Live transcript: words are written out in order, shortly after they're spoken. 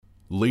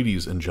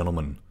Ladies and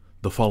gentlemen,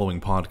 the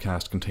following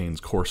podcast contains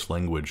coarse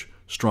language,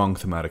 strong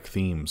thematic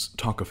themes,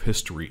 talk of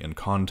history and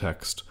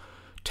context,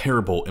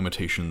 terrible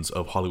imitations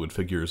of Hollywood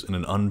figures, and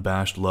an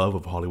unabashed love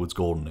of Hollywood's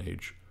golden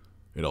age.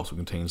 It also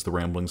contains the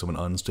ramblings of an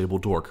unstable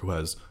dork who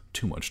has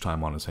too much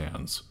time on his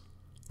hands.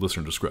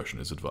 Listener discretion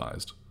is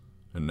advised.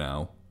 And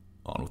now,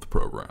 on with the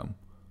program.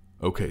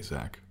 Okay,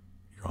 Zach,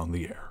 you're on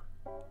the air.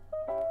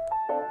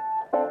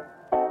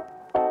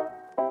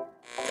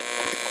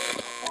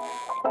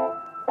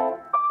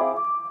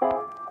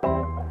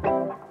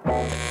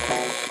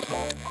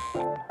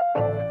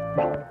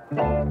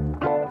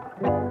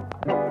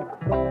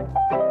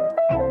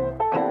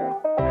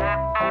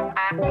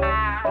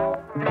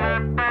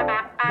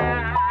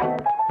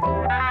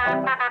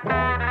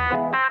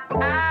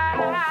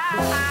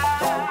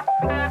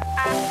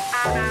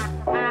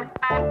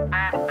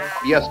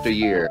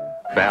 Yesteryear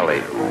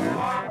Valley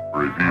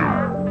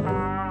Review.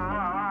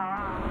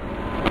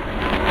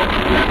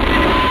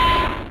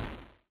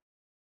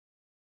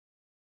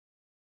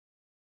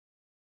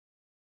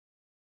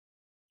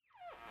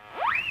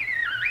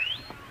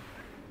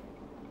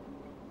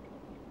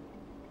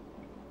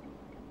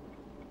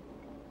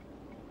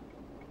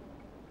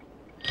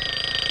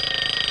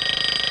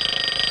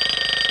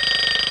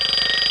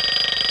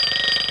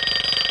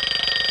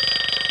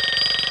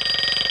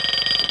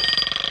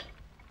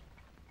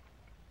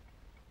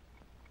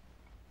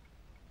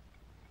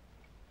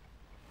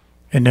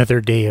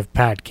 Another day of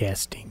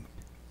podcasting.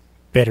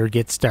 Better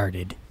get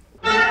started.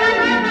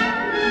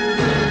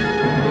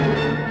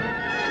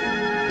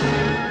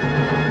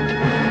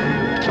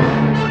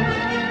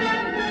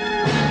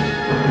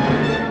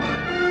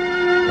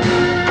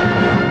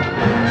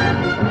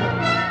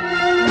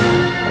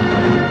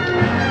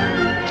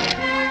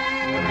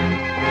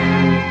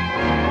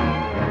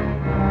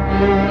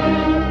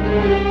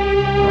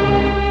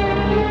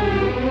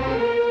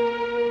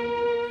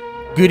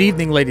 Good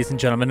evening, ladies and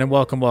gentlemen, and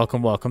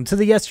welcome to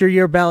the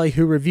Yesteryear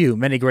Ballyhoo Review.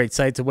 Many great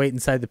sights await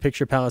inside the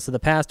picture palace of the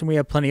past, and we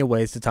have plenty of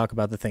ways to talk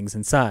about the things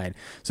inside.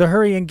 So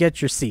hurry and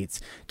get your seats.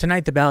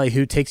 Tonight, the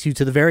Ballyhoo takes you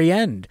to the very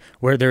end,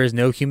 where there is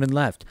no human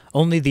left,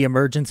 only the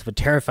emergence of a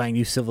terrifying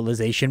new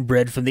civilization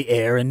bred from the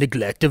air and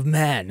neglect of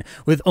man,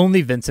 with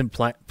only Vincent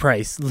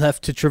Price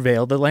left to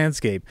travail the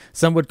landscape.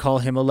 Some would call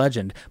him a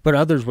legend, but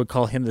others would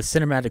call him the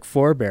cinematic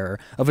forebearer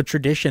of a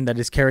tradition that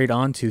is carried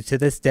on to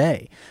this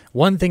day.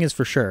 One thing is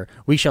for sure,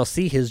 we shall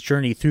see his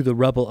journey through the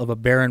rubble of a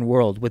barren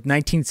world with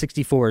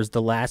 1964's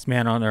The Last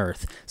Man on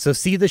Earth. So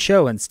see the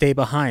show and stay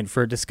behind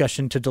for a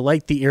discussion to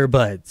delight the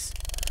earbuds.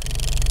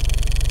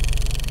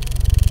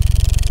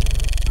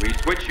 We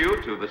switch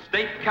you to the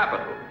state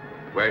capitol,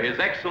 where His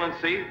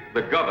Excellency,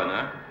 the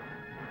Governor,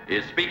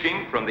 is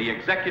speaking from the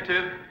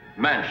Executive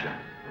Mansion.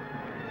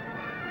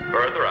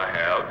 Further, I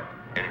have,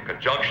 in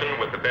conjunction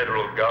with the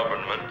federal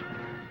government,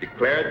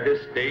 declared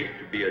this state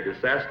to be a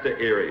disaster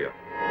area.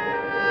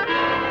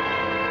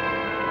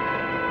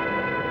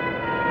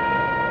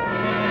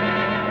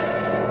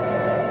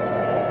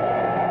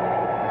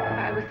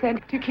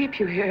 Sent to keep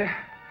you here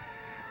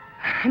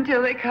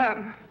until they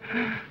come.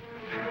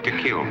 To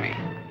kill me.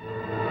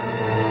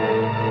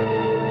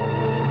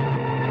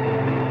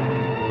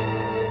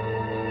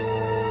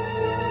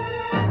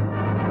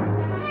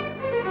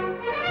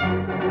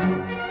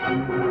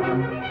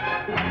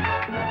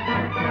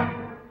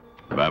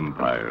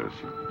 Vampires,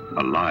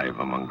 alive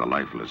among the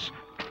lifeless,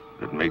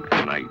 that make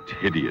the night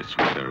hideous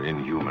with their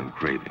inhuman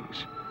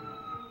cravings.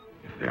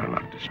 If they are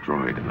not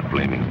destroyed in the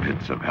flaming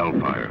pits of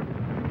hellfire,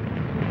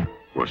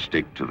 or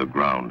staked to the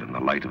ground in the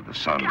light of the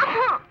sun,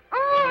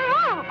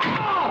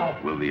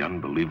 will the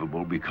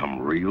unbelievable become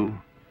real?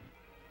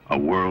 A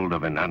world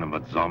of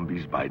inanimate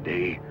zombies by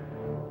day,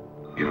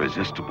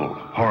 irresistible,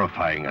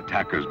 horrifying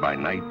attackers by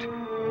night.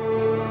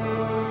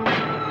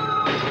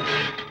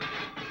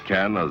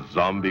 Can a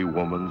zombie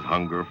woman's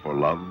hunger for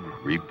love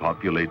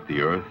repopulate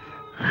the earth?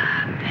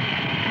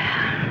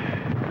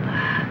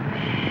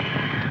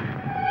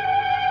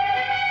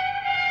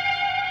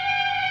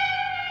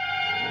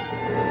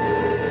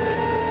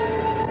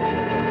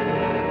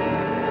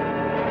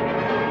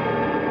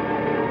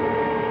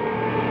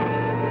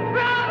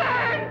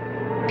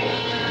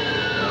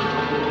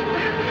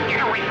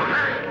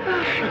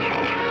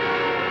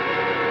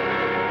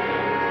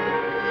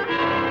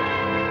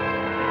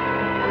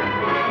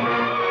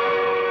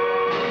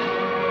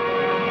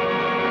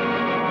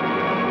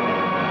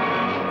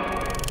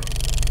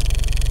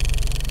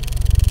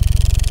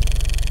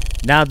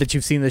 Now that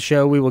you've seen the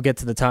show, we will get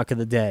to the talk of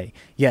the day.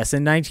 Yes,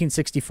 in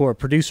 1964,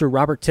 producer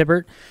Robert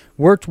Tibbert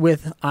worked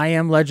with I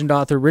Am Legend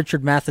author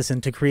Richard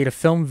Matheson to create a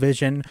film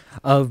vision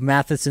of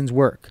Matheson's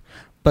work.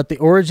 But the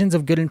origins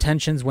of Good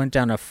Intentions went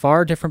down a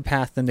far different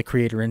path than the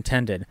creator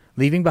intended.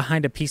 leaving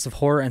behind a piece of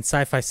horror and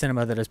sci-fi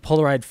cinema that has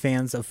polarized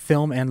fans of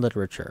film and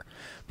literature.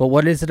 But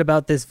what is it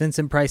about this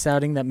Vincent Price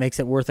outing that makes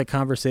it worth a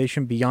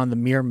conversation beyond the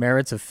mere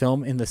merits of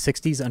film in the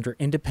 60s under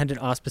independent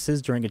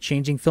auspices during a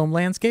changing film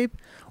landscape?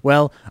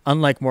 Well,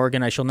 unlike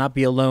Morgan, I shall not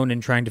be alone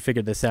in trying to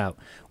figure this out.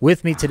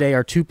 With me today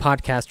are two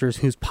podcasters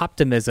whose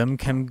poptimism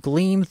can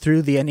gleam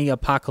through any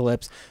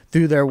apocalypse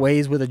through their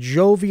ways with a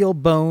jovial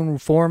bone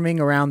forming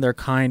around their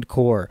kind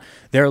core.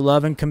 Their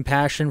love and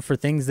compassion for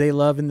things they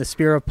love in the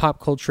sphere of pop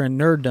culture and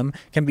nerddom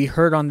can be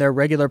heard on their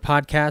regular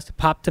podcast,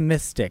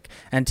 Poptimistic.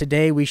 And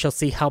today we shall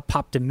see how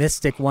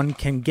poptimistic one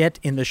can get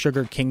in the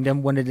Sugar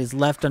Kingdom when it is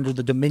left under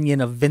the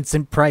dominion of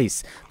Vincent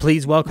Price.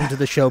 Please welcome to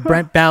the show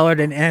Brent Ballard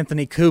and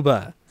Anthony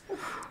Kuba.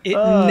 It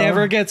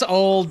never gets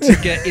old to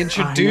get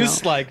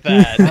introduced like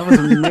that. That was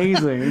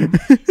amazing.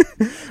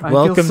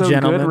 Welcome, I feel so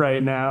gentlemen. good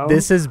right now.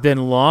 This has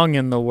been long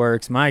in the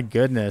works. My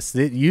goodness,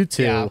 you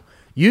two. Yeah.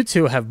 You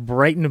two have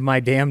brightened my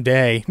damn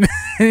day.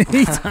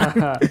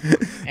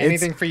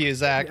 Anything for you,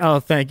 Zach. Oh,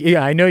 thank you.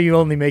 Yeah, I know you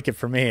only make it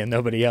for me and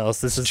nobody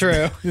else. This is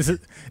true.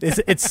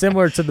 It's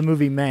similar to the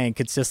movie Mank.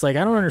 It's just like,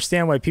 I don't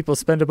understand why people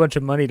spend a bunch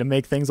of money to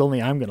make things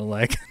only I'm going to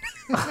like.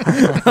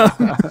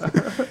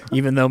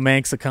 Even though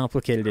Mank's a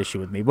complicated issue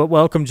with me. But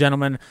welcome,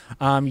 gentlemen.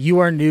 You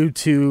are new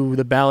to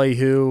the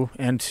Ballyhoo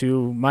and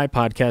to my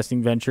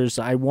podcasting ventures.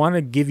 I want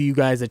to give you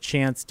guys a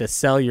chance to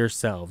sell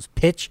yourselves.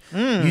 Pitch.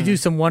 You do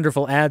some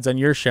wonderful ads on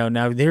your show.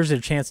 Now, there's a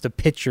chance to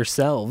pitch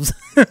yourselves.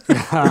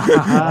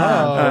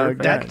 That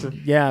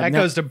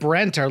goes to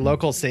Brent, our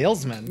local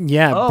salesman.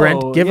 Yeah,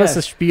 Brent, give us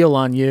a spiel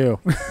on you.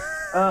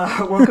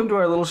 Welcome to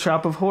our little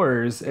shop of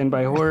horrors. And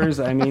by horrors,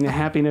 I mean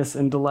happiness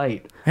and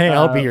delight. Hey,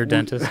 I'll be your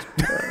dentist.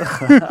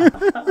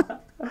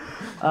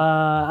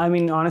 I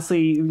mean,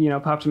 honestly,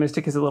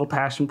 Poptimistic is a little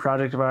passion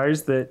project of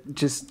ours that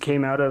just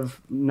came out of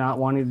not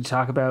wanting to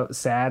talk about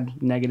sad,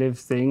 negative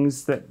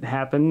things that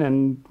happen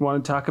and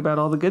want to talk about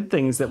all the good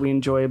things that we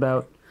enjoy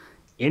about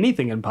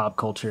anything in pop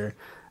culture.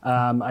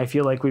 I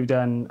feel like we've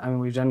done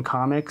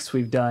comics,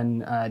 we've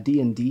done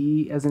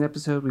D&D as an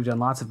episode, we've done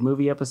lots of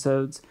movie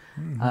episodes.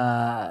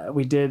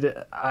 We did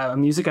a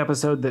music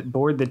episode that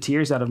bored the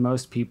tears out of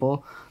most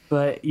people,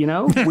 but we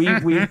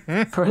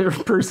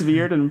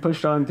persevered and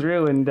pushed on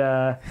through, and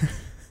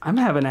I'm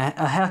having a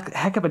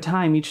heck of a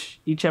time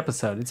each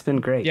episode. It's been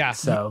great. Yeah.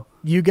 So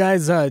you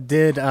guys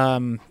did.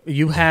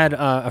 You had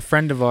a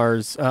friend of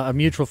ours, a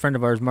mutual friend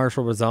of ours,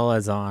 Marshall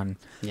Rosales, on.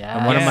 Yeah.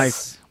 And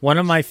one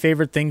of my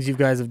favorite things you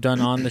guys have done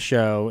on the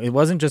show. It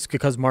wasn't just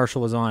because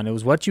Marshall was on. It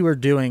was what you were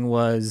doing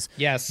was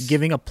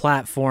giving a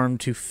platform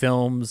to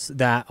films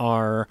that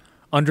are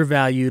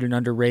undervalued and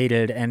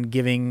underrated, and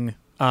giving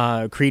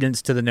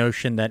credence to the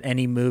notion that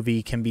any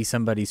movie can be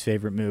somebody's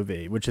favorite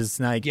movie, which is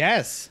like,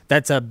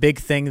 that's a big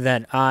thing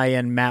that I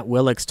and Matt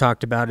Willix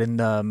talked about in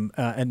the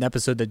an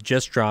episode that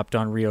just dropped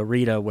on Rio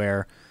Rita,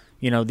 where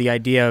the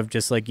idea of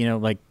just like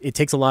it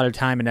takes a lot of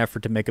time and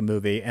effort to make a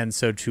movie, and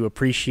so to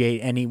appreciate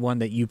anyone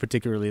that you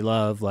particularly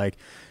love, like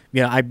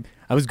I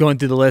was going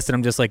through the list and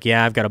I'm just like,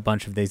 I've got a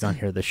bunch of these on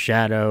here. The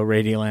Shadow,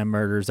 Radioland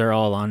Murders, they're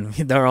all on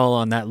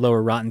that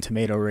lower Rotten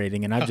Tomato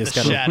rating, and I've just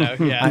got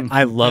Shadow. Yeah,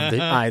 I love it.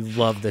 I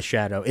love the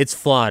Shadow. It's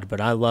flawed,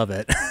 but I love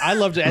it. I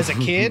loved it as a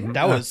kid.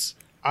 I was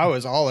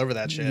all over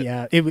that shit.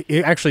 Yeah,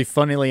 it actually,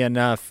 funnily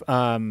enough,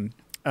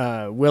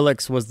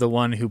 Willix was the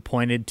one who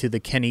pointed to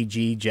the Kenny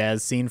G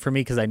jazz scene for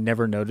me because I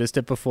never noticed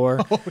it before.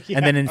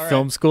 And then in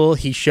film school,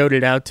 he showed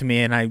it out to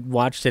me, and I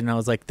watched it, and I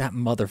was like, that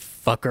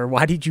motherfucker,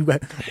 why did you...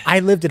 I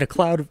lived in a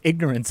cloud of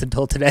ignorance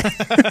until today.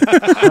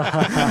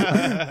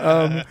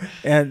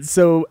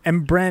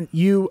 And Brent,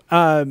 you...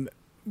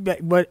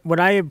 What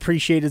I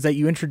appreciate is that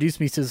you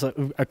introduced me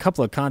to a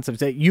couple of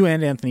concepts that you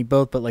and Anthony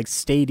both, but like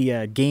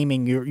Stadia,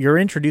 gaming, you're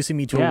introducing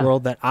me to a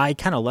world that I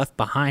kind of left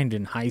behind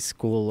in high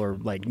school, or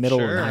like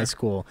middle and high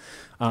school.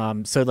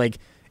 So like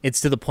it's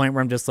to the point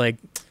where I'm just like,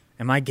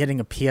 am I getting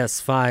a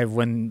PS5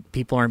 when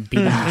people aren't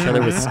beating each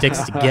other with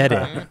sticks to get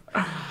it?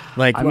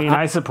 Like, I mean,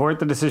 I support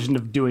the decision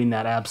of doing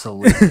that,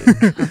 absolutely.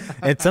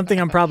 It's something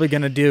I'm probably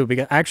going to do,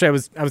 because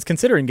actually I was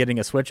considering getting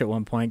a Switch at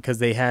one point, because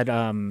they have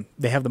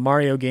the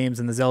Mario games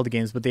and the Zelda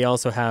games, but they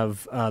also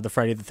have the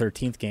Friday the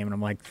 13th game, and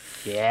I'm like,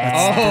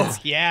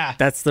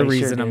 that's the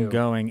reason I'm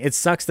going. It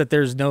sucks that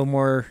there's no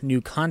more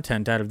new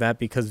content out of that,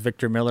 because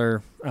Victor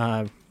Miller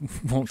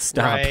won't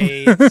stop.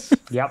 Right.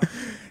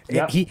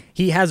 Yep.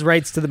 He has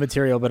rights to the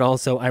material, but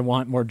also I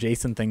want more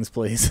Jason things,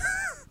 please.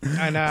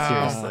 I know.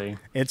 Seriously.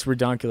 It's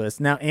ridiculous.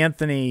 Now,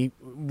 Anthony,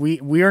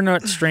 we are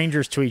not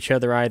strangers to each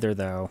other either,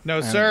 though.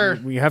 No, sir.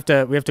 We have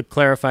to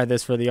clarify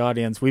this for the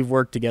audience. We've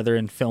worked together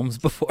in films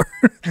before.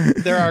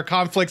 There are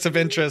conflicts of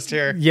interest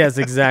here. Yes,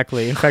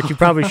 exactly. In fact, you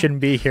probably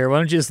shouldn't be here. Why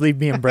don't you just leave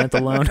me and Brent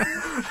alone?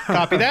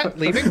 Copy that.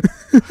 Leaving.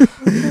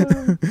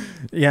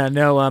 Yeah,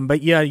 no.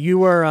 But yeah, you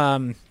were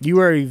a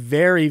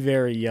very,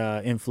 very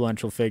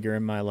influential figure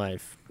in my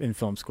life in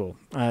film school.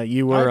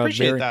 You were I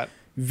appreciate that.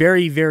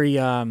 very, very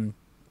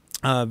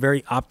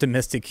very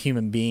optimistic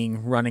human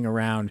being running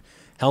around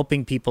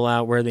helping people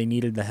out where they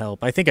needed the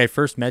help. I think I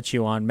first met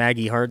you on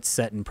Maggie Hart's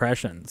set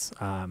Impressions,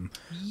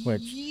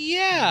 which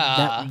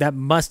that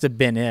must have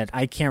been it.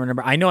 I can't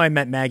remember. I know I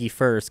met Maggie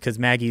first because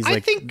Maggie's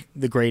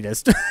the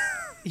greatest.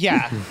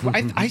 Yeah,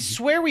 I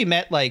swear we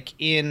met like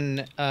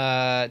in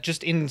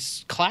just in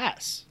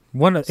class.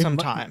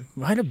 Sometime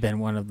might have been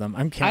one of them.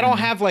 I don't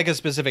have like a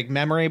specific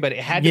memory, but it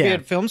had to be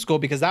at film school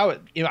because that was,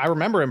 I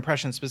remember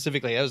Impressions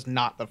specifically. It was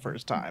not the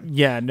first time.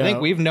 Yeah, no. I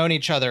think we've known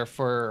each other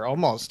for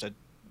almost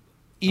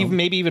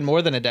maybe even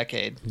more than a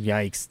decade.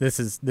 Yikes! This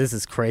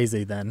is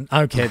crazy. Then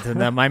okay,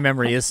 then my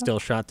memory is still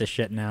shot to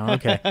shit now.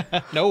 Okay,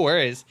 no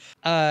worries.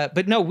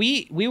 But no,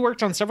 we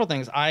worked on several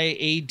things. I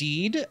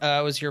AD'd.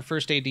 Was your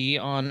first AD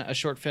on a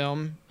short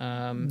film?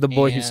 The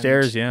Boy Who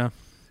Stares.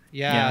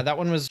 Yeah, that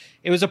one was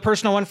a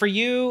personal one for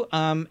you.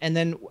 And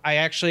then I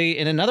actually,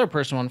 in another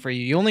personal one for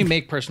you, you only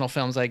make personal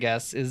films, I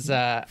guess,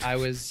 I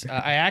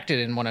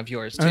acted in one of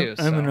yours too.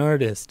 I'm an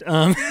artist.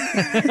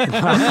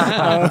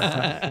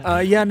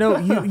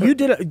 You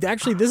did,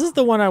 actually, this is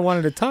the one I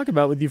wanted to talk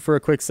about with you for a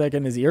quick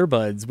second is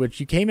Earbuds, which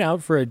you came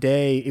out for a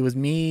day. It was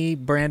me,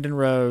 Brandon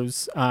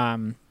Rose,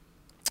 and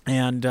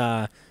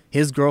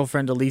his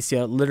girlfriend,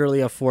 Alicia,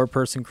 literally a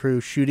 4-person crew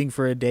shooting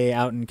for a day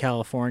out in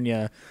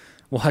California.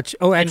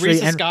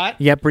 Risa Scott?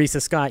 Yep,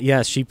 Risa Scott.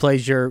 Yes, she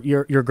plays your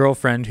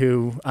girlfriend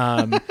who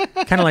kind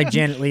of like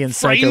Janet Leigh in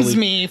Psycho. Frames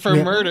me for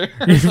murder.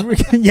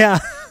 Yeah.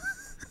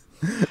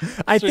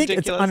 I think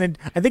it's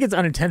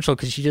unintentional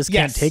because she just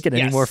can't take it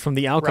anymore from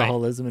the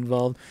alcoholism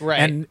involved.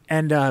 Right.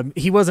 And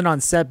he wasn't on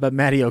set, but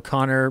Matty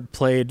O'Connor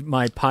played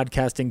my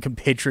podcasting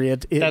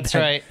compatriot. That's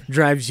right.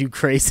 Drives you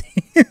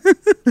crazy.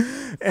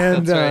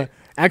 And That's right.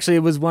 Actually,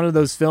 it was one of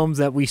those films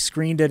that we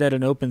screened it at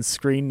an open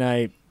screen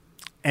night,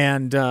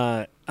 and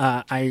I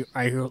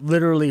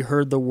literally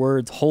heard the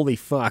words "holy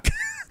fuck"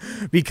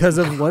 because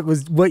of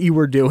what you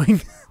were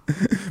doing.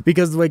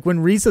 Because like when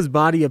Risa's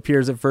body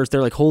appears at first,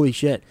 they're like, "Holy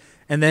shit."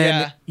 And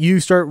then you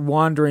start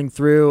wandering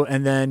through,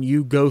 and then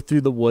you go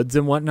through the woods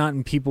and whatnot,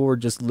 and people were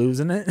just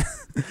losing it.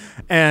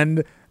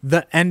 And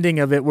the ending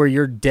of it, where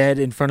you're dead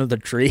in front of the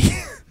tree,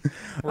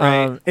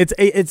 right? It's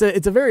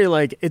a very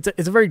it's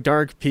a very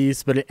dark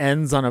piece, but it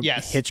ends on a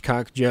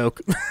Hitchcock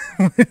joke.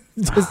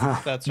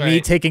 That's right.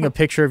 Me taking a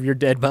picture of your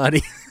dead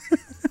body.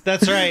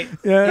 That's right.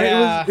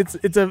 It's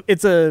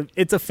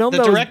a film.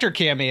 The director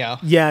cameo.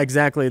 Yeah,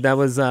 exactly. That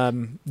was a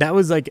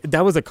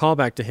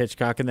callback to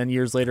Hitchcock, and then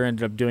years later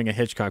ended up doing a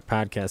Hitchcock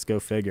podcast. Go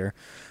figure.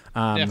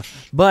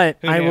 But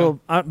I will.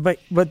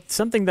 But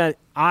something that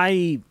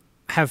I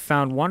have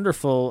found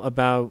wonderful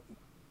about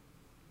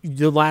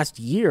the last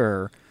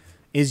year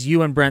is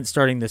you and Brent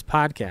starting this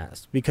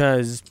podcast,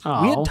 because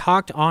we had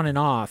talked on and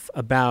off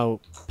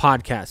about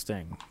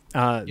podcasting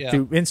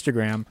through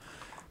Instagram.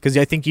 Because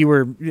I think we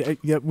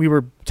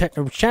were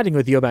chatting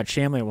with you about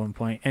Shamley at one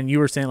point, and you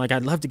were saying like,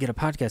 I'd love to get a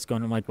podcast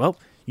going. I'm like, well,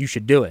 you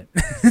should do it.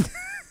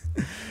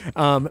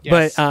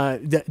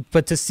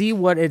 But to see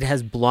what it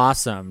has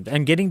blossomed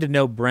and getting to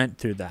know Brent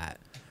through that,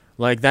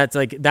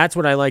 that's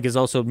what I like, is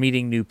also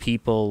meeting new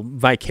people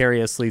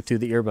vicariously through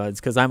the earbuds,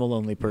 because I'm a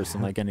lonely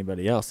person like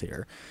anybody else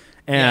here.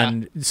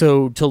 And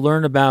so to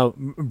learn about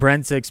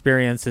Brent's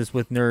experiences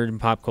with nerd and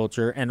pop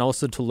culture, and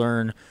also to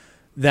learn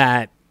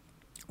that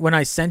when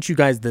I sent you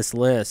guys this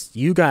list,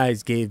 you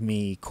guys gave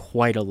me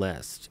quite a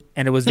list,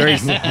 and it was very,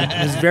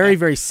 very,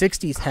 very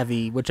 60s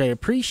heavy, which I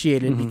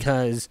appreciated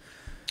because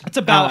it's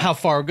about how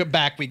far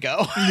back we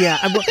go. Yeah,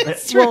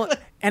 well,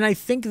 and I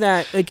think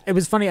that like it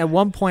was funny. At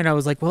one point, I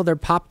was like, "Well, they're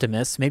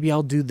Poptimists. Maybe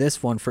I'll do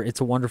this one for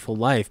It's a Wonderful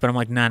Life." But I'm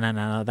like,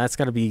 "No. That's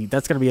gotta be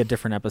a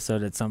different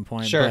episode at some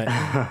point." Sure.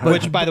 But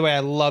which, by the way, I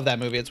love that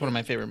movie. It's one of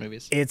my favorite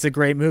movies. It's a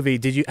great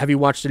movie. Have you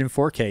watched it in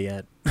 4K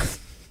yet?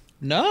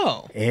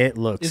 No. It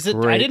looks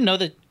great. I didn't know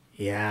that.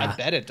 Yeah. I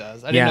bet it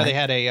does. I didn't know they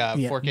had a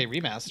 4K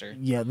remaster.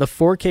 Yeah, the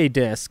 4K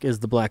disc is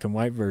the black and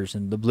white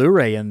version. The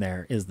Blu-ray in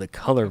there is the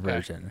color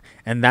version.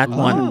 And that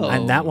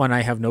one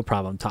I have no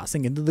problem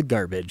tossing into the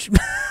garbage.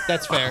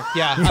 That's fair.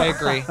 Yeah, I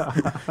agree.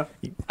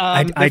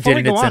 I before we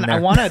didn't. go It's on, in there.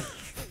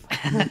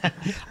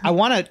 I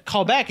want to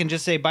call back and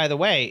just say, by the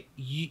way,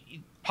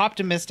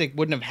 Poptimistic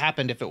wouldn't have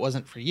happened if it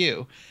wasn't for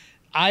you.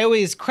 I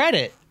always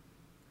credit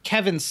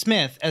Kevin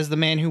Smith as the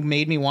man who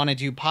made me want to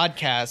do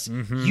podcasts.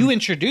 Mm-hmm. You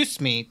introduced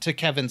me to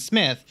Kevin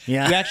Smith.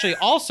 Yeah. You actually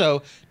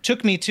also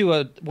took me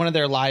to one of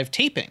their live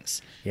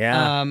tapings.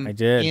 Yeah, I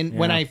did.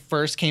 When I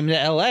first came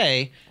to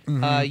LA,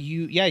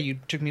 you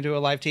took me to a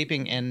live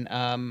taping,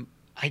 and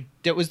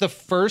it was the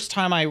first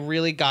time I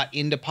really got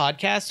into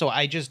podcasts. So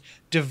I just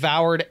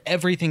devoured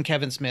everything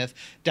Kevin Smith,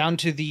 down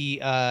to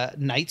the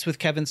Nights with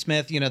Kevin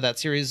Smith. That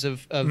series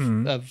of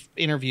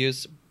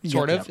interviews.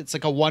 Sort of. It's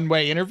like a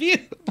one-way interview.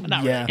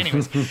 Not really.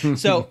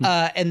 Anyways. So,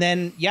 and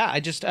then,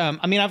 I just,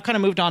 I've kind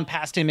of moved on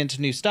past him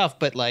into new stuff,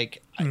 but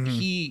like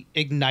he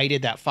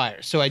ignited that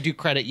fire. So I do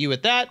credit you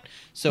with that.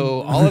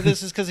 So all of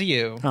this is because of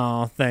you.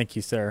 Oh, thank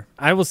you, sir.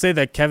 I will say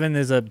that Kevin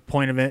is a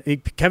point of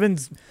it.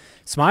 Kevin's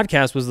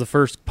Smodcast was the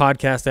first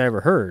podcast I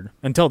ever heard.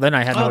 Until then,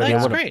 I had no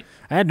idea.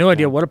 I had no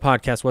idea what a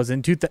podcast was.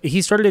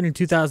 He started it in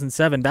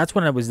 2007. That's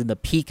when I was in the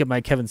peak of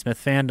my Kevin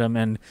Smith fandom,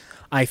 and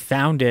I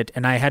found it,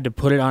 and I had to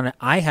put it on.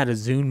 I had a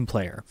Zune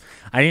player.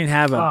 I didn't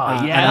have an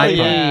iPod.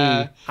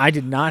 Yeah. I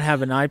did not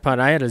have an iPod.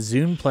 I had a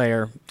Zune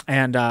player,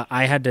 and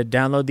I had to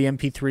download the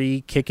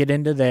MP3, kick it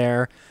into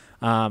there.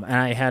 And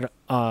I had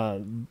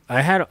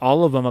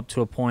all of them up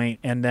to a point,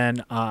 and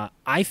then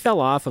I fell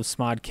off of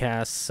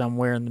Smodcast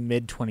somewhere in the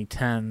mid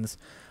 2010s.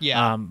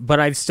 Yeah. But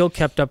I've still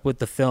kept up with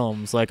the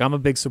films. Like, I'm a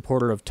big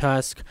supporter of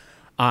Tusk.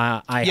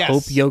 I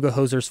hope Yoga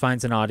Hosers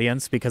finds an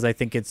audience because I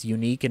think it's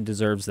unique and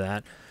deserves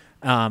that.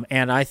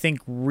 And I think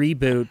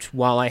Reboot,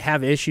 while I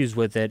have issues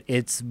with it,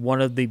 it's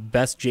one of the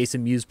best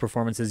Jason Mewes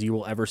performances you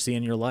will ever see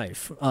in your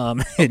life.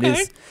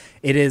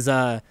 It is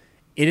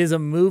a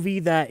movie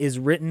that is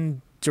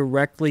written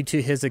directly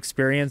to his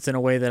experience in a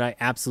way that I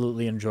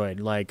absolutely enjoyed.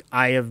 Like,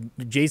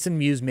 Jason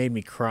Mewes made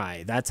me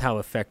cry. That's how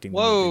affecting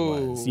the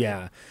movie was.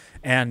 Yeah.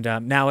 And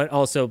now it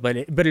also, but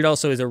it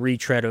also is a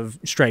retread of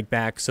Strike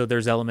Back. So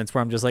there's elements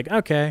where I'm just like,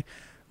 okay.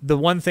 The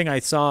one thing I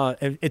saw,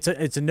 it's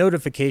a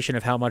notification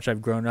of how much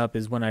I've grown up,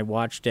 is when I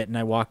watched it and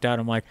I walked out,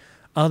 I'm like,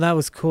 oh, that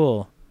was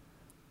cool.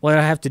 What do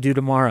I have to do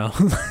tomorrow?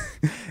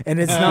 And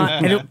it's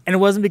not, and it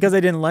wasn't because I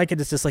didn't like it.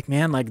 It's just like,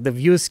 man, like the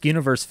View Askew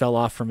universe fell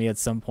off for me at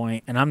some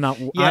point, and I'm not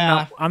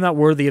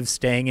worthy of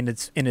staying in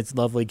its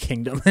lovely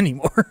kingdom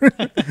anymore.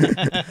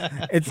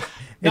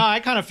 No, I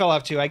kind of fell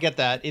off too. I get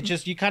that. It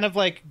just, you kind of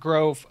like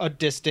grow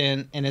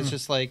distant, and it's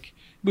just like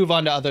move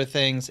on to other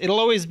things. It'll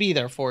always be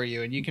there for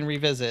you, and you can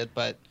revisit,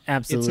 but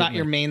absolutely, it's not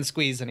your main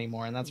squeeze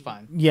anymore, and that's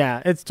fine.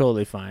 Yeah, it's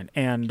totally fine.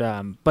 And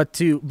but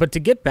to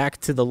get back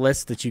to the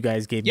list that you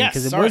guys gave me,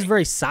 because it was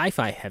very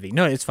sci-fi heavy.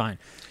 No, it's fine.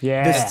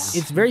 Yeah,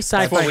 it's very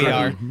sci-fi heavy. We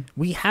are.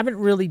 We haven't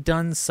really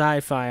done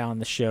sci-fi on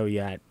the show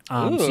yet,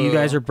 so you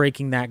guys are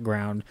breaking that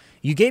ground.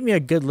 You gave me a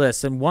good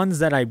list, and ones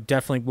that I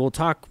definitely we'll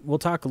talk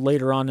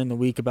later on in the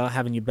week about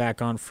having you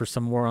back on for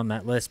some more on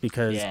that list,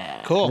 because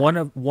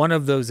one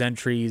of those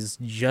entries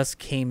just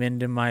came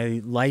into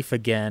my life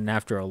again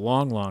after a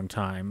long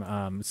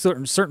time.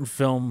 Certain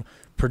film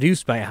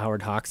produced by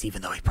Howard Hawks,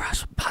 even though he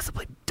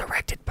possibly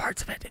directed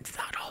parts of it, it's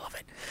not all of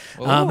it.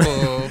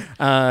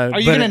 Are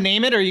you going to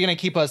name it, or are you going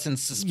to keep us in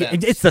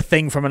suspense? It's The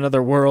Thing from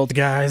Another World,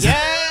 guys.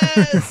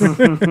 Yes!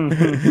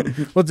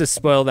 We'll just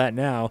spoil that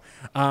now.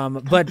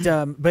 But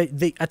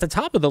at the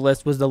top of the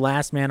list was The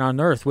Last Man on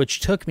Earth, which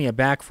took me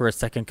aback for a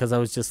second, because I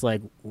was just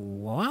like,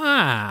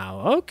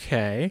 wow,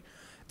 okay.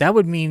 That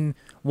would mean,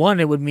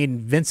 it would mean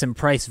Vincent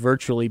Price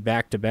virtually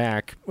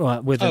back-to-back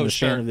within the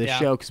span of this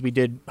show, because we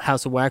did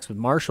House of Wax with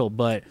Marshall,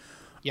 but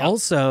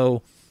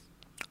also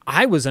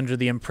I was under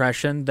the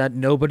impression that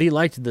nobody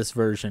liked this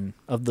version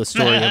of the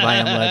story of I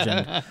Am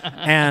Legend.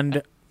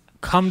 And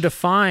come to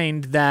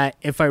find that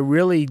if I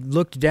really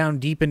looked down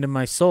deep into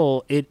my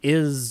soul, it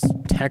is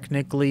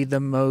technically the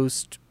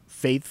most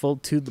faithful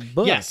to the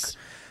book. Yes.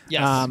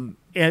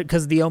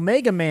 Because the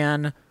Omega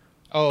Man...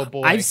 Oh,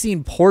 boy. I've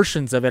seen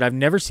portions of it. I've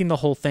never seen the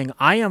whole thing.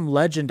 I Am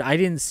Legend, I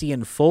didn't see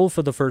in full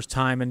for the first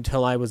time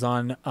until I was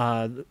on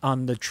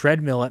the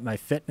treadmill at my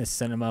fitness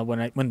cinema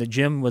when the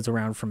gym was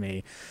around for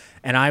me.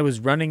 And I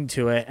was running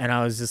to it, and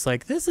I was just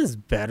like, this is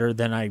better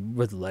than I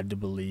was led to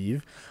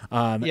believe.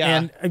 And,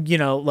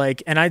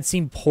 and I'd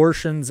seen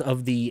portions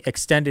of the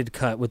extended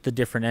cut with the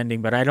different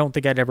ending, but I don't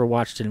think I'd ever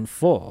watched it in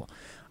full.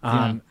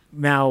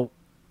 Now,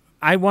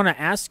 I want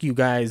to ask you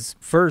guys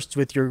first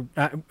with your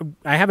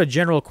I have a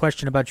general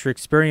question about your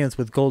experience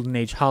with Golden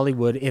Age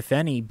Hollywood, if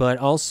any, but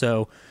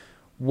also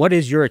what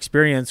is your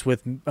experience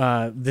with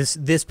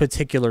this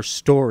particular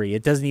story?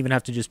 It doesn't even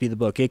have to just be the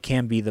book. It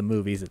can be the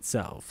movies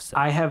itself. So.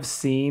 I have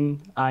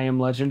seen I Am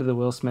Legend, the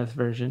Will Smith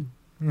version.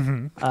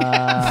 Period.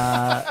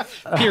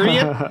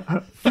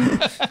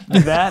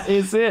 That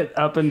is it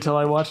up until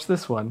I watched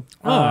this one.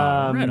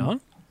 Right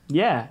on.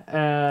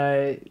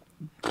 Yeah.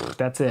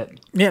 That's it.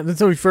 Yeah, that's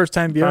the first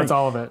time viewing. That's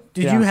all of it.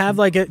 Did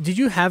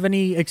you have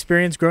any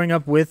experience growing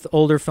up with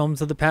older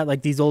films of the past,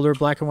 like these older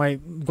black and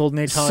white Golden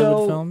Age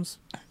Hollywood films?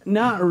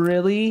 Not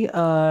really.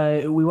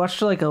 We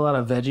watched like a lot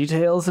of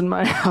VeggieTales in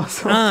my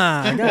house.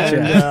 I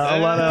gotcha. And, a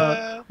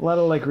lot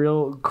of like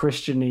real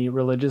Christian-y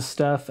religious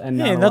stuff, and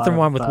nothing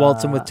wrong with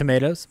waltzing with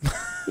tomatoes.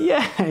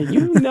 Yeah,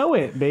 you know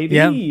it, baby.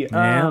 Yeah,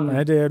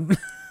 I did.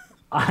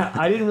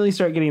 I didn't really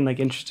start getting like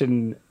interested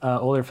in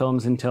older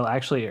films until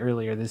actually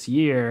earlier this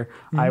year.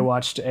 I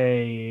watched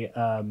a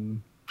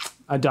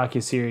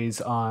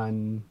docuseries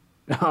on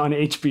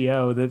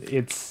HBO that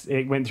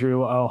it went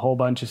through a whole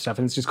bunch of stuff,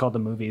 and it's just called The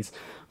Movies.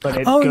 But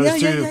it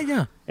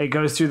it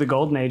goes through the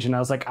Golden Age, and I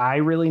was like, I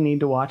really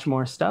need to watch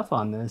more stuff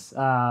on this.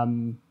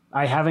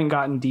 I haven't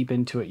gotten deep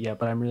into it yet,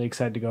 but I'm really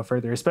excited to go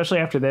further, especially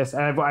after this.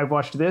 I've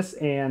watched this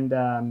and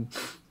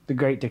The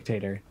Great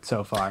Dictator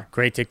so far.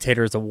 Great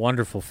Dictator is a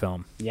wonderful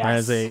film.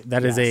 Yes.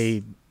 That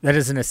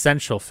is an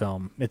essential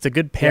film. It's a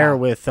good pair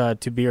with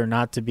To Be or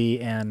Not to Be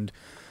and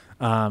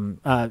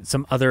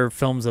some other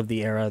films of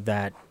the era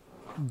that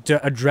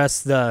to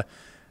address the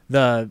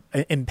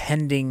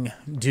impending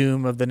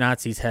doom of the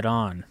Nazis head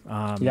on.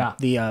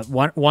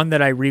 The one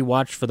that I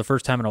rewatched for the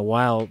first time in a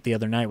while the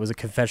other night was A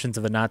Confessions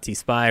of a Nazi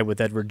Spy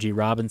with Edward G.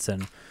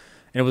 Robinson.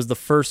 And it was the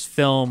first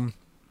film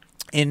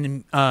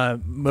in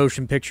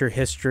motion picture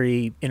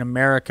history in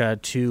America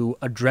to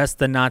address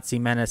the Nazi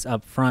menace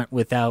up front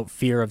without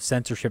fear of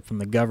censorship from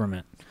the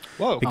government.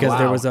 Whoa. Because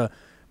there was a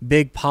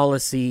big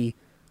policy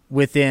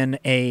within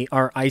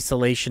our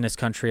isolationist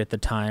country at the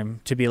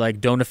time to be like,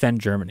 don't offend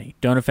Germany.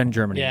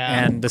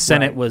 Yeah. And the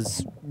Senate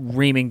was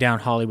reaming down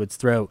Hollywood's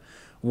throat.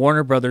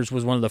 Warner Brothers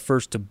was one of the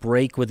first to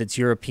break with its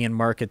European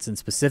markets, and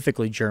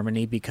specifically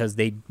Germany, because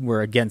they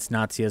were against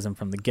Nazism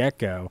from the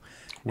get-go.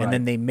 Right. And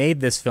then they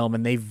made this film,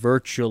 and they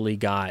virtually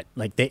got,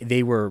 like,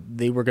 they were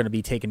going to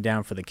be taken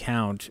down for the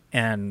count.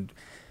 And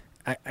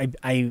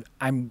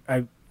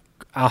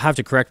I'll have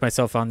to correct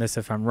myself on this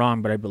if I'm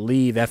wrong, but I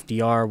believe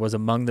FDR was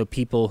among the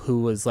people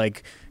who was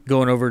like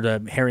going over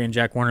to Harry and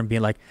Jack Warner and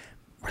being like,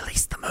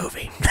 release the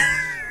movie.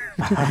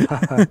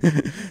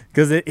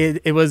 Because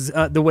it was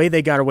the way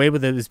they got away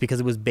with it is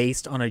because it was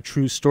based on a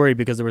true story,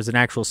 because there was an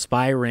actual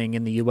spy ring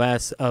in the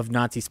U.S. of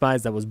Nazi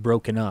spies that was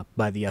broken up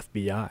by the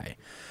FBI.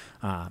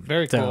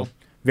 Very cool.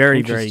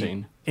 Very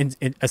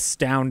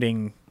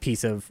astounding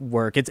piece of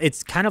work.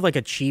 It's kind of like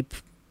a cheap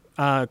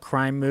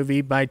crime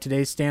movie by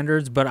today's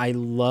standards, but I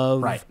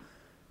love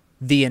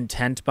the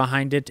intent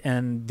behind it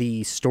and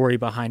the story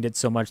behind it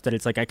so much that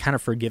it's like I kind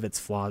of forgive its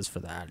flaws for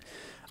that.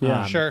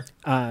 Yeah, sure.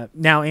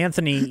 Now,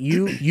 Anthony,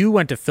 you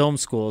went to film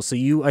school, so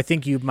I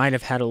think you might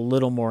have had a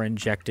little more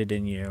injected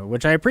in you,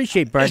 which I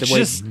appreciate. By the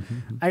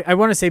way, I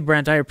want to say,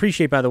 Brent, I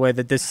appreciate, by the way,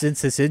 that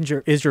since this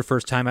is your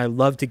first time, I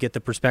love to get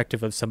the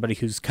perspective of somebody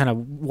who's kind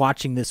of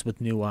watching this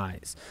with new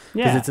eyes,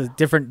 because it's a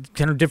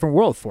different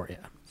world for you.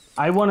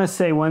 I want to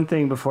say one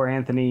thing before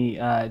Anthony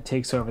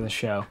takes over the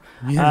show.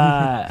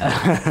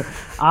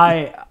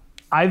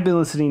 I've been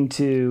listening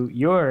to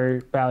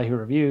your Ballyhoo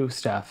review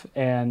stuff,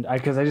 and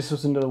because I just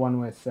listened to the one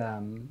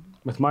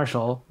with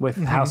Marshall with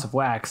House of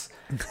Wax,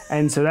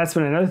 and so that's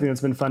been another thing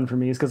that's been fun for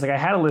me, is because like I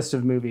had a list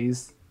of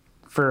movies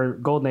for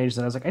Golden Age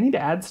that I was like, I need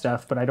to add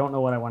stuff, but I don't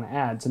know what I want to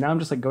add. So now I'm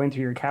just like going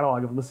through your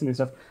catalog of listening to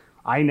stuff.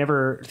 I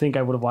never think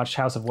I would have watched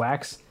House of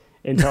Wax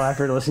until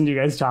after listening to you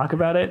guys talk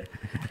about it,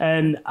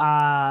 and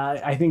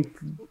I think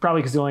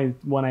probably because the only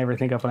one I ever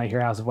think of when I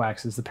hear House of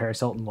Wax is the Paris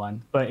Hilton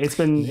one. But it's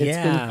been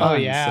fun. Oh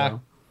yeah.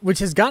 So. Which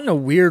has gotten a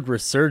weird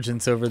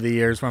resurgence over the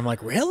years, where I'm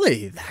like,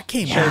 really? That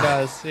came out? Sure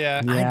does,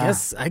 yeah.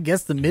 I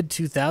guess the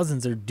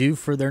mid-2000s are due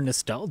for their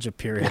nostalgia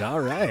period.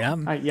 All right.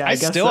 I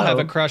still have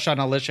a crush on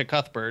Alicia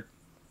Cuthbert.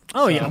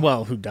 Oh, yeah.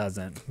 Well, who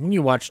doesn't? When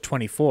you watch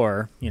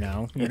 24,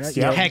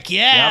 Heck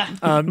yeah.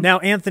 Yep. Now,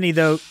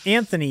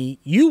 Anthony,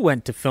 you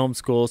went to film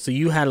school, so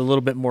you had a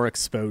little bit more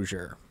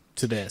exposure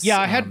to this.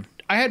 Yeah,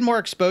 I had more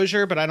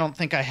exposure, but I don't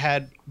think I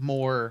had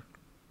more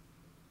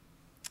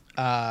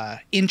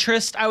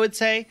interest, I would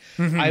say.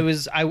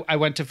 I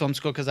went to film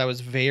school because I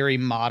was very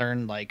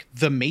modern, like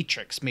The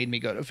Matrix made me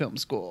go to film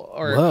school,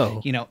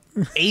 or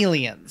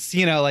Aliens,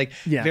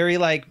 very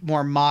like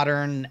more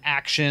modern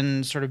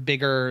action, sort of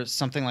bigger,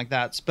 something like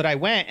that. But I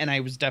went and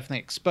I was definitely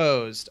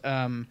exposed.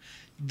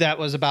 That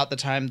was about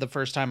the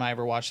first time I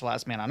ever watched The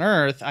Last Man on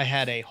Earth. I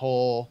had a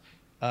whole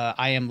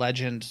I Am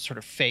Legend sort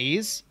of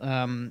phase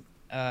where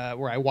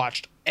I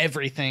watched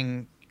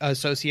everything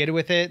associated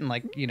with it in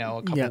like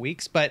a couple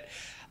weeks. But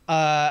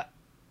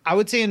I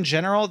would say in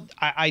general,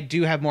 I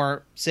do have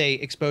more, say,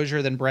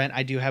 exposure than Brent.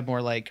 I do have more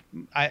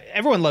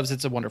everyone loves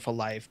It's a Wonderful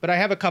Life, but I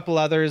have a couple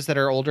others that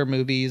are older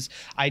movies.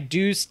 I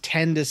do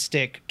tend to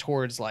stick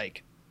towards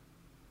like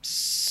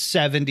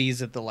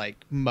 70s at the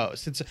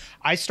most.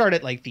 I start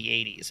at like the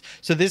 80s.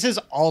 So this is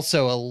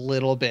also a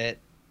little bit,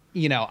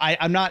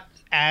 I'm not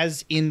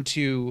as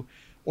into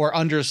or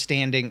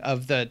understanding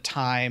of the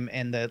time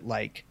and the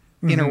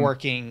inner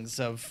workings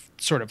of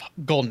sort of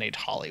Golden Age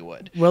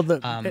Hollywood. Well,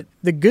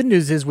 the good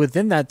news is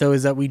within that, though,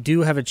 is that we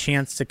do have a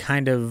chance to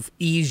kind of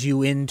ease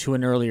you into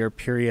an earlier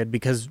period,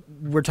 because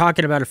we're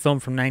talking about a film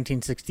from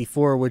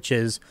 1964, which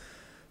is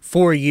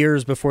 4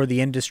 years before the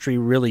industry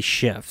really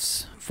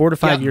shifts. 4 to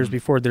 5 years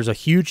before there's a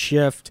huge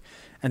shift,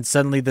 and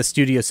suddenly the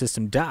studio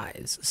system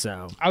dies.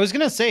 So I was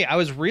going to say, I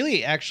was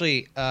really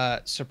actually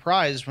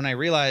surprised when I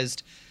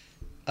realized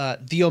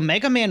the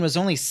Omega Man was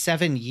only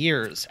 7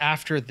 years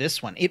after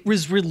this one. It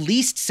was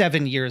released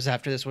 7 years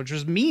after this, which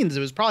means it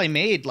was probably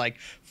made like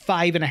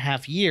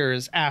 5.5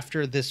 years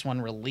after this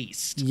one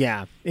released.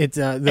 Yeah, it's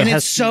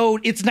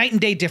it's night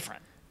and day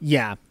different.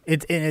 Yeah,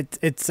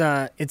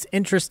 it's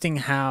interesting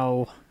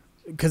how,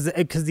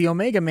 because the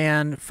Omega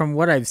Man, from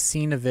what I've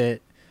seen of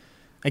it,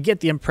 I get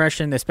the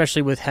impression,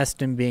 especially with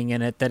Heston being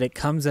in it, that it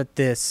comes at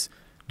this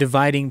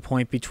dividing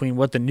point between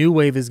what the new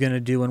wave is going to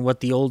do and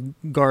what the old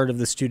guard of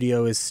the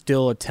studio is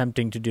still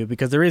attempting to do,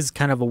 because there is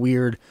kind of a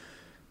weird,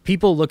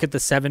 people look at the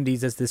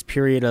 70s as this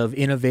period of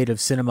innovative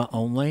cinema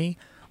only,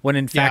 when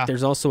in fact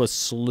there's also a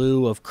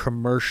slew of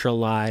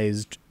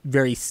commercialized,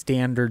 very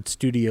standard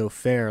studio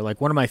fare.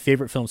 Like one of my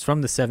favorite films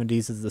from the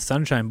 70s is The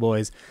Sunshine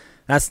Boys.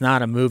 That's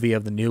not a movie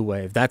of the new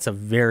wave. That's a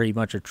very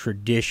much a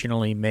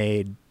traditionally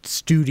made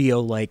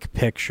studio-like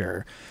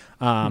picture.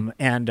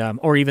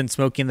 Or even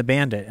Smokey and the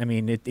Bandit. I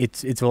mean,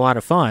 it's a lot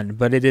of fun,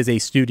 but it is a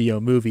studio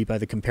movie by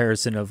the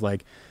comparison of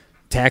like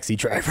Taxi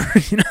Driver,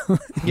 you know?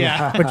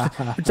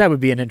 Yeah. which that would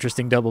be an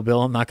interesting double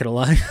bill. I'm not gonna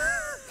lie.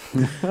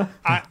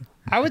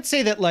 I would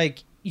say that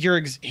like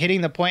you're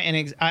hitting the point,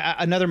 and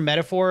another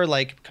metaphor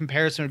like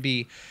comparison would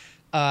be,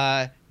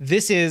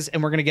 this is,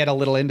 and we're gonna get a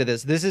little into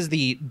this. This is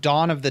the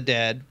Dawn of the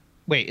Dead.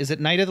 Wait, is it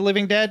Night of the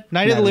Living Dead?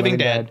 Night of the Living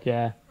Dead.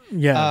 Yeah.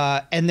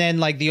 Yeah. And then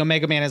like the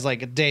Omega Man is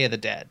like a Day of the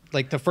Dead.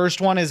 Like the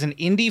first one is an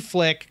indie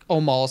flick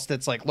almost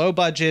that's like low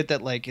budget,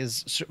 that like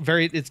is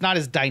it's not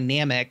as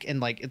dynamic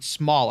and like it's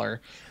smaller.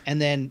 And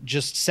then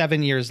just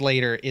 7 years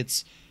later,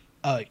 it's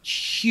a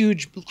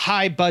huge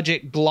high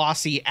budget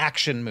glossy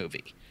action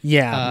movie.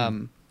 Yeah.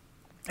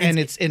 And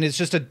it's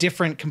just a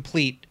different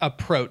complete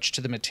approach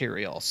to the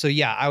material. So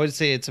yeah, I would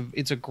say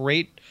it's a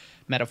great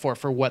metaphor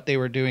for what they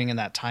were doing in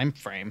that time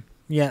frame.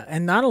 Yeah,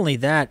 and not only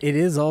that, it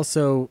is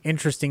also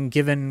interesting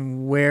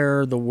given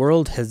where the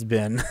world has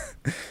been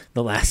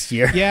the last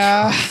year.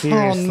 Yeah.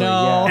 Seriously, Oh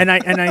no. yeah.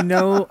 And I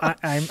know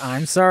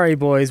I'm sorry,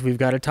 boys. We've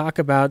got to talk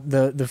about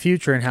the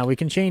future and how we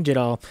can change it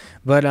all.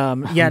 But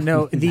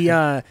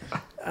the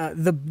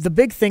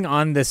big thing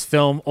on this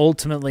film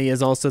ultimately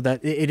is also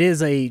that it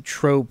is a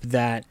trope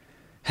that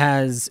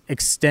has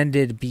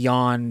extended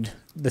beyond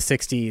the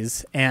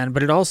 60s,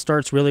 but it all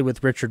starts really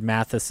with Richard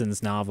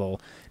Matheson's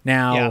novel.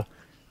 Now. Yeah.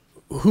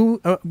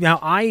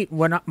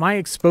 When my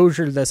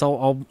exposure to this,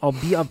 I'll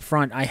be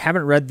upfront. I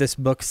haven't read this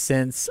book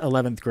since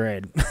 11th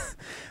grade.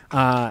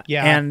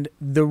 And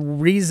the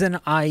reason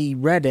I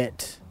read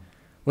it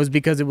was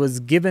because it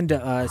was given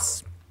to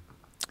us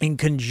in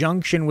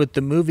conjunction with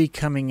the movie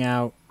coming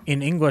out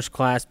in English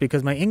class,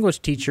 because my English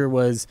teacher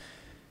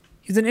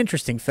he's an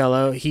interesting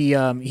fellow. He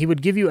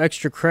would give you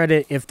extra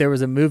credit if there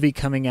was a movie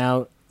coming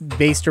out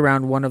based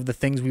around one of the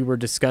things we were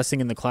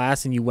discussing in the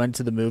class, and you went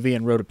to the movie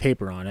and wrote a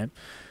paper on it.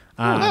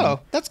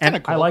 That's kind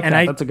of cool. I like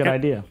that. That's a good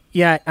idea.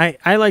 Yeah,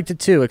 I liked it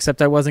too,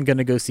 except I wasn't going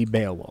to go see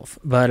Beowulf.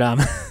 But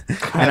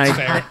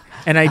fair.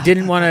 And I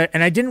didn't want to,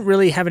 and I didn't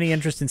really have any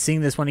interest in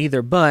seeing this one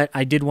either. But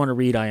I did want to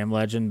read I Am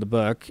Legend, the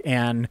book,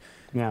 and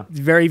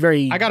very,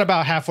 very. I got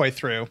about halfway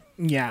through.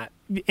 Yeah,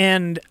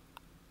 and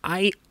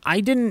I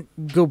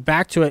didn't go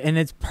back to it, and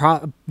it's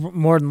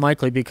more than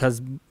likely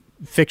because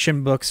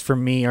fiction books for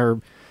me are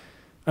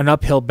an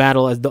uphill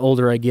battle as the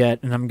older I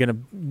get, and I'm going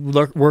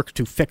to work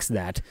to fix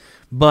that.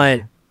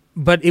 But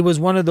it was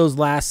one of those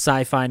last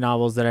sci-fi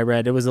novels that I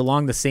read. It was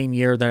along the same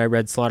year that I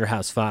read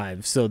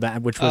Slaughterhouse-Five, so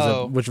that which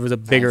was a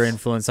bigger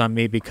influence on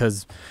me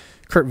because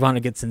Kurt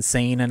Vonnegut's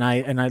insane, and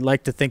I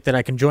like to think that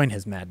I can join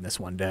his madness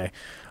one day.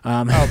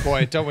 Oh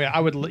boy, don't we? I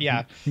would,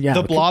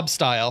 the Blob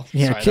style.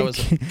 Yeah, sorry, that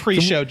was a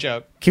pre-show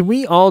joke. Can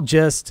we all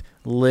just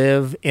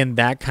live in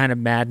that kind of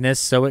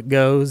madness so it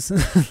goes?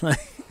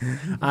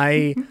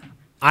 I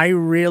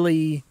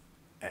really.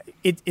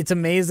 It's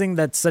amazing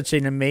that such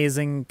an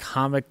amazing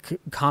comic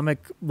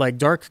like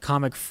dark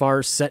comic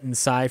farce set in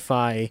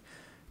sci-fi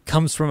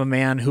comes from a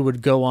man who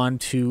would go on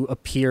to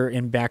appear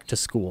in Back to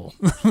School.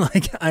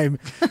 Like I'm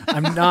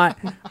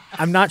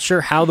not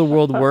sure how the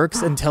world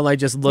works until I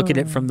just look at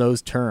it from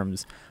those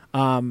terms.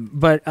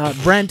 But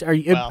Brent,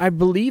 I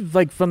believe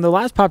like from the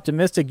last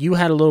Poptimistic, you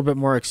had a little bit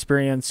more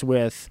experience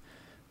with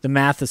the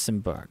Matheson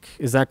book.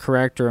 Is that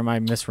correct, or am I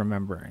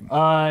misremembering?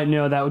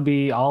 No, that would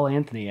be all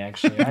Anthony,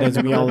 actually. That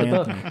would be all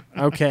Anthony.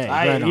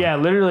 Okay.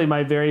 Literally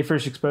my very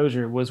first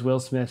exposure was Will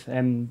Smith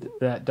and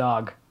that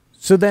dog.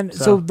 Okay,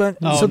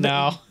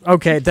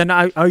 then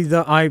I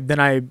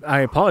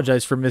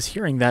apologize for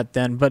mishearing that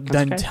then, but That's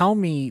then okay. tell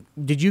me,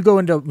 did you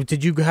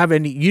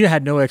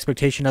had no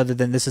expectation other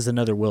than this is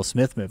another Will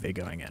Smith movie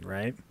going in,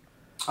 right?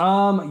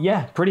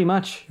 Yeah, pretty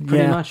much.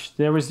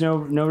 There was no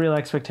real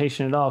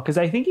expectation at all, because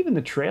I think even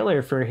the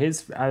trailer for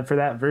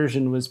that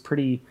version was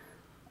pretty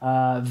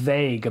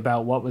vague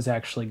about what was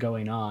actually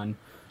going on.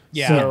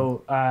 Yeah.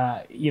 So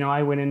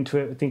I went into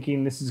it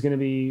thinking this is going to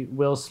be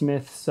Will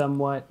Smith,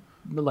 somewhat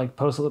like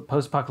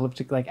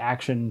post-apocalyptic, like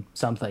action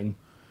something.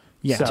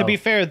 Yeah. So, To be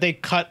fair, they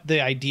cut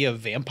the idea of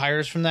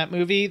vampires from that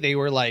movie. They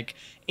were like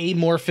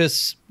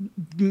amorphous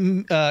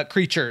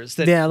creatures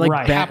that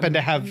happen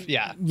to have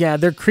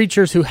they're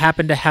creatures who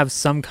happen to have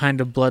some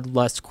kind of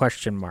bloodlust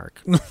question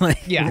mark.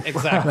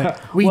 Exactly.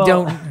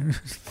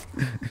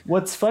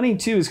 What's funny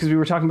too is because we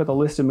were talking about the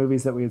list of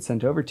movies that we had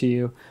sent over to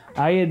you.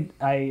 I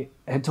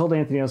had told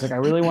Anthony, I was like, I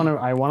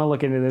want to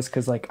look into this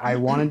because like I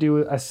want to do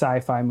a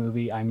sci-fi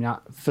movie. I'm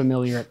not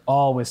familiar at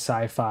all with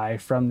sci-fi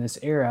from this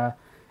era.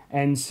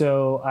 And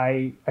so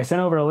I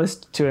sent over a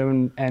list to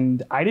him,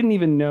 and I didn't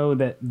even know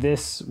that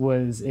this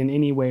was in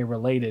any way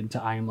related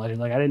to I Am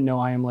Legend. Like I didn't know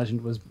I Am Legend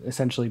was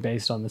essentially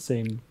based on the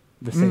same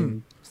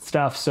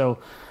stuff. So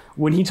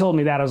when he told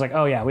me that, I was like,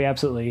 oh yeah, we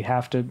absolutely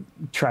have to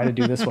try to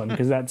do this one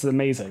because that's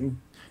amazing.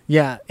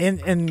 Yeah,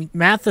 and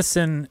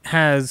Matheson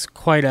has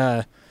quite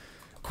a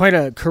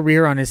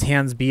career on his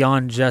hands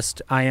beyond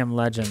just I Am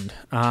Legend.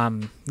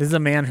 This is a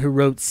man who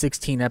wrote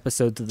 16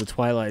 episodes of The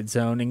Twilight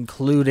Zone,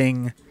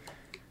 including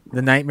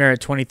The Nightmare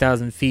at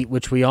 20,000 Feet,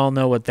 which we all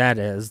know what that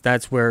is.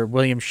 That's where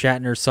William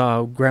Shatner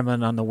saw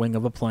Gremlin on the wing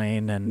of a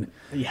plane, and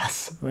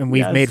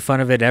we've made fun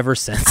of it ever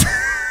since.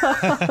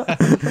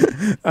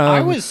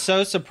 I was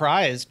so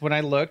surprised when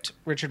I looked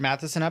Richard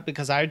Matheson up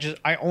because I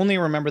only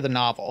remember the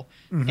novel,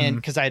 and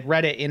because I had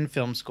read it in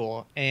film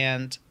school,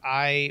 and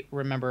I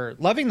remember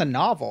loving the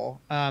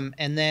novel.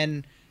 And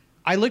then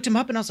I looked him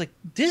up and I was like,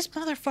 this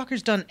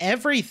motherfucker's done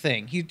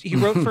everything. He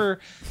wrote for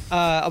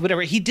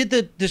whatever. He did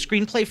the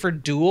screenplay for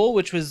Duel,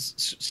 which was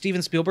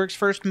Steven Spielberg's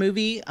first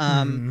movie.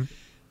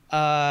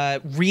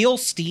 Real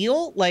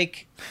Steel,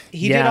 like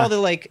he did all the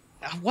like.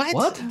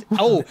 What?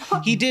 Oh,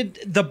 he did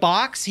The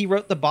Box. He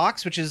wrote The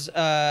Box, which is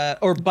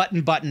or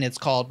Button it's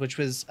called, which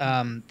was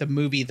the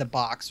movie The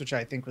Box, which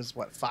I think was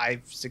what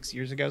 5-6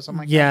 years ago, something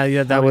like that.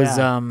 Yeah,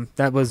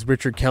 that was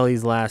Richard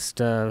Kelly's last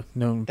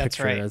known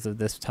picture as of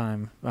this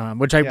time,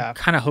 which I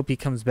kind of hope he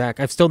comes back.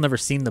 I've still never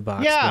seen The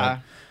Box. Yeah.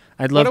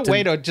 I'd love what a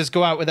way to just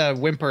go out with a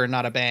whimper,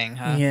 not a bang,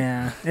 huh?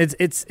 Yeah,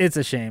 it's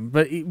a shame.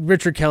 But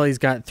Richard Kelly's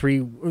got three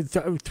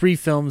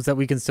films that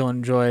we can still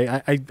enjoy.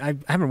 I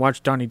haven't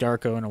watched Donnie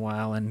Darko in a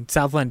while, and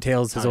Southland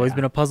Tales has always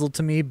been a puzzle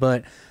to me,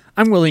 but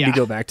I'm willing to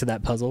go back to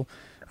that puzzle.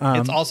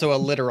 It's also a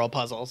literal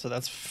puzzle, so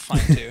that's fun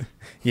too.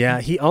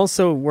 Yeah, he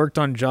also worked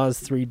on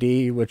Jaws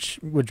 3D, which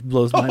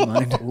blows my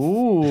mind.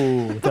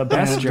 Ooh, the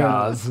best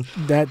Jaws.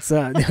 That's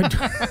the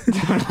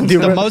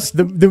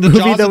movie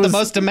Jaws that of was the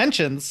most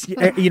dimensions.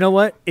 You know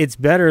what? It's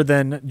better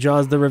than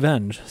Jaws: The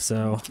Revenge.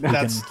 So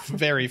that's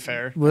very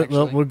fair.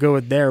 We'll go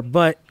with there.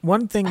 But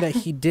one thing that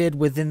he did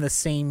within the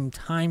same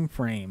time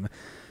frame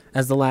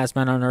as The Last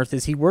Man on Earth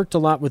is he worked a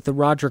lot with the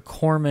Roger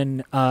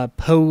Corman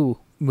Poe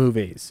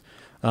movies.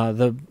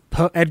 The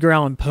Edgar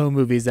Allan Poe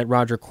movies that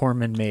Roger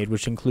Corman made,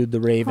 which include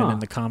The Raven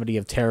and The Comedy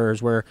of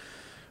Terrors, where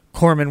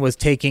Corman was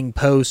taking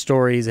Poe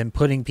stories and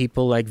putting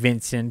people like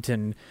Vincent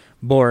and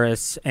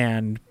Boris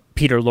and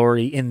Peter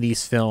Lorre in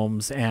these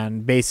films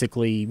and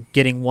basically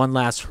getting one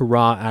last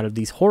hurrah out of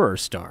these horror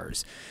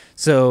stars.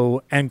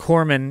 So, and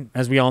Corman,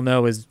 as we all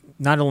know, is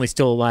not only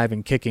still alive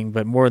and kicking,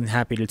 but more than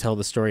happy to tell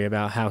the story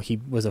about how he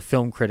was a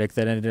film critic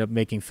that ended up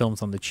making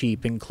films on the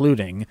cheap,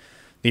 including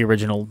the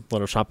original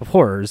Little Shop of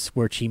Horrors,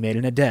 which he made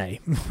in a day,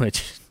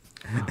 which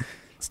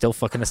still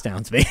fucking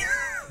astounds me.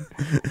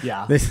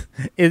 Yeah.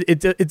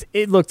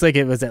 It looks like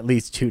it was at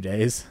least 2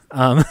 days.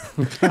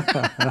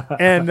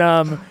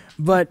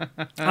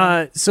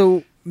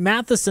 So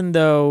Matheson,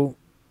 though,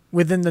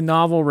 within the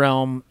novel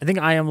realm, I think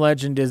I Am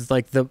Legend is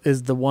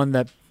the one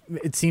that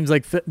it seems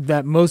like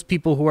that most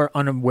people who are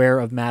unaware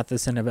of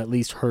Matheson have at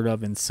least heard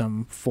of in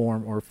some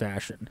form or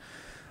fashion.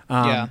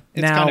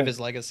 It's kind of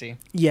his legacy.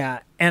 Yeah,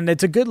 and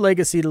it's a good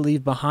legacy to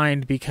leave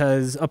behind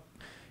because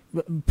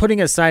putting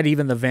aside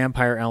even the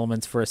vampire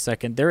elements for a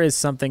second, there is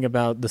something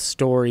about the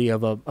story of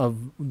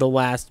the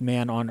last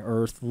man on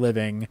Earth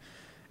living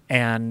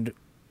and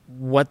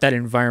what that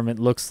environment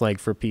looks like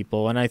for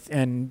people.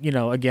 And you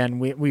know, again,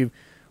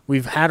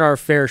 we've had our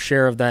fair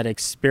share of that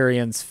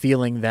experience,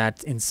 feeling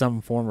that in some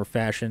form or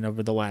fashion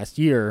over the last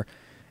year.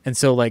 And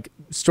so like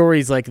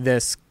stories like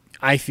this,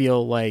 I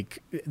feel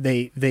like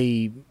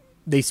they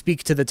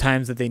speak to the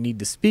times that they need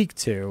to speak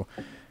to.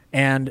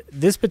 And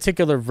this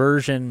particular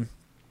version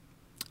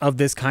of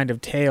this kind of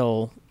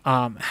tale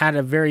had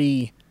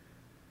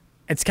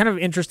it's kind of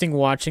interesting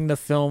watching the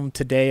film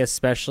today,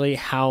 especially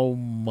how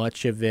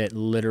much of it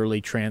literally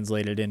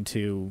translated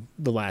into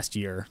the last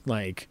year,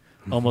 like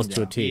almost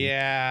to a T.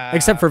 Yeah.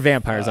 Except for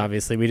vampires,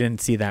 obviously. We didn't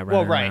see that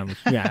running around.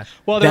 Yeah.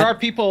 Well, there are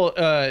people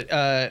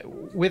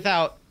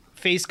without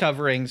face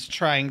coverings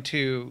trying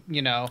to,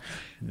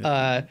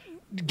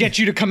 get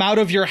you to come out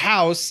of your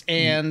house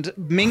and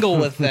mingle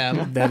with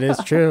them. That is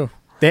true.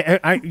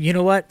 You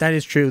know what? That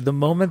is true. The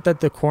moment that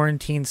the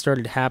quarantine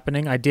started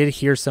happening, I did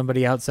hear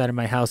somebody outside of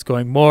my house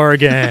going,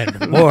 Morgan,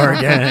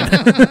 Morgan.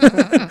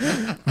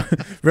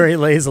 Very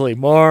lazily,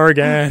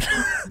 Morgan.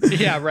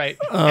 Yeah, right.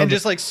 And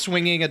just like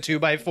swinging a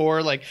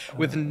 2x4, like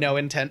with no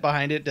intent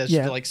behind it, just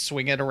to like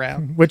swing it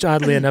around. Which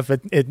oddly enough,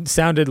 it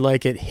sounded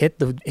like it hit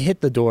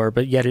the door,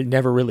 but yet it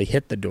never really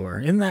hit the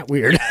door. Isn't that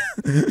weird?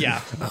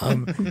 Yeah.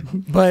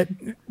 But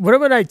what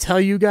would I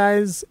tell you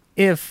guys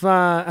if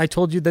I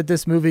told you that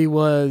this movie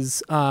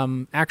was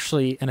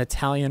actually an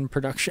Italian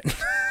production?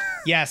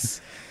 Yes.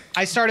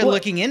 I started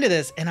looking into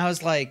this and I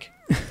was like,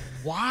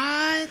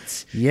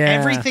 what? Yeah.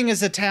 Everything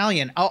is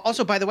Italian.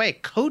 Also, by the way,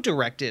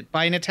 co-directed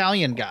by an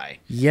Italian guy.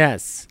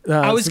 Yes.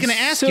 I was going to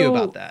ask you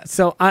about that.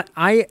 So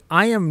I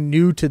am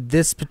new to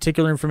this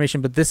particular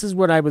information, but this is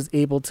what I was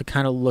able to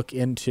kind of look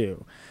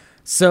into.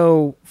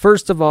 So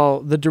first of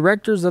all, the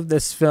directors of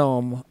this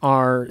film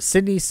are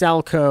Sidney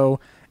Salco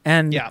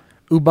and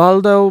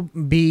Ubaldo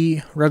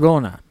B.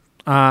 Ragona.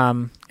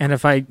 And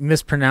if I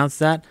mispronounce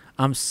that,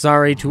 I'm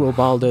sorry to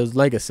Ubaldo's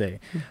legacy.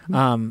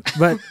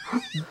 But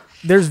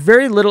there's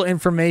very little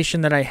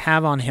information that I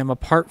have on him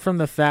apart from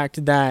the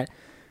fact that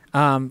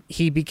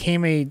he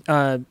became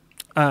a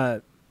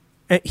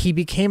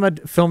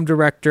film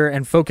director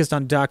and focused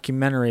on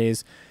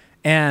documentaries.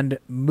 and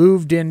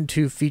moved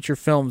into feature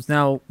films.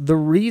 Now, the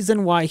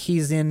reason why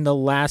he's in The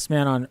Last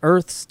Man on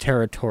Earth's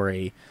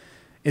territory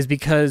is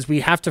because we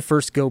have to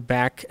first go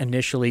back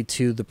initially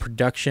to the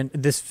production,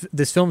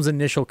 this film's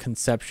initial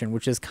conception,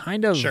 which is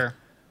kind of Sure.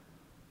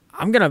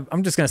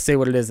 I'm just gonna say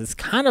what it is. It's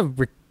kind of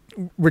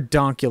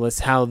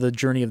redonkulous how the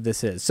journey of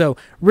this is. So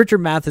Richard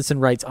Matheson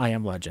writes I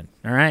Am Legend.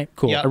 All right,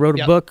 cool. Yep, I wrote a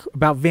yep. book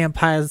about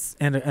vampires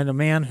and a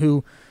man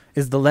who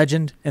is the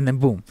legend, and then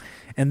boom,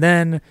 and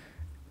then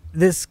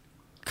this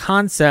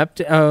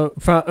concept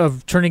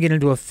of turning it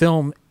into a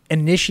film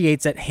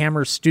initiates at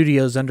Hammer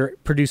Studios under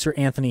producer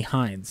Anthony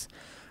Hines.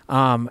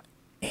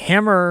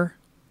 Hammer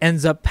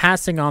ends up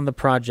passing on the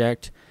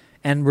project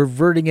and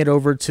reverting it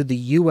over to the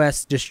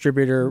U.S.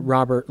 distributor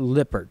Robert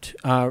Lippert,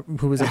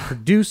 who was a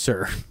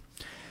producer.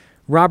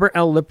 Robert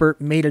L.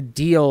 Lippert made a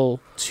deal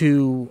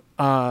to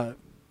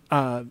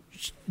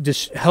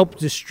help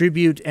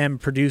distribute and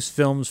produce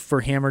films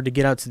for Hammer to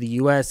get out to the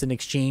U.S. in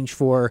exchange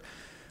for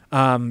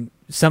some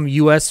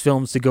U.S.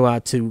 films to go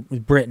out to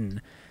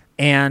Britain.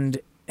 And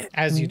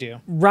As you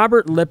do.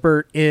 Robert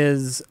Lippert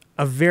is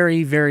a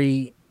very,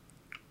 very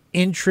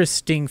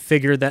interesting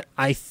figure that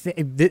I think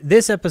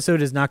this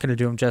episode is not going to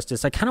do him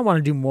justice. I kind of want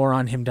to do more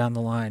on him down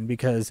the line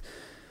because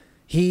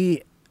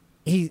he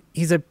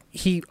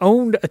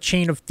owned a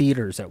chain of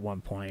theaters at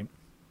one point.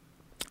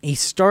 He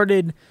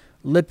started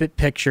Lippert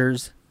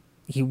Pictures.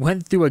 He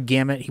went through a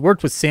gamut. He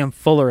worked with Sam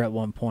Fuller at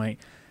one point.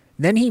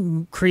 Then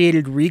he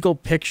created Regal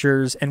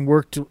Pictures and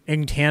worked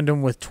in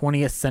tandem with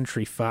 20th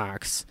Century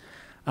Fox.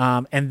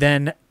 And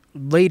then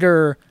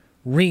later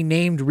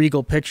renamed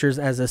Regal Pictures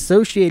as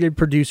Associated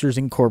Producers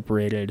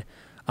Incorporated,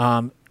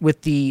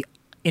 with the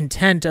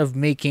intent of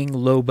making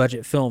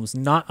low-budget films,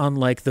 not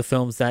unlike the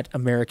films that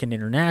American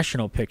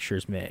International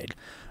Pictures made,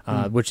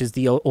 which is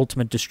the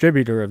ultimate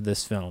distributor of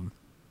this film.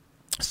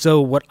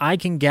 So what I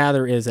can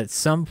gather is at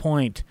some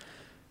point,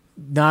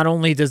 not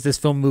only does this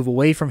film move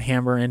away from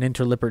Hammer and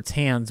into Lippert's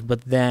hands,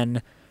 but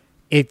then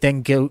it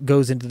then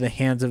goes into the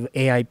hands of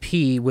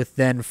AIP, with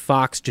then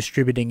Fox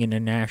distributing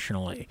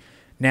internationally.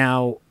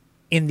 Now,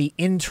 in the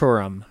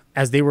interim,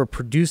 as they were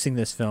producing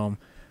this film,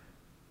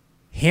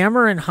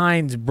 Hammer and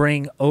Hines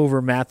bring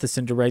over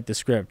Matheson to write the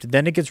script.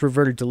 Then it gets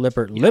reverted to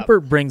Lippert. Yep.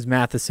 Lippert brings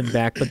Matheson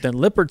back, but then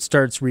Lippert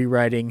starts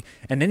rewriting,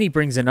 and then he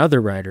brings in other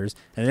writers,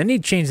 and then he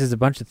changes a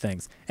bunch of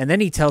things. And then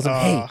he tells him,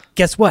 hey,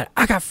 guess what?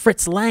 I got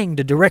Fritz Lang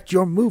to direct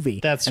your movie.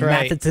 That's right.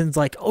 right. Matheson's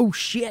like, oh,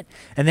 shit.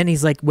 And then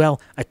he's like,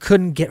 well, I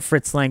couldn't get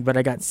Fritz Lang, but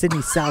I got Sidney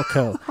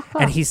Salco.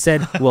 And he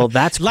said, well,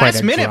 that's quite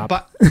last a minute, drop.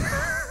 but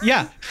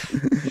yeah,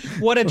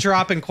 what a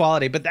drop in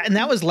quality. But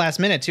that was last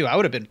minute too. I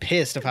would have been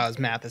pissed if I was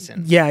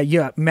Matheson.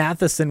 Yeah.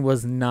 Matheson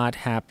was not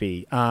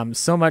happy.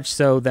 So much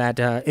so that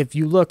if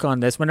you look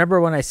on this, when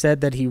I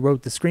said that he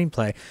wrote the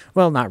screenplay,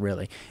 well, not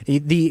really.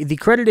 The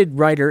credited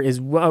writers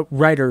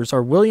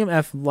are William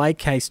F.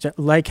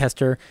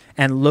 Leicester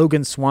and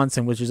Logan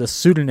Swanson, which is a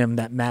pseudonym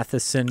that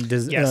Matheson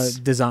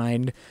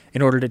designed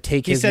in order to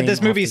take his name off. He said,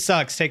 this movie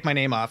sucks, take my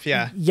name off.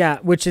 Yeah. Yeah,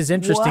 which is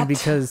interesting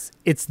because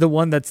it's the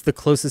one that's the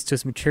closest to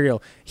his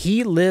material.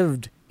 He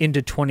lived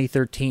into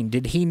 2013.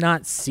 Did he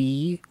not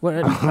see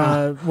what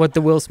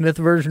the Will Smith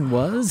version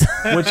was?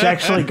 Which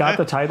actually got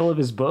the title of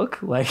his book?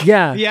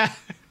 Yeah.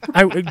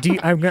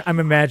 I'm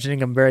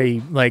imagining a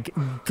very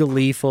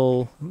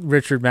gleeful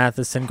Richard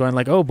Matheson going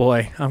like, "Oh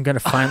boy, I'm gonna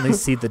finally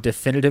see the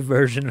definitive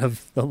version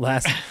of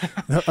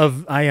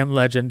of I Am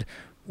Legend."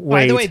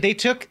 Wait. By the way, they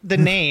took the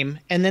name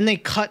and then they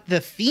cut the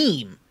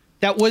theme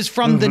that was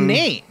from the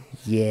name.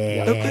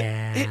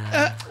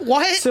 Yeah.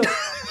 What? So,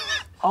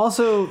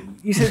 also,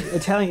 you said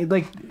Italian.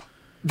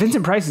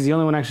 Vincent Price is the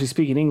only one actually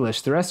speaking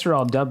English. The rest are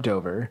all dubbed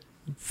over.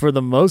 For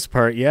the most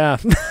part, yeah.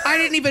 I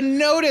didn't even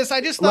notice.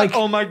 I just thought,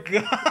 oh my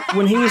god.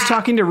 When he was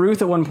talking to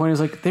Ruth at one point,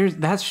 he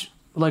was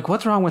like,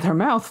 what's wrong with her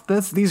mouth?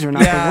 These are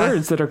not the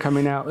words that are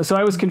coming out. So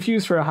I was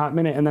confused for a hot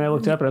minute, and then I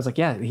looked up and I was like,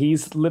 yeah,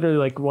 he's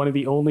literally one of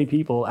the only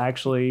people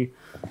actually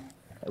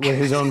with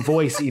his own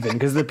voice, even,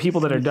 because the people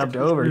that are dubbed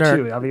over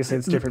too, obviously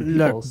it's different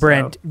people.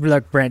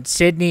 Look, Brent,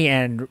 Sidney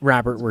and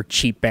Robert were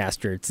cheap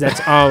bastards. That's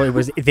all it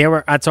was.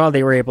 That's all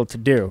they were able to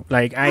do.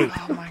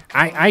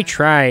 I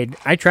tried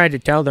to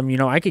tell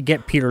them, I could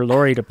get Peter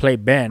Lorre to play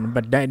Ben,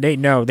 but they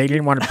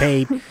didn't want to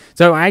pay.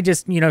 So I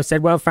just,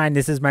 said, well, fine,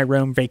 this is my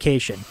Rome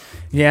vacation.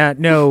 Yeah,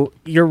 no,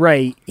 you're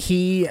right.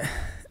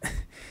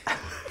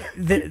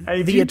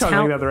 If you talk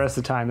like that the rest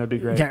of the time, that'd be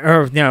great.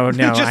 Yeah, no.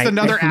 Just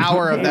another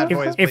hour of that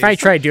voice. If I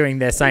try doing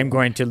this, I'm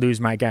going to lose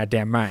my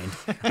goddamn mind.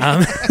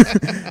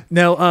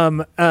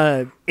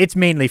 It's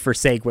mainly for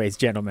segues,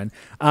 gentlemen.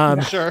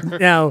 Sure.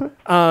 Now,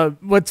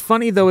 what's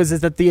funny though is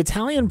that the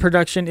Italian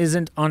production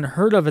isn't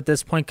unheard of at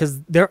this point because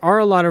there are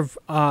a lot of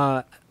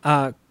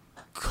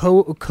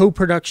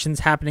co-productions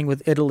happening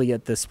with Italy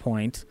at this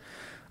point.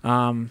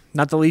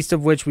 Not the least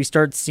of which we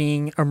start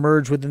seeing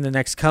emerge within the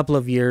next couple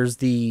of years,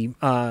 the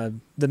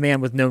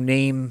Man with No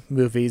Name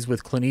movies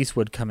with Clint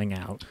Eastwood coming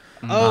out.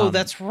 Oh,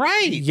 that's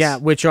right. Yeah,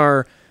 which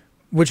are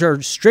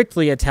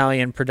strictly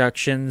Italian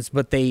productions,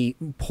 but they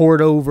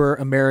poured over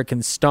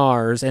American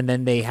stars, and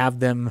then they have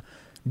them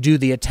do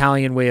the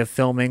Italian way of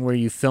filming, where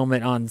you film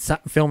it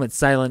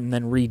silent and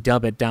then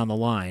redub it down the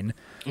line.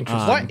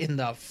 What in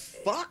the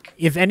fuck?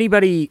 If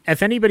anybody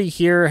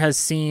here has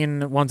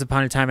seen Once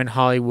Upon a Time in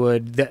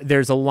Hollywood,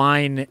 there's a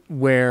line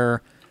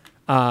where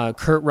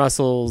Kurt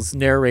Russell's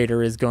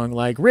narrator is going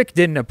like, Rick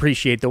didn't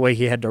appreciate the way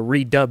he had to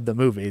redub the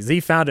movies. He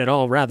found it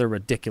all rather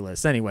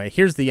ridiculous. Anyway,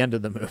 here's the end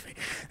of the movie.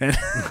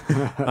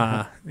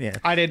 Yeah.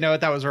 I didn't know what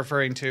that was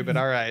referring to, but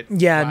all right.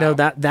 Yeah, Wow.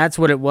 no, that's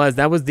what it was.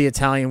 That was the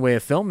Italian way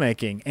of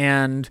filmmaking.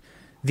 And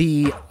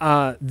the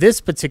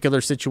this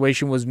particular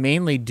situation was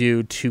mainly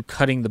due to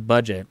cutting the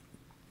budget.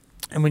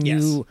 And when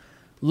you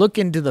look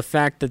into the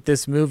fact that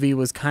this movie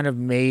was kind of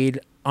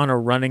made on a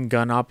run and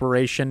gun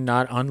operation,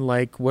 not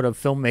unlike what a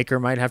filmmaker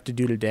might have to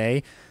do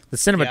today, the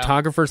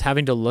cinematographer's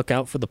having to look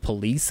out for the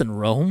police in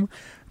Rome,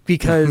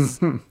 because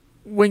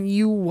when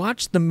you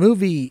watch the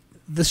movie,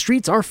 the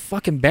streets are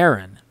fucking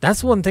barren.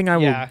 That's one thing I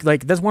will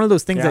like. That's one of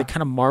those things that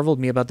kind of marveled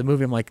me about the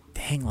movie. I'm like,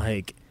 dang,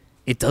 like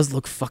it does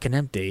look fucking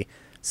empty.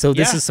 So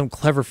this is some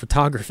clever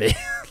photography.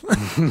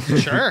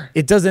 Sure.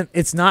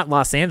 It's not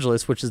Los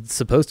Angeles, which is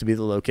supposed to be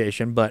the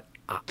location, but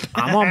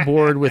I'm on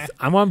board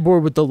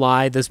with the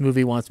lie this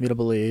movie wants me to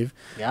believe.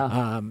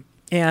 Yeah.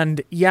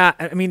 And yeah,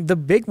 I mean, the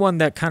big one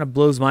that kind of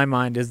blows my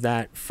mind is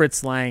that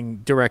Fritz Lang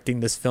directing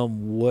this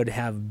film would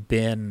have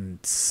been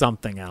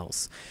something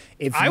else.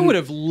 I would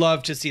have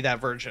loved to see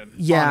that version.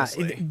 Yeah,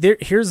 honestly.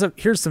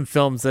 Here's some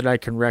films that I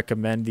can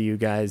recommend to you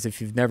guys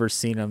if you've never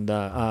seen them.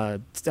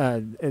 The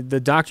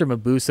Dr.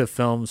 Mabuse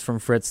films from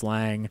Fritz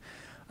Lang,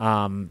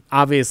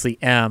 obviously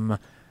M,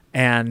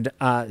 and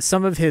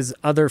some of his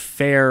other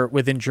fare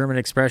within German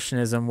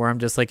Expressionism, where I'm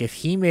just like, if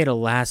he made a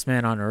Last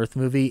Man on Earth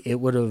movie,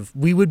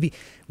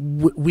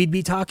 we'd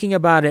be talking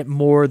about it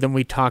more than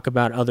we talk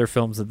about other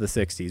films of the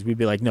 60s. We'd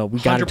be like, no, we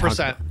got to talk.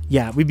 100%.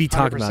 Yeah, we'd be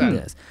talking about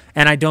this.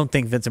 And I don't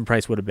think Vincent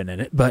Price would have been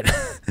in it, but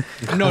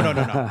no.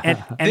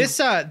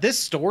 And this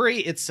story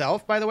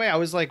itself, by the way, I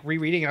was like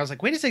rereading it. I was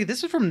like, wait a second,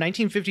 this is from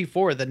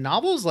 1954. The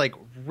novel's like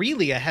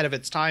really ahead of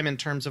its time in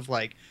terms of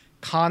like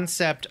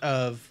concept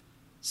of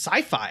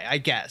sci-fi, I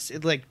guess.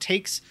 It like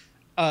takes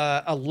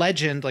a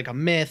legend, like a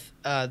myth,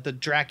 the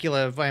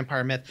Dracula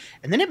vampire myth,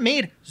 and then it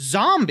made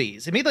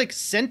zombies. It made like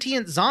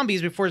sentient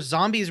zombies before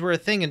zombies were a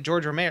thing in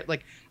George Romero.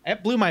 Like,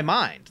 it blew my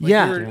mind.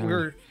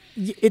 Like,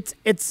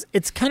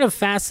 it's kind of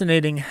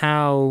fascinating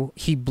how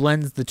he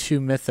blends the two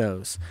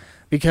mythos,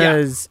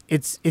 because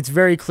it's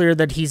very clear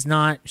that he's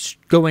not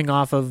going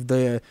off of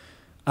the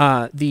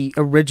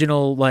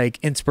original like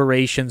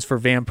inspirations for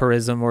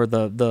vampirism, or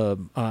the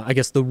I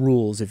guess the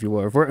rules, if you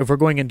will. If we're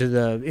going into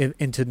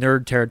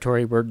nerd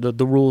territory, where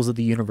the rules of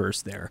the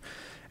universe there,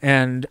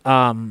 and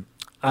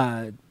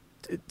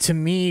to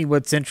me,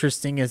 what's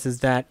interesting is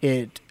that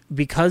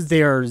because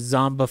they are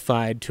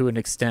zombified to an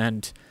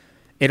extent,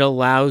 it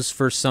allows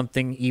for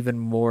something even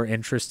more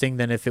interesting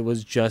than if it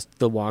was just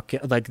the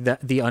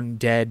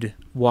undead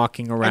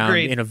walking around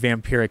Agreed. in a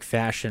vampiric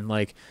fashion.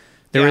 Like,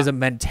 there is a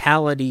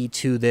mentality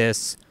to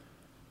this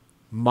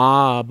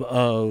mob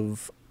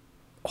of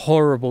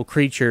horrible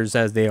creatures,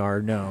 as they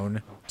are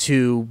known,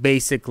 to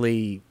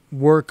basically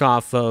work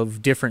off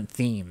of different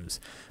themes.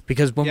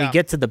 Because when we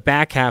get to the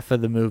back half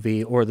of the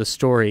movie or the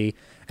story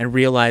and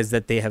realize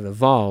that they have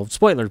evolved,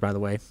 spoilers, by the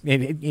way,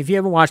 if you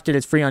haven't watched it,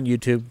 it's free on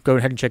YouTube. Go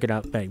ahead and check it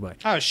out. Anyway.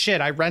 oh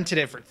shit, I rented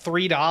it for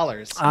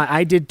 $3.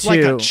 I did too.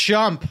 Like a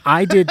chump.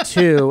 I did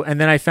too, and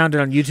then I found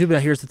it on YouTube. Now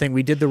here's the thing: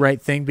 we did the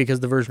right thing, because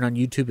the version on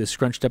YouTube is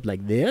scrunched up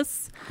like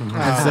this,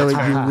 and so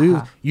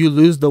you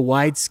lose the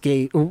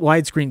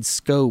widescreen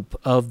scope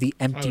of the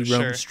empty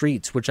Rome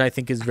streets, which I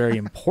think is very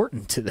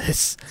important to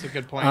this. That's a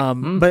good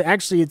point. But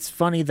actually, it's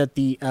funny that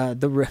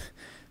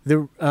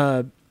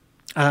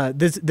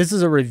this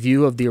is a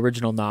review of the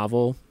original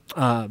novel.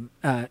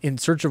 In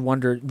Search of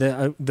Wonder,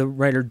 the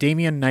writer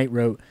Damon Knight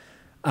wrote,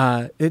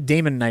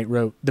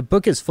 the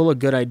book is full of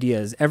good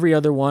ideas, every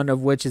other one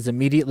of which is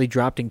immediately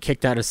dropped and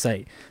kicked out of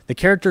sight. The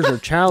characters are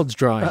child's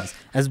drawings,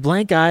 as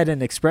blank-eyed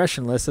and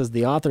expressionless as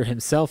the author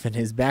himself in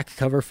his back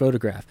cover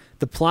photograph.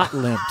 The plot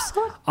limps.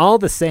 All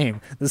the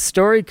same, the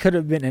story could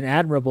have been an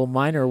admirable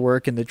minor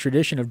work in the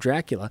tradition of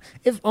Dracula,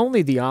 if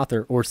only the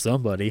author, or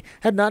somebody,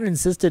 had not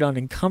insisted on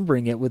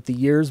encumbering it with the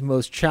year's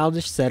most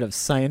childish set of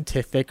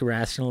scientific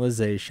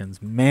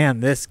rationalizations. Man,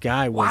 this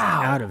guy was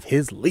out of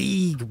his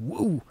league.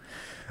 Woo!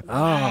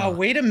 Wow,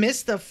 way to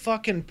miss the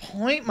fucking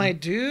point, my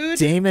dude.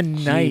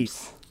 Damon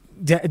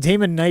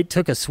Knight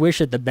took a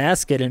swish at the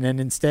basket and then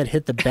instead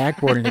hit the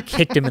backboard, and it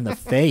kicked him in the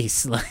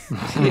face.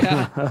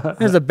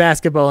 There's a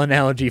basketball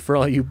analogy for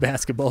all you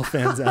basketball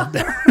fans out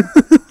there.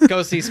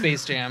 Go see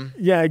Space Jam.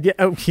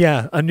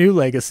 A new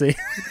legacy.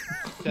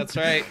 That's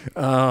right.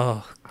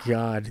 Oh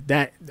God,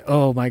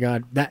 my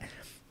God,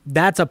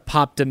 that's a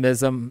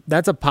poptimism.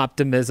 That's a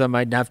poptimism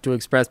I'd have to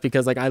express,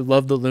 because like I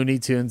love the Looney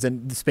Tunes,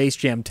 and Space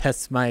Jam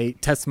tests my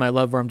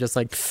love, where I'm just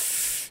like,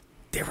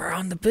 they were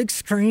on the big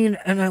screen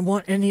and I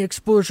want any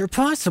exposure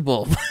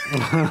possible.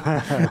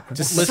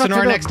 Just listen to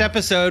our next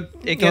episode.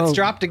 It gets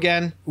dropped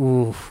again.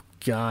 Ooh,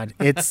 God.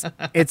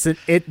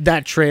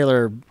 That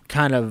trailer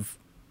kind of,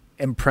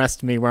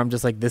 impressed me, where I'm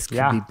just like, this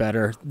could be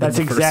better than That's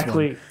the first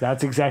exactly one.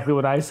 That's exactly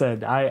what I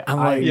said.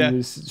 I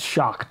was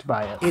shocked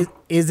by it.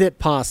 Is it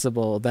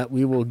possible that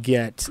we will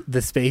get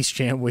the Space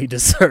Jam we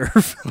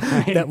deserve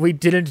that we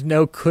didn't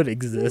know could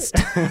exist?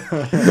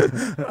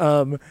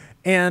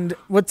 And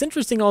what's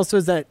interesting also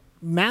is that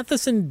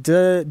Matheson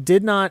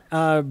did not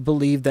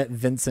believe that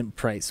Vincent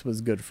Price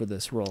was good for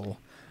this role.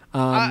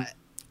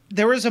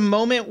 There was a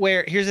moment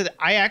where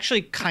I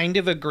actually kind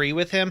of agree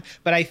with him,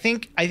 but I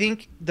think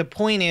the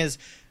point is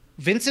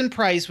Vincent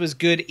Price was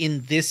good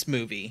in this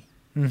movie.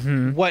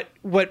 Mm-hmm. What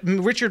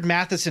Richard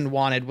Matheson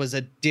wanted was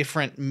a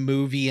different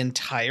movie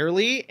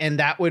entirely, and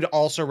that would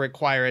also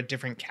require a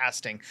different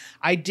casting.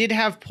 I did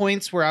have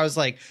points where I was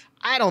like,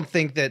 I don't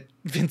think that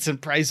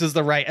Vincent Price is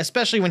the right,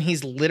 especially when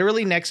he's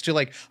literally next to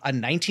like a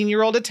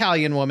 19-year-old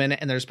Italian woman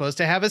and they're supposed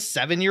to have a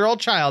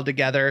 7-year-old child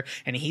together,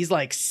 and he's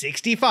like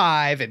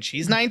 65 and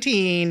she's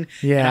 19.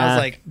 Yeah. And I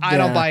was like, I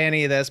don't buy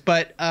any of this.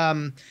 But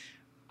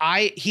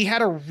he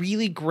had a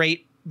really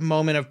great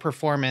moment of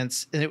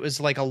performance, and it was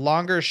like a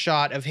longer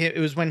shot of him. It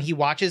was when he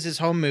watches his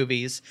home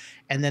movies,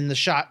 and then the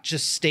shot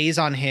just stays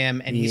on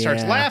him, and he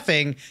starts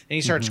laughing and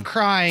he starts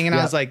crying, and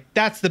I was like,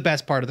 that's the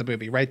best part of the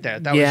movie right there.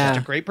 That was just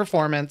a great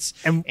performance,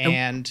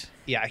 and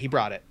he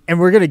brought it. And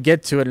we're gonna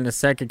get to it in a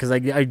second, because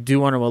I do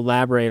want to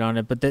elaborate on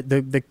it, but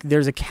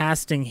there's a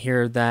casting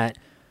here that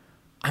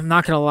I'm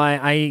not gonna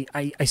lie,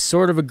 I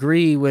sort of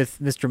agree with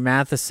Mr.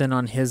 Matheson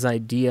on his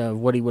idea of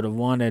what he would have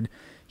wanted.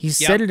 He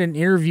said in an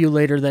interview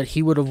later that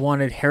he would have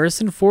wanted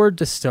Harrison Ford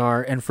to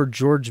star and for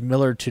George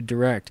Miller to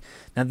direct.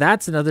 Now,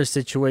 that's another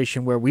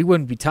situation where we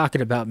wouldn't be talking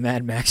about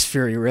Mad Max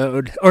Fury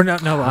Road. Or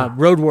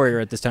Road Warrior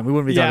at this time. We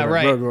wouldn't be talking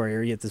about Road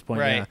Warrior at this point.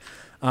 Right. Yeah.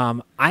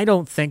 I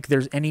don't think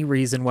there's any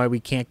reason why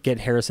we can't get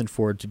Harrison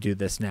Ford to do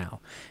this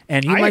now.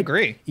 And I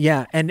agree.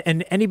 Yeah, and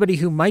anybody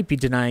who might be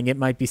denying it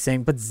might be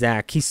saying, but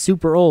Zach, he's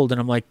super old. And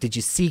I'm like, did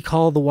you see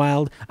Call of the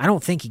Wild? I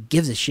don't think he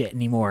gives a shit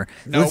anymore.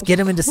 Nope. Let's get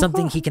him into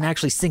something he can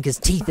actually sink his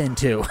teeth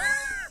into.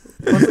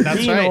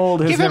 That's right.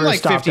 Old Give him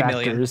like 50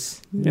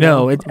 actors,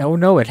 million.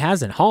 No, it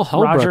hasn't. Hal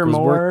Holbrook Roger was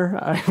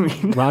Moore.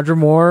 Roger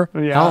Moore,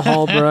 Yeah. Hal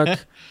Holbrook,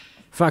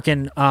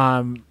 fucking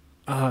Ernest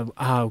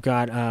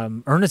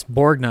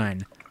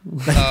Borgnine.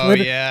 Oh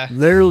yeah,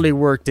 literally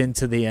worked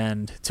into the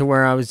end to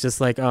where I was just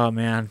like, oh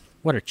man,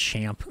 what a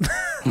champ.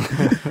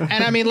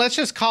 And I mean, let's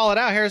just call it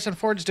out. Harrison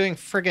Ford's doing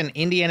friggin'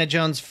 Indiana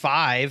Jones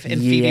 5,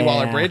 and Phoebe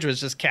Waller-Bridge was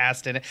just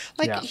cast in it.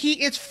 Like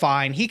it's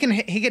fine. He can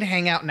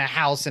hang out in a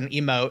house and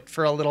emote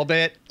for a little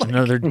bit. Like,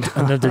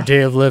 another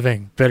day of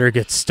living. Better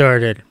get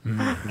started.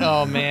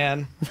 Oh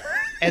man.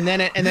 And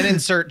then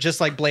insert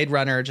just like Blade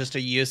Runner, just a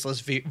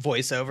useless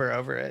voiceover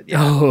over it. Yeah.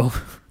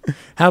 Oh,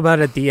 how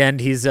about at the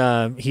end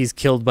he's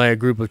killed by a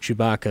group of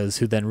Chewbaccas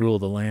who then rule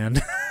the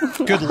land?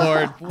 Good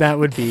Lord,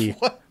 that'd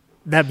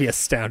be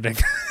astounding.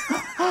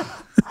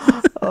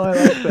 Oh, I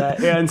like that.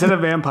 Yeah, instead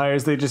of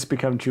vampires, they just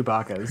become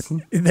Chewbaccas.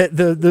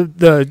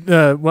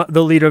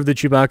 The leader of the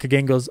Chewbacca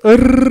gang goes,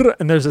 "Arr!"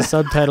 And there's a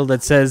subtitle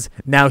that says,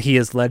 "Now he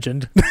is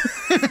legend."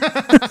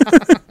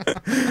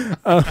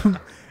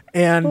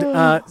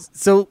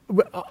 So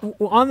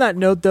on that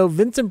note, though,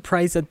 Vincent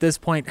Price at this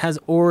point has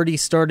already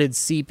started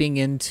seeping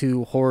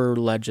into horror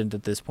legend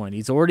at this point.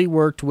 He's already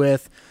worked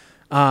with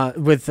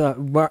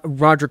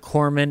Roger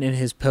Corman in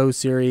his Poe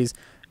series.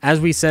 As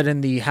we said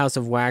in the House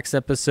of Wax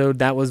episode,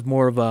 that was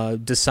more of a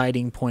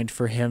deciding point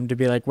for him to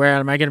be like, well,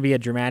 am I going to be a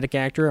dramatic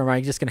actor, or am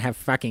I just going to have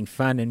fucking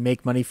fun and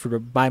make money to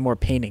buy more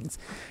paintings?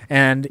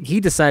 And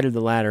he decided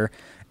the latter.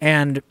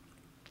 And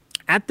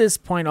at this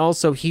point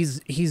also,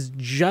 he's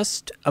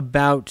just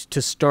about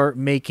to start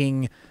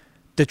making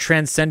the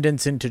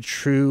transcendence into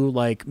true,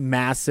 like,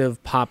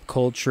 massive pop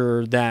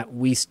culture that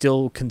we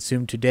still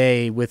consume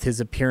today with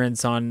his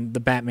appearance on the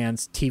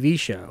Batman's TV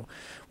show,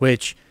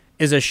 which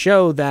is a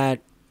show that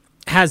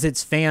has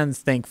its fans,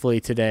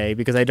 thankfully, today,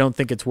 because I don't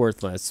think it's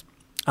worthless.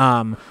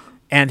 And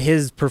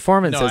his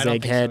performance as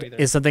Egghead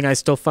is something I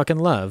still fucking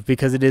love,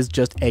 because it is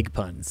just egg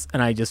puns,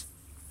 and I just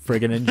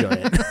friggin' enjoy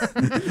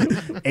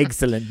it.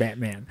 Excellent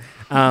Batman.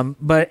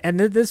 But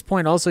at this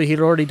point also,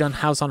 he'd already done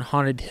House on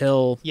Haunted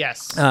Hill.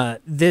 Yes.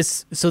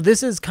 This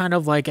is kind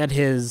of like at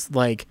his,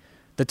 like,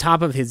 the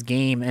top of his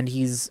game, and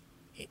he's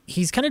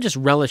kind of just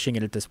relishing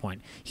it at this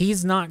point.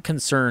 He's not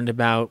concerned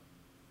about,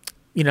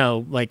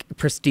 like,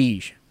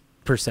 prestige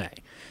per se.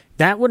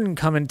 That wouldn't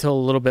come until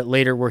a little bit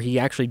later, where he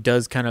actually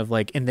does kind of,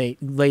 like, in the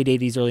late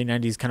 80s, early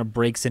 90s, kind of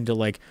breaks into,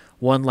 like,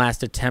 one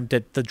last attempt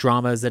at the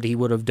dramas that he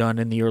would have done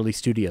in the early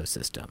studio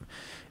system.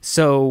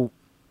 So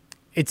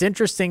it's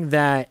interesting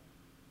that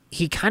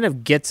he kind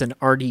of gets an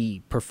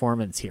arty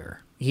performance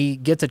here. He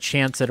gets a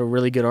chance at a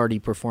really good arty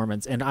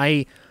performance. And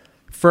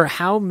for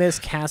how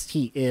miscast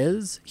he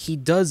is, he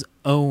does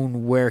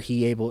own where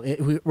he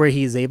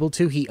is able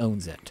to, he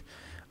owns it.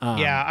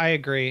 Yeah, I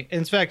agree.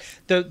 In fact,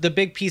 the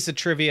big piece of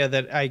trivia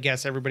that I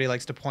guess everybody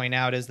likes to point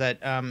out is that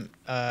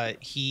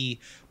he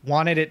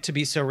wanted it to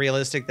be so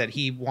realistic that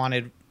he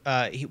wanted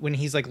when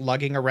he's like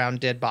lugging around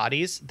dead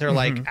bodies, they're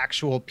like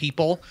actual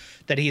people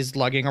that he's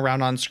lugging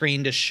around on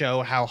screen to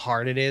show how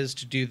hard it is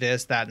to do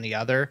this, that, and the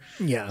other.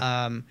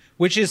 Yeah.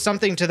 Which is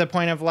something to the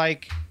point of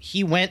like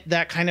he went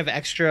that kind of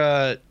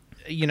extra,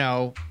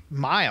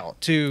 mile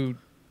to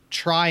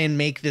try and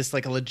make this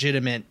like a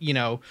legitimate,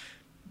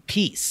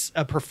 piece,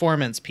 a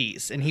performance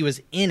piece, and he was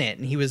in it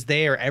and he was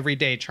there every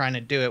day trying to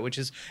do it, which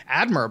is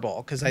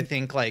admirable, because I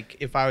think like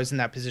if I was in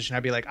that position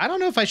I'd be like, I don't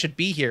know if I should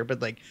be here,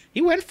 but like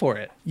he went for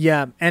it.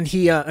 Yeah, and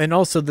he and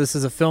also this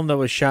is a film that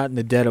was shot in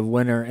the dead of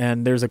winter,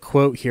 and there's a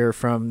quote here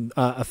from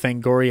a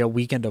Fangoria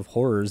Weekend of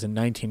Horrors in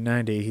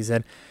 1990. He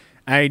said,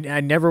 I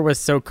never was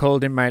so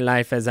cold in my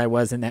life as I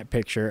was in that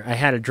picture. I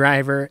had a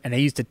driver, and I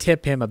used to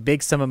tip him a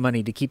big sum of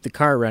money to keep the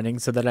car running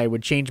so that I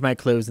would change my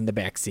clothes in the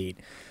back seat.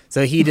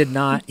 So he did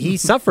not. He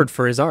suffered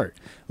for his art,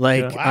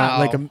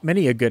 like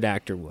many a good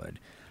actor would.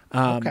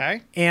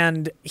 Okay.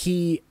 And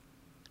he,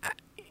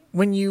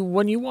 when you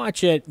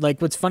watch it,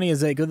 like what's funny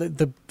is like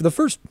the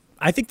first.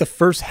 I think the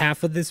first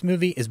half of this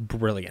movie is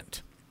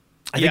brilliant.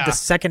 I think the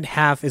second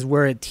half is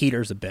where it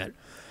teeters a bit.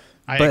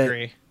 I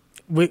agree.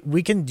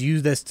 We can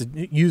use this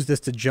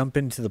to jump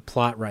into the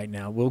plot right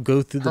now. We'll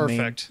go through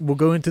we'll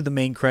go into the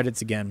main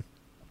credits again.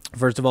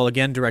 First of all,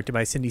 again directed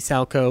by Cindy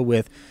Salco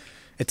with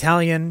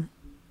Italian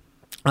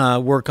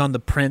work on the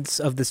prints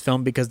of this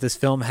film, because this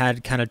film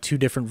had kind of two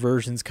different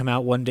versions come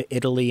out, one to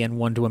Italy and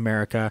one to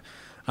America,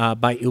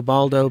 by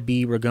Ubaldo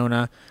B.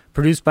 Ragona,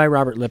 produced by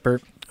Robert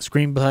Lippert,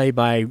 screenplay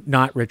by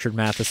not Richard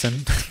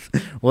Matheson,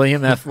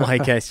 William F.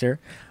 Leicester,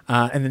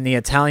 and then the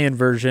Italian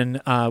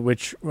version,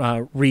 which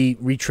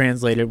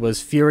retranslated, was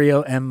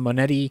Furio M.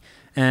 Monetti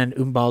and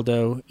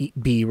Ubaldo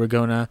B.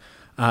 Ragona,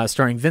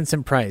 starring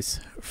Vincent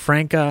Price,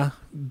 Franca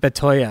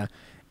Bettoia,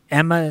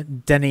 Emma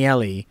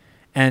Danieli,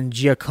 and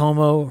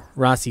Giacomo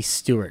Rossi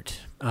Stewart,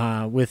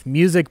 with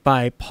music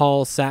by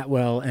Paul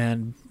Satwell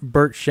and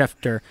Bert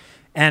Schefter.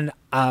 And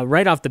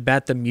right off the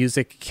bat, the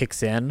music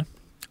kicks in.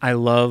 I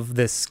love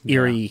this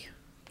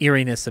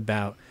eeriness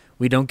about,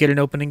 we don't get an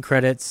opening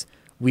credits.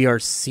 We are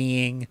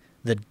seeing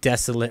the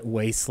desolate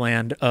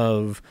wasteland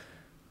of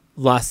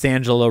Los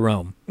Angeles,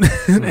 Rome.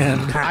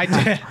 And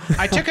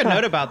I took a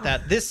note about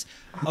that. This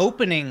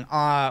opening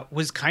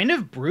was kind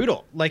of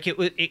brutal. Like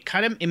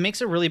it makes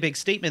a really big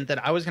statement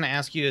that I was going to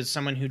ask you, as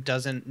someone who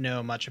doesn't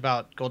know much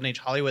about Golden Age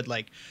Hollywood,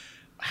 like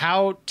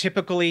how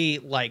typically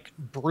like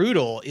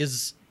brutal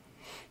is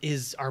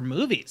our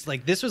movies.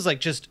 Like this was like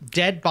just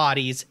dead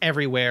bodies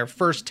everywhere,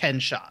 first 10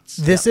 shots.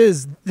 This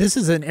is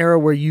an era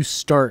where you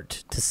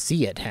start to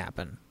see it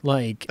happen.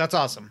 Like that's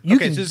awesome. So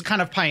it's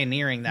kind of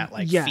pioneering that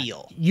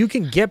feel. You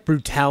can get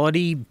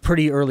brutality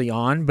pretty early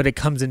on, but it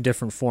comes in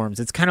different forms.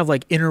 It's kind of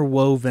like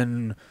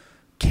interwoven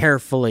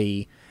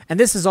carefully. And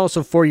this is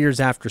also 4 years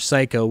after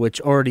Psycho,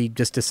 which already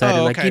just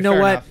decided,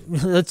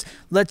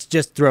 let's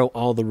just throw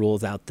all the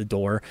rules out the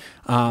door.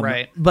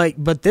 Right.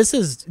 But this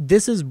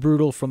is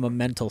brutal from a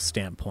mental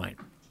standpoint.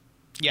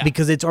 Yeah.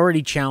 Because it's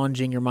already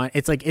challenging your mind.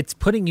 It's like it's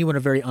putting you in a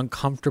very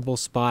uncomfortable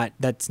spot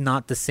that's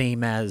not the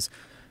same as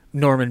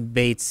Norman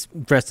Bates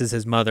dressed as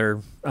his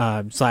mother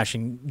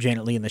slashing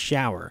Janet Leigh in the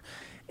shower.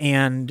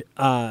 And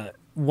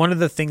one of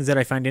the things that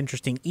I find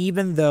interesting,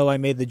 even though I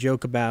made the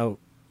joke about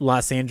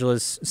Los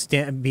Angeles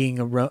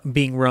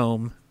being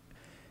Rome,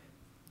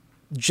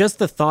 just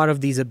the thought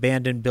of these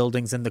abandoned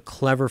buildings and the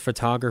clever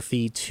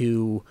photography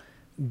to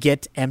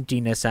get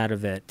emptiness out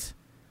of it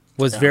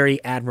was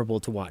very admirable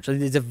to watch.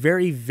 There's a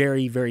very,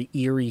 very, very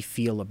eerie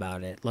feel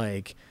about it.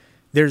 Like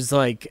there's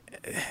like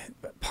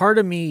part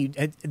of me,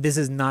 this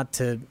is not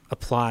to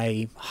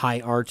apply high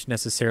art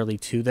necessarily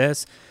to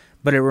this,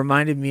 but it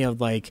reminded me of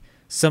like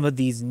some of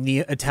these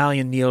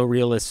Italian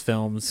neorealist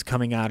films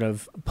coming out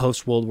of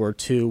post-World War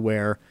II,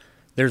 where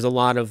there's a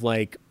lot of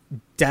like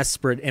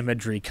desperate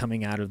imagery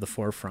coming out of the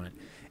forefront.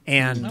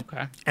 And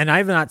and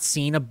I've not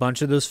seen a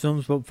bunch of those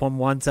films, but from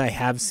ones I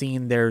have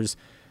seen, there's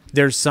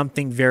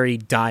something very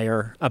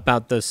dire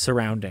about the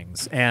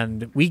surroundings.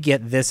 And we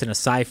get this in a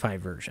sci-fi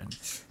version.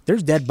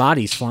 There's dead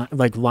bodies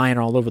lying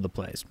all over the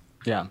place.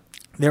 Yeah.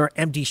 There are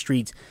empty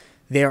streets.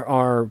 There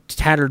are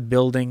tattered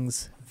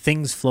buildings,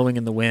 things flowing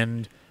in the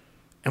wind.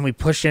 And we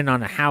push in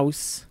on a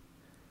house.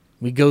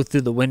 We go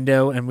through the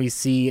window and we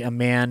see a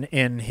man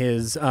in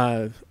his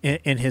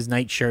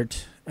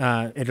nightshirt.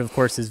 It of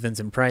course is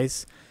Vincent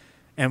Price,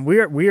 and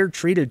we are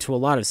treated to a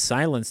lot of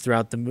silence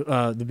throughout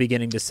the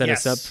beginning to set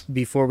us up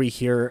before we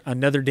hear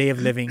 "Another Day of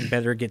Living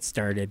Better Get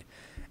Started,"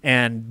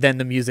 and then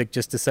the music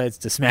just decides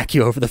to smack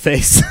you over the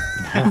face.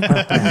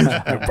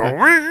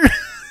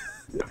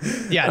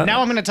 Yeah, now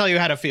I'm going to tell you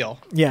how to feel.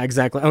 Yeah,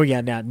 exactly. Oh yeah,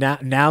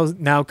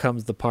 now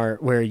comes the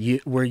part where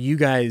you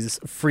guys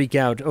freak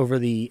out over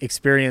the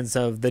experience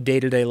of the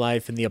day-to-day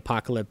life in the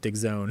apocalyptic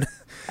zone.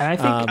 And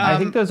I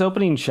think those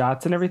opening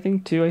shots and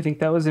everything too, I think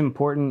that was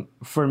important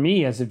for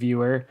me as a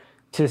viewer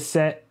to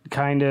set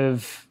kind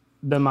of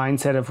the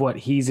mindset of what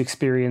he's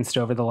experienced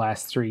over the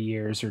last 3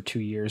 years or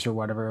 2 years or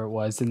whatever it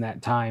was in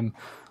that time.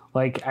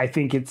 Like I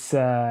think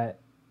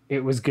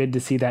it was good to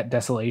see that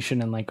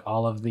desolation and like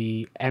all of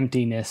the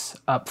emptiness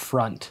up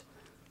front.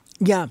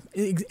 Yeah,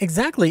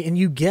 exactly. And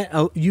you get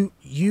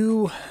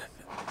you.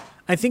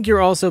 I think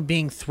you're also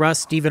being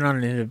thrust, even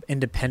on an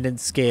independent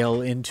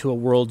scale, into a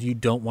world you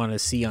don't want to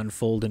see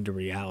unfold into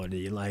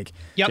reality. Like,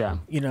 Yep. Yeah.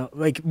 you know,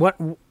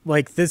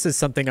 like this is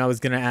something I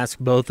was going to ask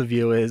both of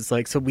you is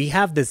like, so we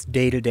have this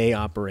day-to-day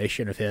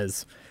operation of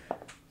his.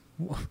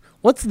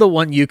 What's the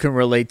one you can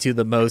relate to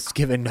the most,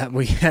 given that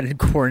we had in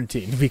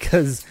quarantine?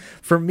 Because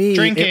for me,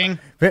 Drinking.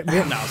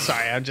 No,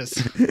 sorry, I'm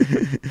just.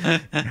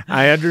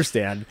 I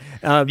understand.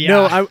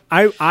 No,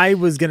 I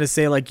was going to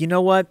say, like, you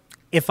know what?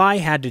 If I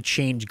had to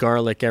change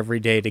garlic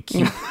every day to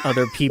keep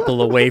other people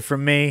away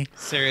from me,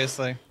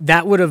 Seriously.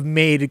 that would have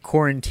made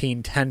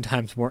quarantine 10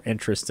 times more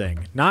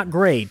interesting. Not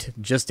great,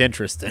 just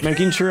interesting.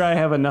 Making sure I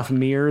have enough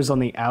mirrors on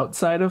the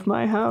outside of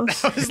my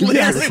house.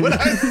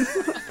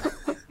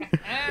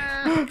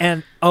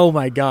 And oh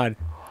my God,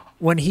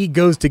 when he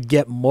goes to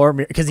get more,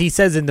 because he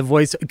says in the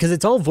voice, because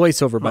it's all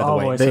voiceover, by the All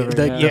way.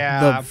 voiceover,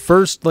 yeah. The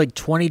first like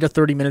 20 to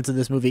 30 minutes of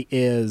this movie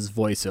is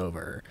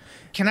voiceover.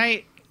 Can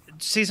I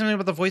say something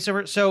about the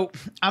voiceover? So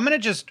I'm going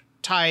to just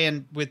tie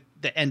in with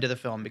the end of the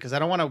film because I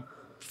don't want to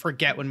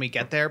forget when we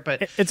get there.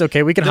 But It's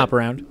okay. We can hop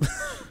around.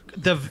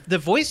 the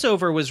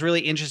voiceover was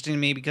really interesting to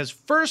me because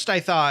first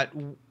I thought,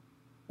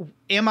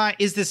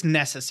 is this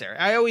necessary?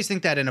 I always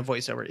think that in a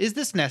voiceover. Is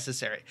this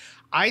necessary?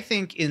 I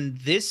think in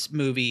this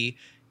movie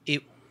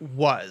it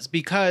was,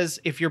 because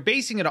if you're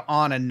basing it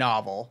on a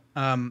novel,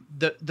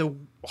 the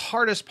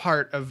hardest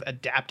part of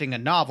adapting a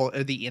novel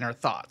are the inner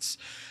thoughts.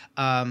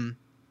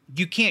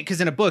 You can't, because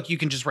in a book you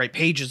can just write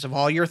pages of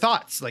all your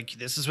thoughts. Like,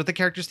 this is what the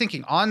character's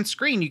thinking. On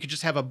screen, you could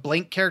just have a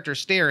blank character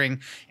staring,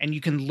 and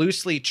you can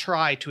loosely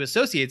try to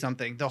associate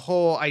something. The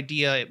whole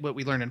idea, what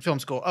we learned in film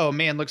school, oh,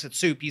 man looks at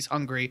soup, he's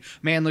hungry.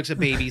 Man looks at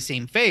baby,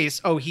 same face.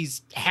 Oh,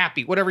 he's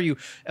happy. Whatever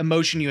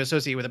emotion you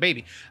associate with a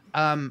baby.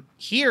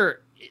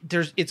 Here,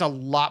 it's a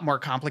lot more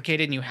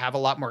complicated, and you have a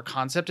lot more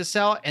concept to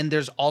sell. And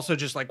there's also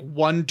just like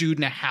one dude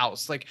in a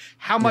house. Like,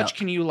 how much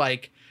can you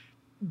like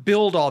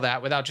build all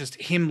that without just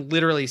him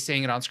literally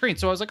saying it on screen?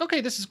 So I was like, okay,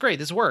 this is great.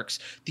 This works.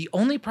 The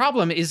only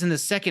problem is in the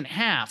second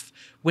half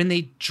when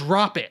they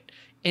drop it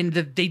and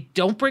they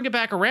don't bring it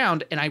back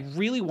around. And I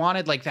really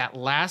wanted like that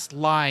last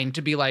line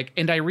to be like,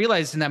 and I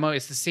realized in that moment,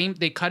 it's the same.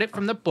 They cut it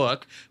from the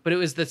book, but it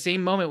was the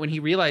same moment when he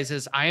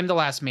realizes, I am the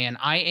last man.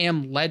 I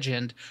am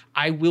legend.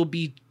 I will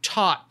be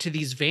taught to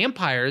these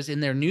vampires in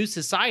their new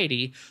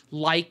society,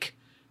 like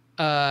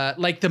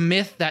the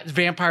myth that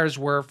vampires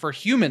were for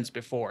humans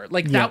before.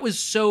 Like, that was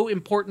so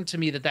important to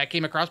me that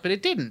came across, but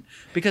it didn't,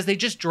 because they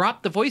just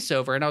dropped the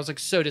voiceover, and I was like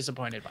so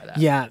disappointed by that.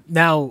 Yeah.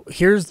 Now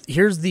here's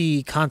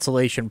the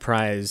consolation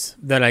prize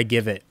that I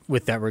give it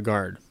with that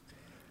regard.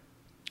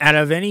 Out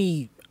of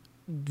any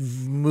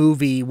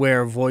movie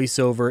where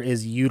voiceover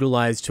is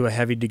utilized to a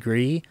heavy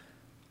degree,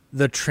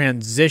 the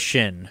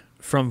transition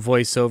from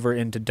voiceover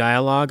into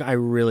dialogue I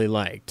really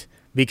liked,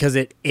 because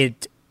it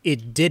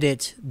did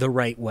it the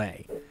right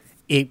way.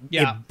 It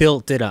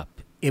built it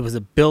up. It was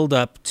a build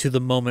up to the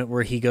moment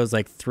where he goes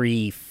like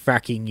 3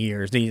 fucking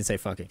years. No, you didn't say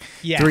fucking.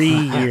 Yeah. 3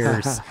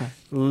 years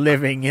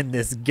living in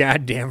this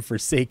goddamn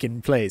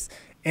forsaken place.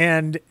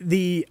 And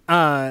the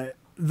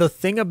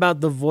thing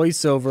about the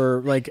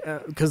voiceover, like,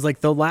 because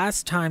like the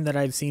last time that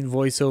I've seen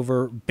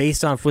voiceover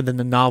based off within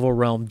the novel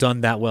realm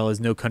done that well is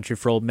No Country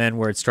for Old Men,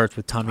 where it starts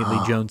with Tommy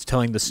Lee Jones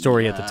telling the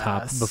story at the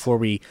top before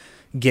we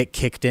get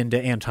kicked into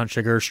Anton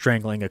Chigurh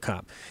strangling a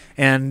cop.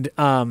 And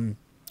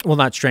well,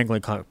 not strangling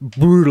a cop,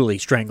 brutally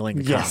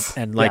strangling a cop,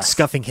 and like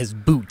scuffing his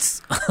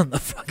boots on the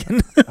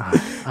fucking.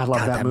 I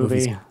love that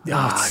movie.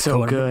 It's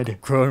so good.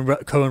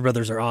 Coen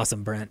Brothers are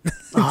awesome, Brent.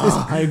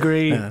 I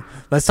agree.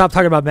 Let's stop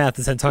talking about math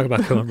and then talk about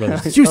Coen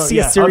Brothers. Did you see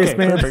a serious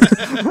man?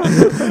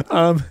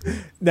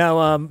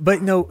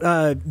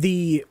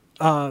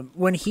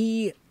 When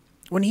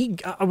he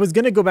I was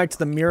gonna go back to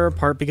the mirror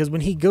part, because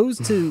when he goes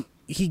in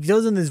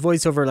this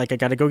voiceover, like, I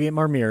gotta go get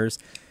more mirrors.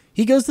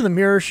 He goes to the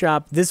mirror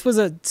shop. This was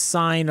a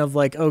sign of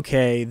like,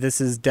 okay,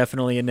 this is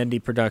definitely an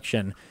indie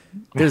production.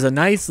 There's a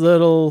nice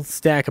little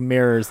stack of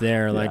mirrors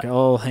there, like,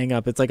 oh, hang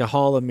up. It's like a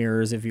hall of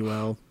mirrors, if you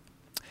will.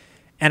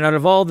 And out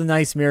of all the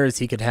nice mirrors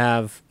he could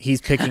have, he's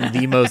picking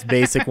the most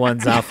basic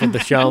ones off of the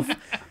shelf.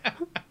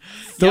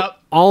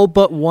 All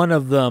but one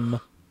of them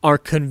are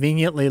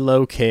conveniently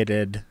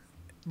located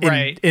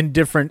in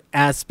different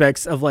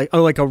aspects of like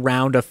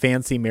around a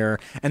fancy mirror.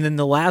 And then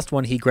the last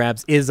one he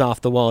grabs is off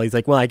the wall. He's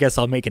like, well, I guess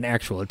I'll make an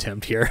actual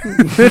attempt here.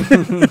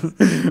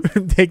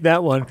 Take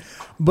that one.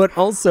 But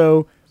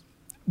also,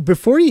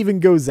 before he even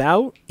goes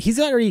out, he's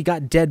already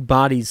got dead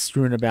bodies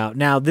strewn about.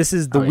 Now, this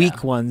is the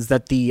weak ones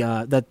that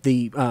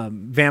the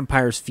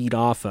vampires feed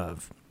off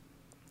of.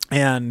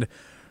 And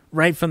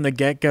right from the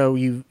get-go,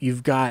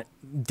 you've got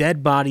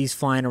dead bodies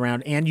flying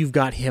around, and you've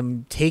got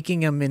him taking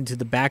them into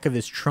the back of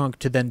his trunk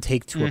to then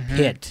take to a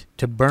pit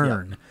to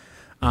burn.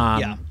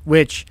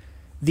 Which,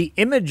 the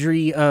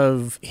imagery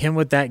of him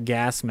with that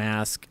gas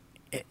mask,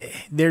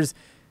 there's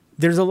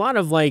a lot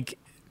of like,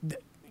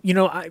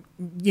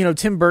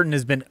 Tim Burton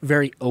has been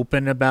very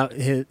open about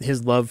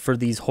his love for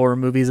these horror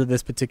movies of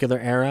this particular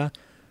era.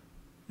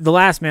 The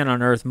Last Man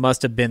on Earth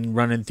must have been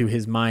running through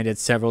his mind at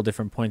several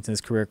different points in his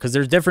career, because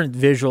there's different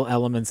visual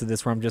elements of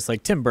this where I'm just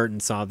like, Tim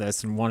Burton saw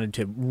this and wanted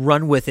to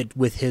run with it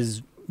with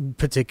his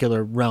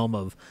particular realm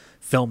of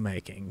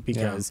filmmaking,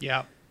 because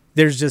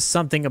there's just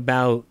something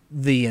about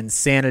the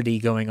insanity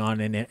going on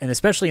in it, and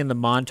especially in the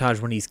montage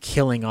when he's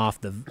killing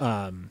off the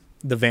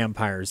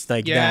vampires,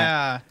 like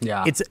that.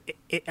 Yeah.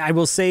 I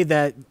will say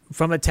that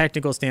from a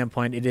technical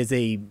standpoint, it is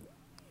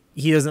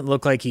he doesn't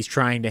look like he's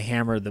trying to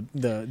hammer the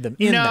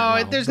in that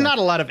realm, there's not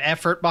a lot of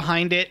effort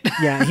behind it.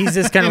 Yeah, he's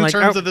just kind of like in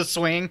terms of the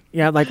swing.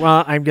 Yeah, like,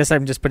 well, I guess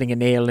I'm just putting a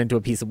nail into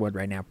a piece of wood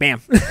right now.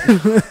 Bam.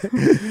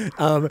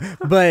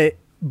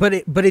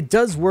 But it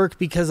does work,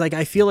 because like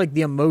I feel like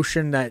the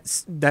emotion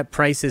that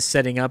Price is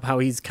setting up, how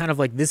he's kind of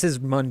like, this is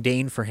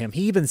mundane for him.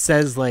 He even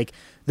says like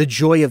the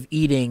joy of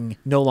eating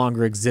no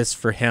longer exists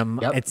for him.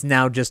 Yep. It's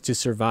now just to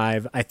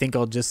survive. I think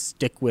I'll just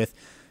stick with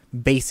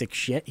basic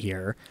shit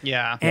here.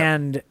 Yeah.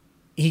 And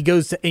he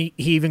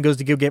even goes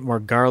to go get more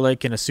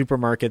garlic in a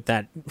supermarket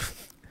that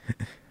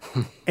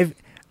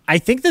I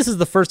think this is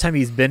the first time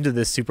he's been to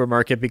this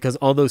supermarket, because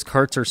all those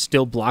carts are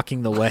still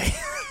blocking the way.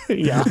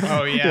 Yeah.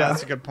 Oh yeah,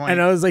 that's a good point.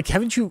 And I was like,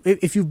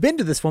 if you've been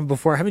to this one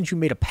before, haven't you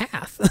made a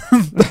path?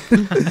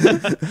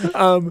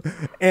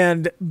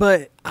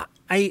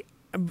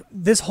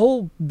 This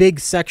whole big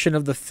section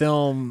of the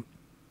film,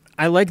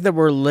 I like that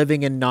we're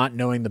living and not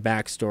knowing the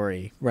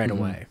backstory right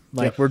away.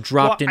 Like we're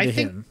dropped into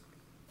him.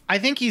 I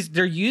think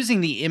they're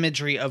using the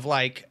imagery of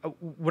like,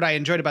 what I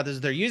enjoyed about this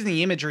is they're using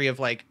the imagery of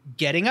like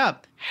getting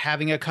up,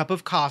 having a cup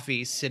of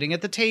coffee, sitting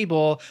at the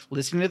table,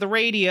 listening to the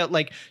radio,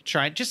 like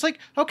trying, just like,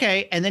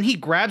 okay. And then he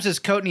grabs his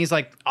coat and he's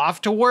like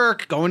off to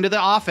work, going to the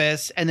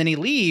office. And then he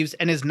leaves,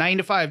 and his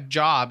 9-to-5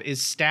 job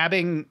is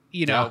stabbing,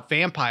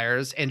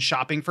 vampires and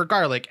shopping for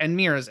garlic and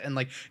mirrors and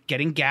like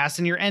getting gas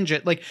in your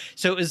engine. Like,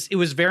 so it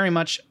was very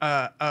much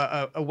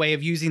a way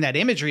of using that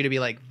imagery to be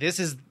like, this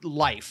is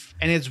life.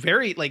 And it's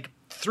very like,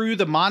 through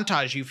the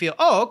montage you feel,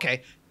 oh,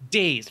 okay,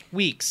 days,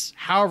 weeks,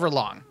 however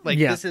long, like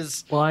this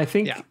is I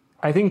think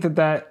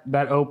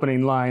that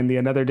opening line, the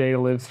another day to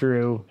live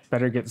through,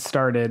 better get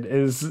started,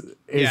 is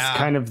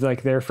kind of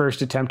like their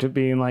first attempt at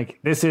being like,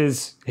 this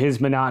is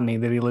his monotony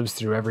that he lives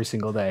through every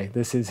single day,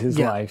 this is his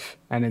life,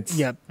 and it's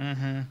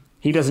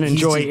he doesn't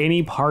enjoy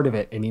any part of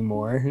it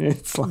anymore.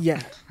 It's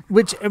like,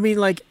 which I mean,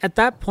 like at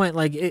that point,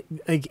 like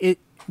it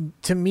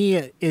to me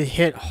it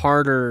hit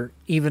harder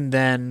even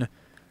than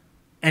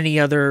any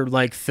other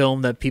like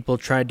film that people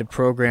tried to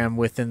program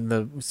within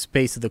the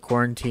space of the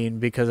quarantine,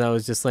 because I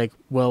was just like,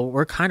 well,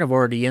 we're kind of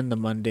already in the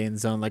mundane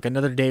zone. Like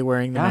another day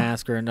wearing the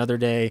mask, or another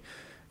day,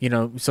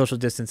 social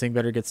distancing,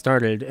 better get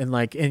started. And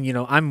like,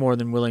 I'm more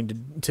than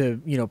willing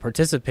to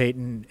participate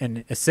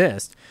and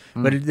assist,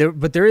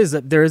 but there is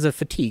a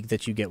fatigue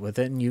that you get with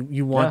it, and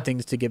you want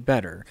things to get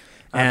better.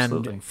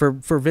 Absolutely. And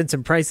for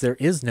Vincent Price, there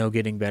is no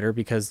getting better,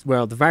 because,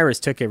 well, the virus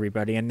took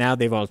everybody, and now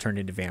they've all turned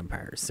into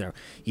vampires. So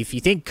if you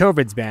think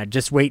COVID's bad,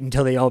 just wait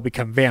until they all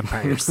become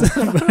vampires.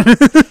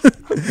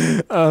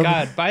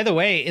 God, by the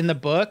way, in the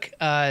book,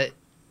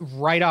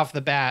 right off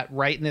the bat,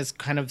 right in this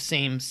kind of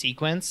same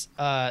sequence,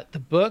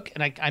 the book,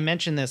 and I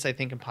mentioned this, I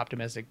think, in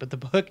Poptimistic, but the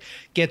book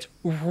gets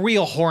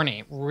real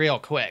horny real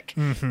quick.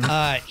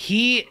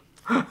 He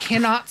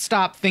cannot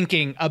stop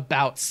thinking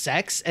about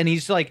sex, and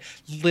he's like,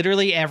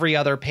 literally every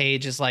other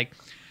page is like,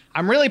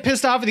 I'm really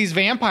pissed off at these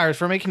vampires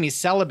for making me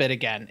celibate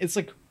again. It's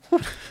like,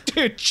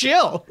 dude,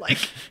 chill. Like,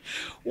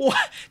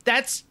 what?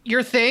 That's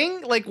your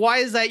thing? Like, why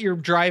is that your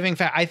driving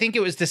factor? I think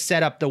it was to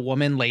set up the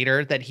woman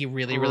later, that he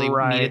really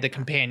needed the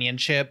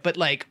companionship, but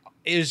like,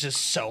 it was just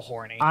so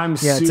horny. I'm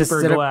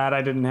super glad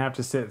I didn't have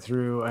to sit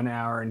through an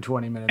hour and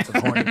 20 minutes of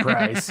horny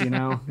Price,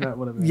 That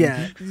would have been...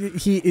 Yeah,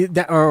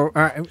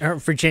 or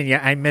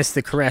Virginia, I missed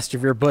the caress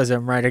of your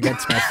bosom right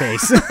against my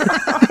face.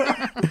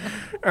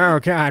 Oh,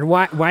 God,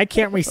 why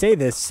can't we say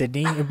this,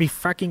 Sydney? It'd be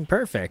fucking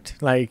perfect.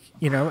 Like,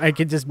 I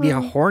could just be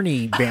a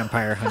horny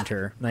vampire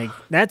hunter. Like,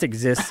 that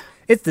exists.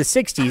 It's the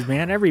 60s,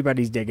 man.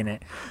 Everybody's digging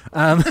it.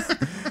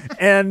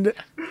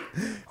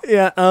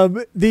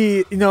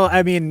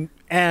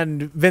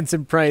 And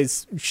Vincent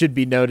Price should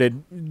be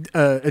noted,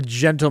 a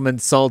gentleman,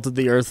 salt of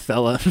the earth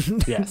fella.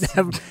 Yes.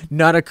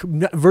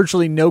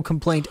 Virtually no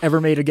complaint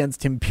ever made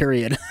against him,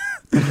 period.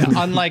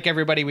 Unlike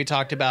everybody we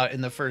talked about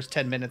in the first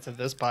 10 minutes of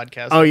this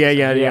podcast. Oh,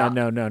 yeah.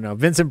 No.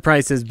 Vincent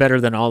Price is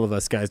better than all of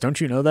us, guys. Don't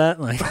you know that?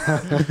 Like,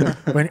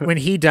 when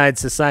he died,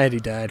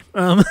 society died.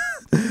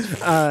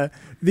 So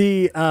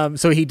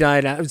he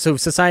died. So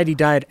society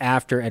died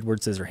after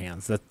Edward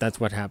Scissorhands. That's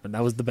what happened.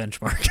 That was the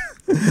benchmark.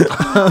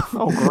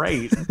 Oh,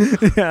 great.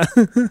 Yeah.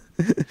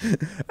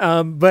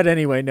 But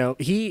anyway, no.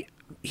 He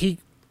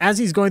as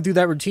he's going through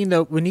that routine,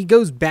 though, when he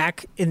goes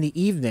back in the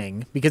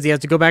evening, because he has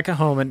to go back at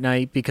home at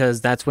night,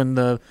 because that's when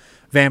the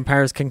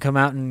vampires can come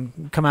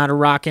out a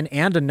rockin'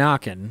 and a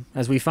knockin',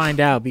 as we find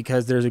out,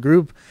 because there's a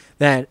group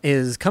that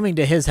is coming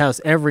to his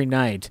house every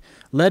night,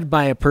 led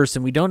by a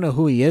person we don't know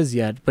who he is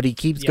yet, but he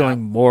keeps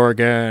going,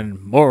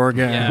 Morgan,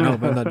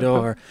 open the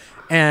door.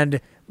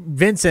 And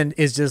Vincent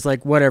is just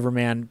like, whatever,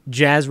 man,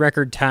 jazz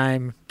record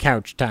time,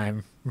 couch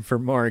time. for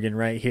Morgan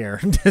right here.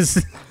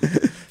 This,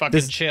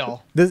 Fucking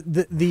chill.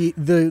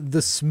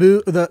 The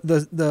smooth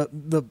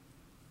the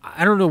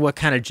I don't know what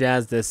kind of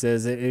jazz this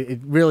is.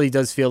 It really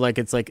does feel like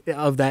it's like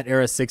of that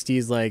era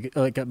 60s,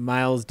 like a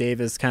Miles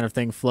Davis kind of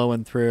thing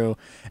flowing through,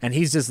 and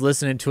he's just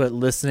listening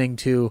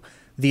to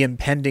the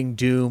impending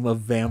doom of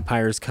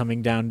vampires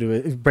coming down to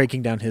it,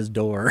 breaking down his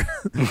door.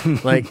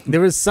 Like there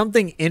was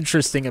something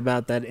interesting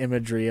about that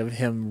imagery of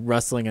him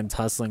rustling and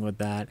tussling with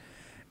that,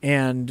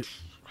 and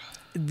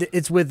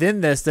it's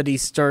within this that he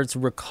starts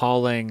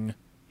recalling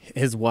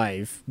his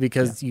wife,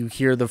 because you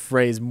hear the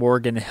phrase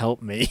 "Morgan,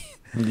 help me."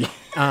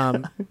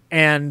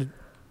 And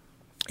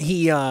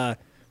he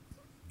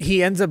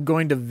ends up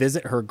going to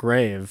visit her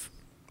grave,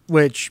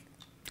 which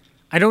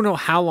I don't know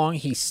how long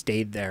he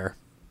stayed there.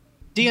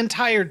 The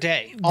entire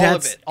day,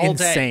 That's of it, all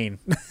insane.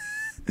 day.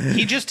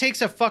 He just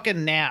takes a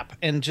fucking nap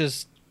and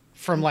just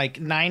from like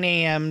 9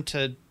 a.m.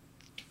 to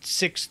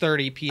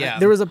 6:30 p.m.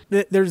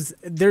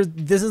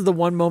 This is the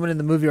one moment in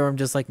the movie where I'm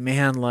just like,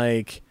 man,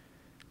 like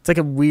it's like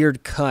a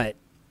weird cut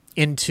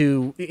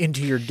into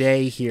your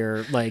day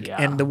here, like,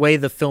 and the way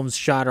the film's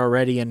shot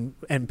already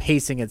and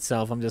pacing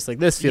itself, I'm just like,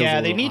 this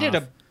feels they needed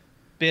off. a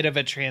bit of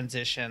a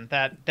transition.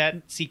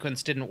 That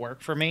sequence didn't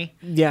work for me.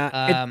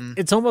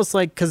 It's almost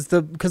like because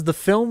the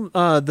film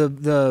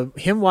the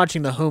him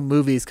watching the home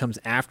movies comes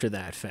after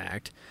that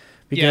fact,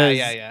 because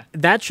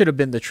that should have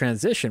been the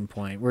transition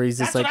point where he's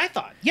just That's like, what I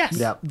thought.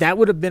 Yes. That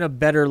would have been a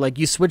better, like,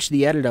 you switch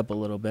the edit up a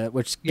little bit,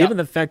 which given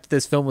the fact that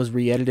this film was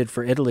re-edited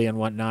for Italy and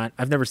whatnot,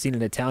 I've never seen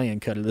an Italian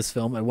cut of this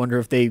film. I wonder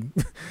if they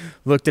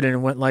looked at it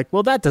and went like,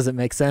 well, that doesn't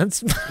make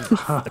sense.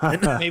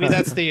 Maybe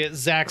that's the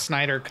Zack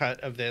Snyder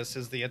cut of this,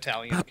 is the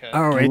Italian cut.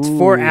 Oh, it's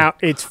 4 hours.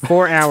 It's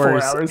 4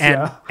 hours,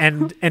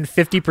 and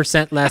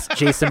 50% less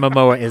Jason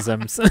Momoa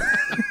isms.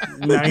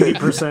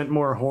 90%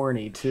 more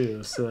horny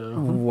too. So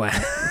wow.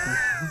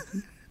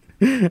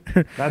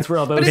 That's where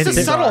all those. But it's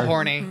a subtle are.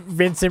 horny.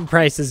 Vincent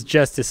Price's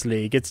Justice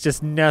League. It's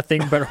just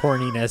nothing but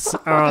horniness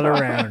all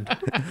around.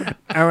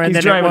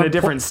 He's driving a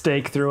different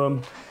stake through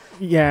him.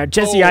 Yeah,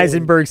 Jesse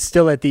Eisenberg's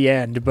still at the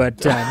end,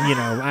 but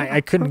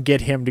I couldn't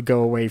get him to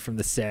go away from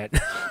the set.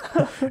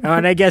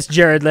 And I guess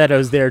Jared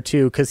Leto's there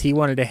too, because he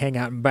wanted to hang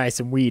out and buy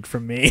some weed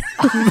from me.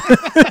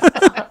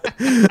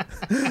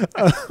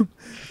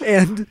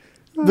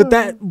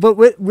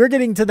 But we're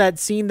getting to that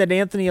scene that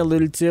Anthony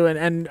alluded to,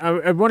 and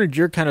I wanted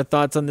your kind of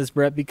thoughts on this,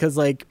 Brett, because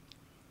like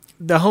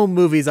the home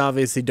movies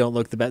obviously don't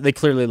look the best. They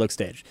clearly look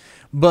staged.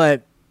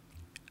 But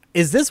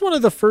is this one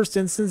of the first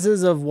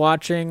instances of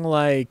watching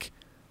like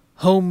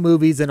home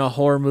movies and a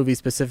horror movie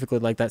specifically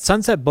like that?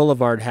 Sunset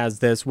Boulevard has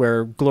this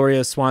where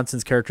Gloria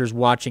Swanson's character is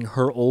watching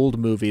her old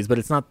movies, but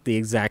it's not the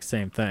exact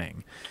same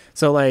thing.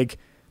 So like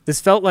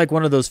this felt like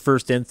one of those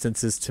first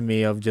instances to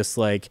me of just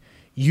like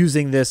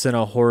using this in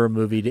a horror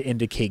movie to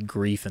indicate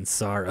grief and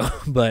sorrow.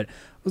 But I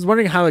was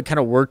wondering how it kind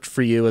of worked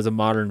for you as a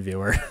modern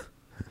viewer.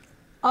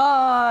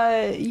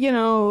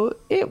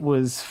 It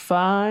was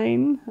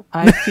fine.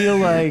 I feel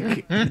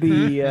like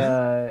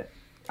when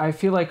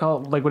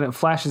it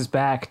flashes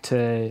back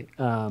to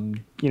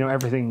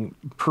everything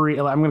I'm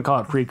going to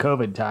call it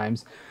pre-COVID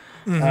times.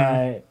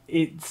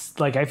 It's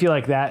like I feel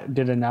like that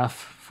did enough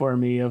for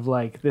me of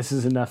like, this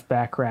is enough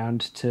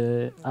background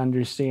to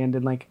understand,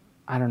 and like,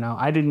 I don't know,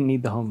 I didn't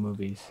need the home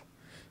movies.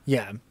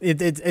 Yeah,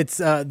 it's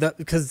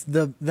because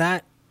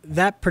that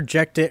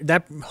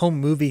home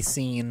movie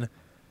scene,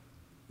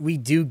 we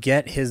do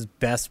get his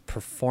best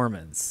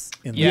performance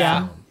in the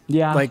film.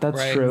 Yeah, like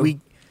that's true.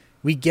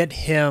 We get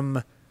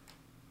him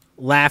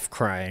laugh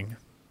crying.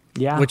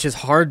 Yeah, which is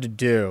hard to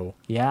do.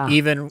 Yeah,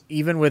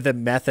 even with a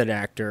method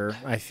actor,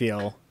 I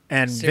feel.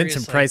 And Seriously.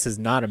 Vincent Price is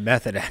not a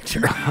method actor.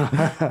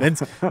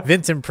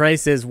 Vincent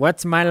Price is,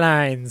 what's my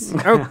lines?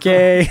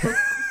 Okay.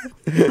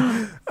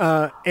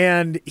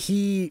 And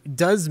he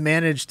does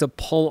manage to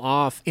pull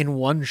off in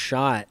one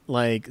shot.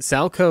 Like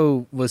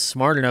Salco was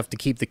smart enough to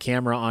keep the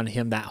camera on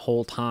him that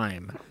whole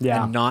time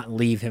and not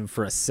leave him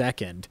for a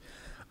second.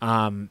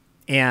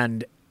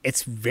 And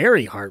it's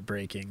very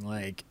heartbreaking.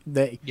 Like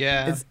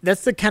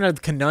that's the kind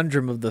of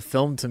conundrum of the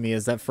film to me,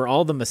 is that for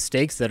all the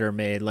mistakes that are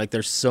made, like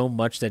there's so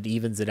much that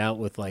evens it out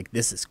with like,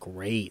 this is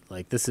great.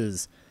 Like this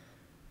is,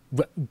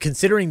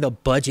 considering the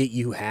budget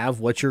you have,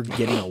 what you're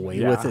getting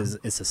away with is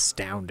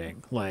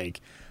astounding.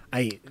 Like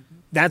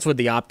that's where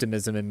the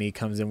optimism in me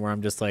comes in, where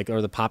I'm just like,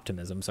 or the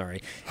poptimism,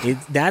 sorry.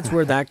 That's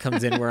where that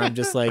comes in, where I'm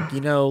just like,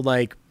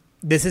 like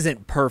this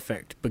isn't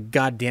perfect, but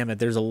God damn it,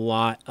 there's a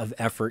lot of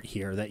effort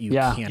here that you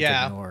can't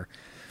ignore.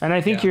 And I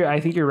think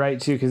you're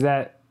right too, because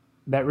that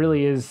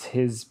really is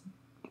his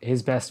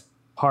best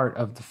part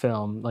of the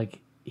film.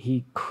 Like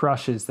he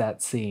crushes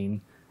that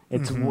scene.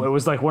 It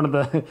was like one of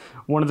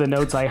the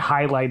notes I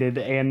highlighted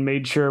and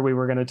made sure we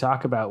were going to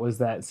talk about was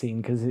that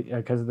scene,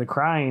 because of the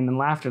crying and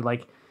laughter.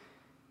 Like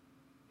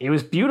it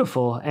was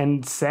beautiful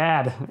and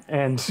sad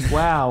and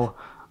wow.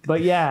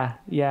 But yeah,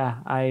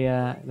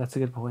 I that's a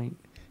good point.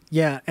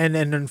 Yeah, and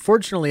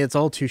unfortunately it's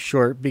all too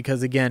short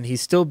because, again,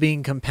 he's still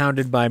being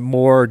compounded by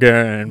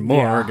Morgan.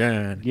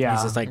 Yeah.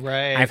 He's just like,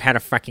 Right. I've had a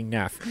fucking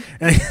enough.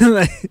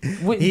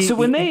 So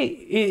when they,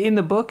 in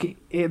the book,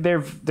 they're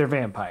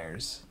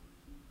vampires.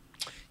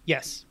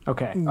 Yes.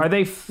 Okay. Are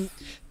they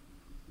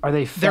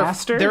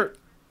faster?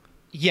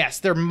 Yes,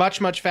 they're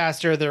much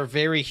faster. They're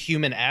very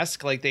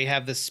human-esque. Like, they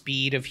have the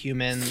speed of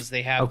humans.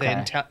 They have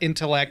the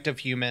intellect of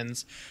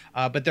humans.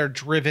 But they're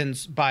driven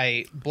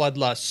by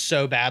bloodlust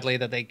so badly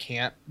that they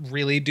can't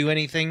really do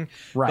anything.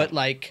 Right. But,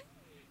 like,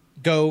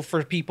 go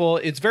for people.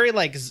 It's very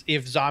like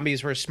if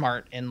zombies were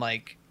smart and,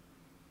 like,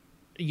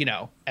 you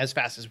know, as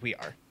fast as we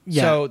are.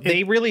 Yeah, So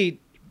they really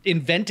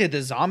invented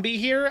the zombie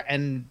here,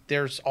 and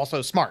they're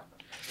also smart.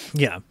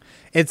 Yeah.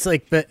 It's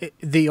like, but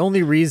the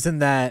only reason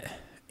that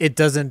it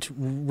doesn't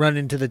run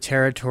into the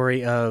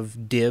territory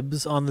of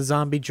dibs on the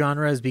zombie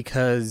genre is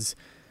because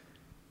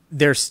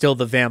there's still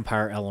the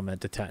vampire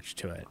element attached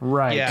to it.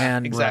 Right. Yeah,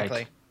 And- exactly.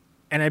 Right.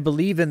 And I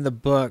believe in the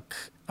book,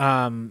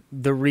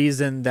 the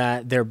reason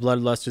that their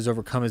bloodlust is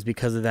overcome is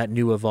because of that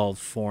new evolved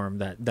form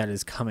that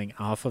is coming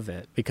off of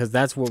it. Because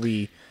that's what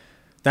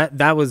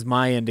that was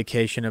my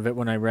indication of it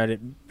when I read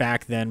it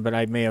back then, but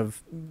I may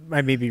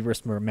be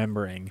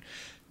misremembering.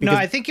 No,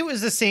 I think it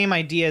was the same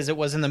idea as it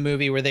was in the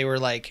movie where they were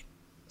like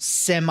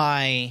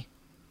semi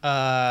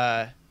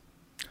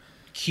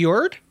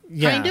cured,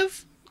 kind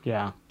of.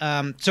 Yeah.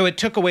 So it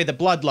took away the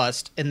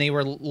bloodlust, and they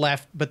were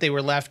left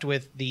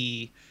with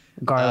the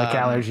Garlic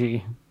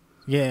allergy.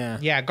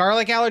 Yeah.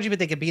 garlic allergy, but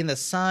they could be in the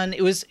sun.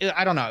 It was,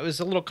 I don't know, it was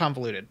a little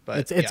convoluted,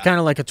 but It's kind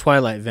of like a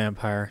Twilight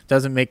vampire.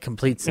 Doesn't make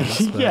complete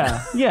sense. But,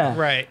 Yeah.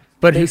 right.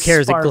 But They who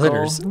cares? sparkle. It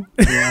glitters.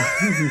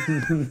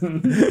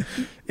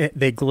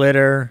 They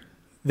glitter.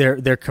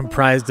 They're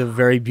comprised of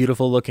very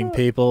beautiful looking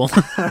people.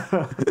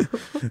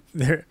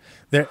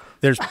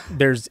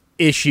 There's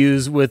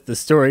issues with the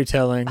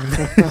storytelling.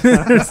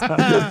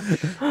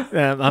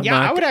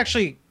 I would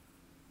actually.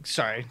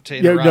 Sorry to Yeah,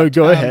 interrupt. no,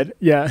 go ahead.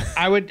 Yeah.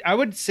 I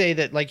would say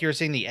that, like you were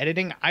saying, the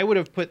editing, I would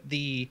have put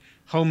the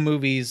home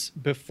movies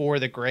before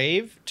The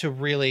Grave to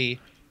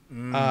really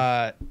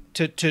to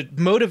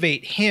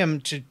motivate him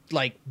to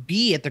like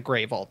be at the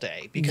grave all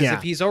day, because Yeah.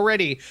 if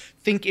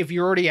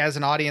you're already as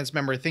an audience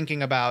member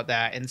thinking about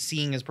that and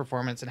seeing his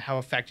performance and how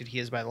affected he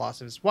is by the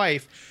loss of his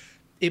wife,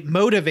 it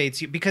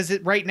motivates you, because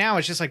right now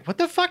it's just like, what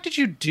the fuck did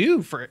you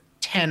do for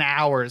 10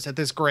 hours at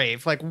this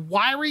grave? Like,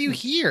 why were you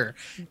here?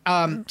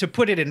 To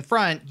put it in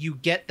front, you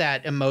get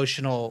that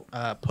emotional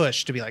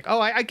push to be like, oh,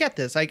 I get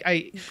this.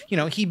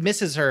 He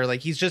misses her.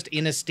 Like, he's just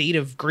in a state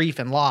of grief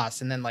and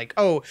loss. And then like,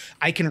 oh,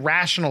 I can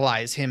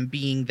rationalize him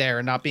being there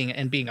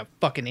and being a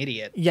fucking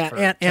idiot. Yeah, for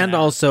and 10 hours.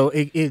 also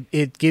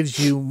it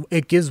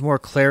gives more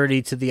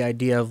clarity to the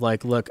idea of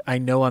like, look, I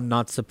know I'm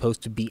not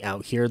supposed to be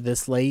out here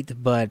this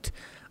late, but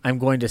I'm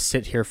going to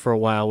sit here for a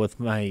while with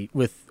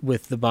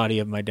the body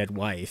of my dead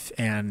wife,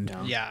 and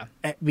Yeah.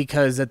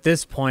 because at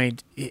this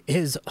point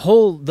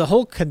the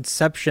whole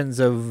conceptions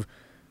of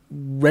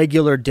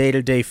regular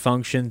day-to-day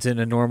functions in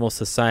a normal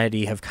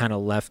society have kind of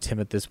left him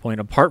at this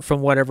point, apart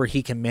from whatever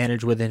he can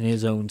manage within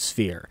his own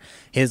sphere,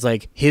 his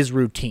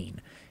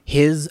routine,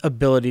 his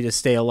ability to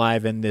stay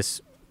alive in this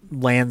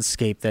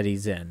landscape that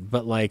he's in.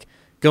 But like,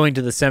 going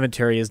to the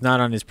cemetery is not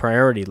on his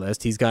priority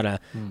list. He's got to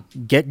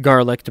get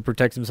garlic to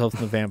protect himself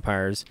from the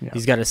vampires. Yeah.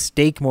 He's got to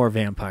stake more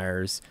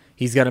vampires.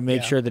 He's got to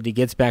make sure that he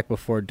gets back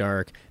before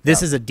dark.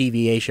 This is a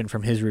deviation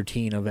from his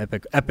routine of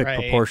epic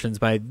proportions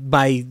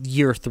by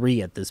year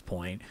 3 at this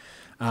point.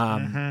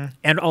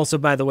 And also,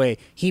 by the way,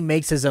 he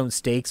makes his own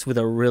stakes with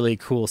a really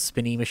cool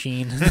spinny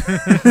machine.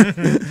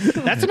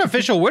 That's an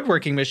official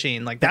woodworking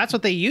machine. Like, that's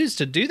what they use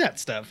to do that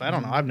stuff. I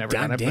don't know. I've never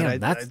done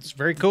it, but it's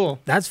very cool.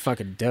 That's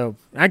fucking dope.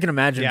 I can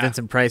imagine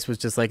Vincent Price was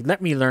just like,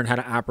 let me learn how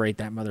to operate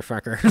that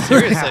motherfucker.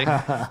 Seriously.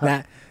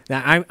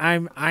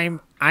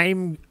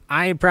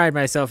 I pride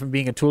myself in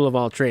being a tool of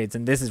all trades,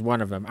 and this is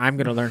one of them. I'm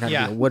going to learn how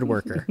to be a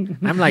woodworker.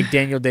 I'm like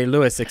Daniel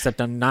Day-Lewis,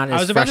 except I'm not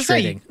as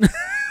frustrating. About to say,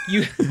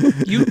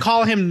 you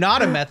call him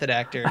not a method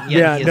actor,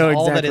 yet he is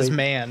all that is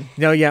man.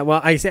 No, yeah.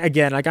 Well, I say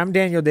again, like, I'm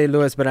Daniel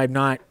Day-Lewis, but I'm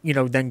not,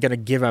 then going to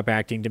give up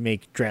acting to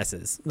make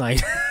dresses. Like,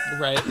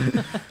 right.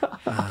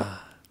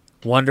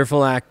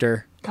 Wonderful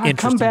actor. God,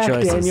 interesting come back,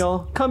 choices.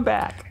 Daniel. Come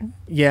back.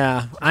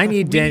 Yeah, I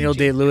need Daniel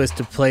Day-Lewis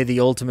to play the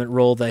ultimate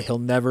role that he'll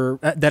never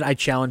that I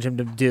challenge him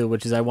to do,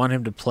 which is I want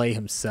him to play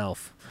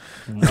himself.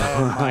 Oh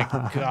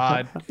my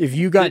God! If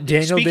you got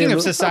Daniel Speaking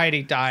Day-Lewis, of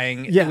society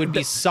dying, it would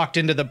be sucked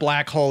into the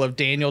black hole of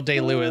Daniel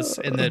Day-Lewis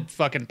and the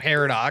fucking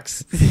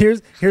paradox.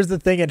 Here's the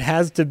thing: it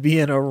has to be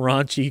in a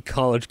raunchy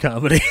college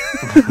comedy.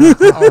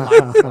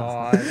 Oh my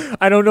God!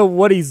 I don't know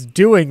what he's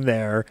doing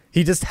there.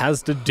 He just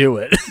has to do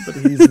it. But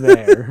he's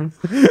there.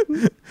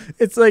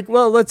 It's like,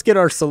 well, let's get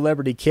our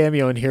celebrity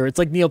cameo in here. It's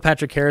like Neil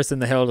Patrick Harris in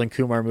the Harold and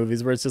Kumar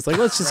movies, where it's just like,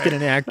 let's just get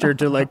an actor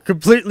to like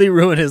completely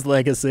ruin his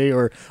legacy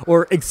or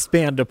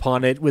expand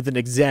upon it with an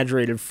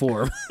exaggerated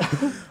form.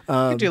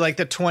 Do like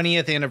the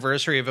 20th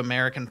anniversary of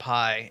American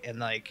Pie, and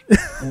like,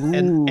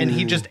 and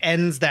he just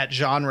ends that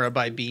genre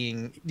by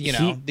being,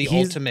 the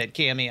ultimate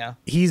cameo.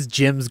 He's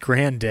Jim's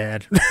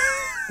granddad.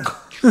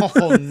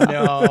 Oh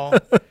no.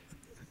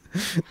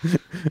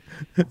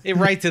 It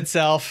writes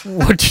itself.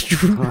 What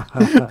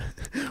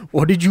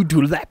did you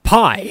do to that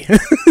pie?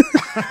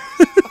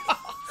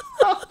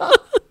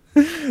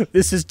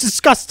 This is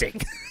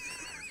disgusting.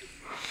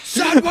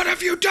 Son, what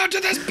have you done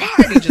to this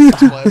pie? And he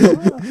just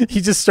explodes.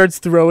 He just starts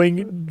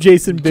throwing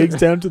Jason Biggs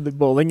down to the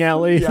bowling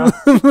alley. Yeah.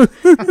 Hit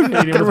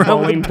him with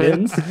bowling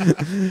pins.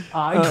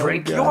 I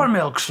drink your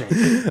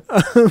milkshake.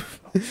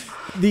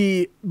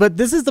 But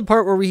this is the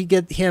part where we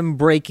get him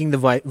breaking the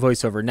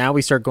voiceover. Now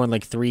we start going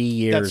like 3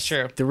 years. That's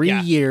true. 3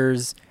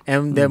 years,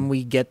 and then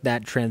we get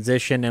that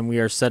transition, and we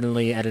are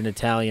suddenly at an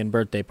Italian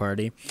birthday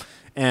party,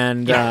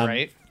 and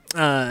right.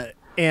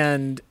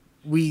 And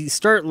we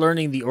start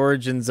learning the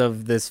origins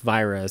of this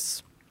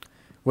virus,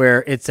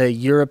 where it's a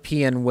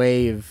European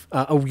wave,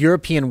 a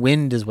European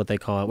wind is what they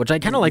call it, which I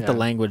kind of like the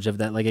language of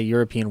that, like a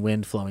European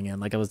wind flowing in.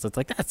 Like I was just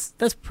like,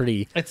 that's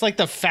pretty. It's like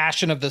the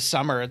fashion of the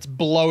summer. It's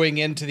blowing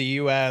into the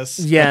U.S.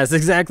 Yes,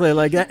 exactly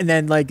like that. And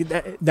then like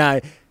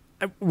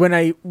when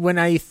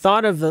I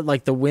thought of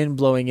the wind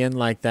blowing in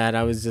like that,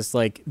 I was just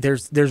like,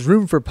 there's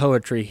room for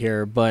poetry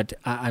here, but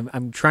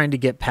I'm trying to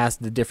get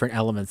past the different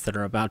elements that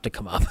are about to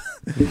come up.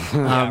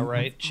 Yeah,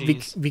 right.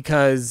 Jeez.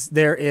 Because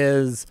there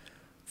is.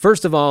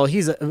 First of all,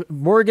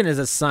 Morgan is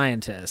a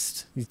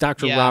scientist. He's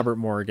Dr. Robert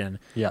Morgan.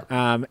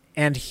 Yeah.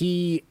 And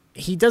he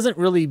doesn't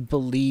really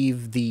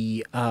believe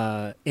the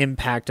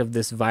impact of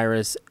this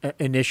virus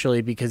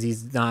initially because he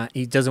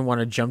doesn't want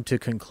to jump to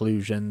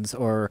conclusions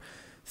or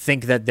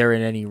think that they're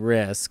in any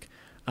risk.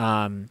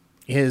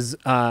 His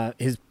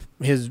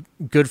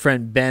good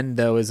friend Ben,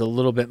 though, is a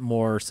little bit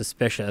more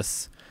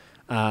suspicious,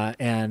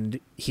 and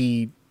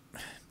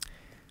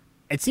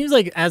it seems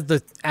like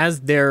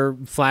as their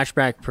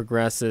flashback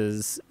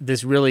progresses,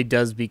 this really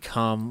does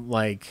become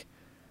like,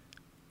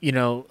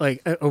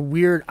 like a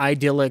weird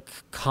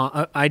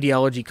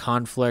ideology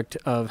conflict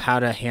of how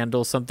to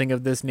handle something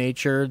of this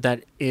nature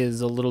that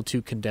is a little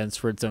too condensed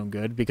for its own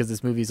good, because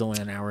this movie's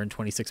only an hour and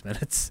 26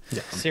 minutes.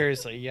 Yeah.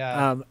 Seriously,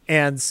 yeah.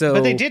 And so,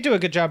 but they did do a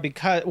good job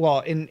because,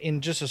 well,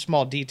 in just a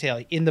small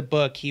detail in the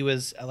book,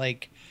 he's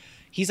like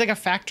a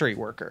factory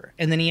worker,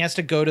 and then he has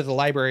to go to the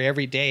library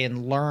every day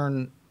and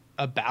learn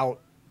about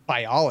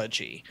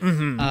biology.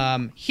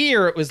 Mm-hmm.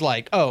 Here it was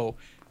like, oh,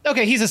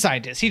 okay, he's a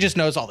scientist. He just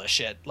knows all this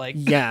shit. Like,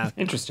 yeah,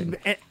 interesting.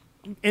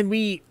 And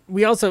we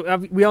also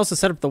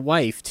set up the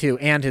wife too,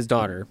 and his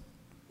daughter,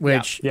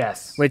 which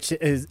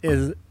is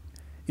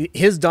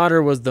his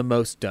daughter was the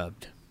most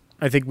dubbed.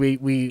 I think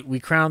we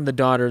crowned the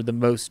daughter the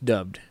most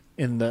dubbed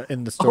in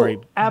the story.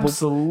 Oh,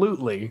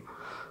 absolutely.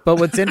 But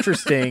what's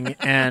interesting,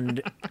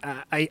 and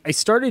I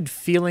started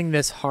feeling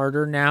this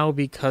harder now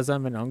because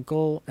I'm an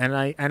uncle, and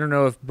I don't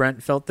know if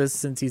Brent felt this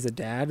since he's a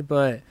dad,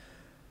 but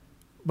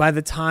by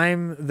the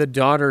time the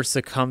daughter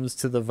succumbs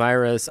to the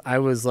virus, I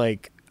was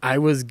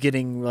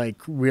getting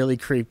like really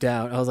creeped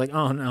out. I was like,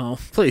 oh no,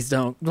 please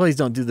don't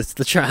do this to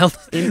the child.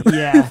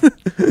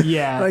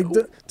 Yeah. Like,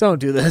 don't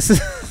do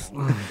this.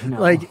 No.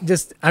 Like,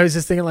 I was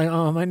just thinking like,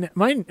 oh,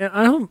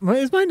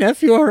 is my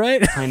nephew all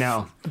right? I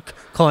know.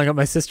 Calling up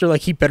my sister,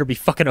 like, he better be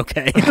fucking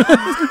okay.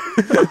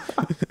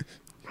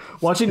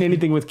 Watching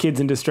anything with kids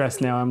in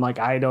distress now, I'm like,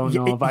 I don't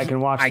know if I can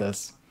watch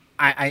this.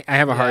 I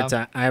have a hard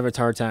time. I have a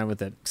hard time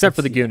with it, except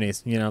for the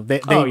Goonies.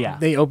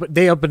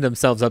 They opened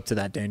themselves up to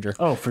that danger.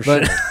 Oh, for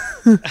sure.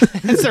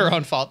 It's their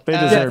own fault. They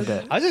deserved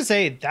it. I was gonna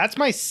say that's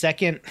my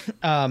second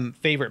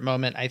favorite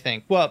moment. I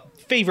think. Well,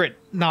 favorite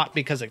not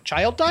because a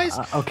child dies.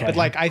 Okay. But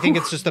like I think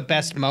it's just the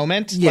best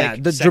moment. Yeah,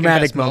 like, the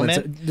dramatic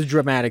moments, the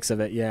dramatics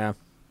of it. Yeah.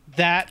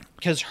 That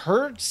because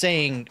her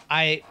saying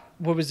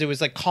what was it? Was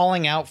like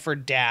calling out for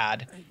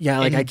dad. Yeah,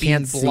 like I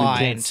can't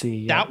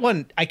see. That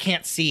one I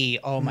can't see.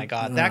 Oh my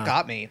god, that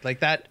got me.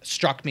 Like that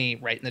struck me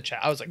right in the chat.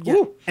 I was like,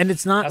 "Woo!" And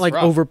it's not like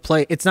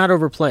overplayed. It's not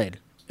overplayed.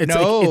 It's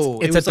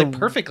it's like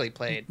perfectly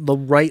played, the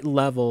right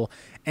level.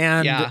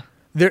 And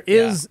there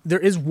is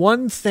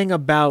one thing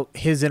about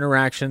his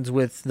interactions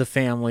with the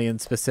family in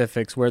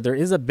specifics where there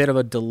is a bit of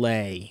a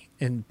delay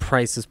in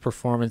Price's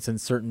performance in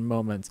certain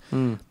moments.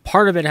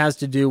 Part of it has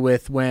to do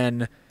with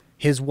when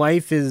his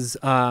wife is,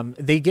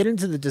 they get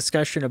into the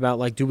discussion about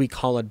like, do we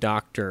call a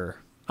doctor?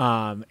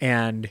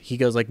 And he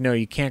goes like, no,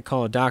 you can't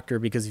call a doctor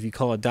because if you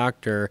call a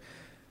doctor,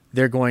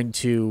 they're going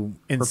to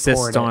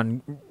insist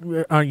on,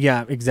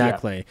 yeah,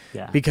 exactly.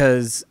 Yeah.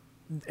 Because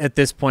at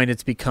this point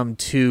it's become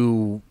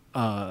too,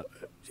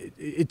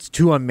 it's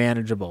too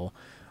unmanageable.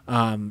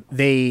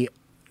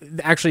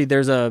 Actually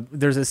there's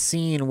a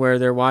scene where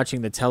they're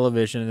watching the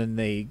television and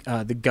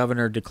the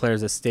governor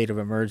declares a state of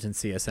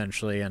emergency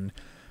essentially, and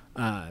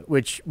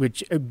which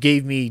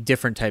gave me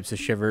different types of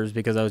shivers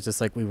because I was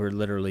just like, we were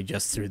literally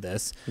just through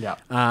this. Yeah.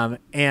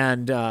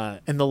 And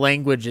the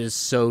language is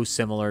so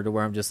similar to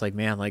where I'm just like,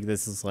 man, like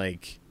this is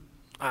like,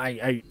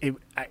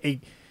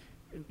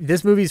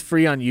 this movie's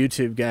free on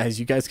YouTube, guys.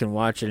 You guys can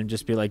watch it and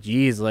just be like,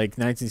 geez, like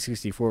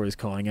 1964 was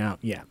calling out.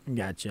 Yeah,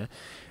 gotcha.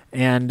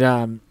 And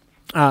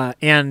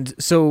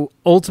so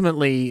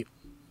ultimately,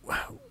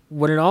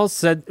 when it's all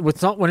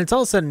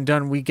said and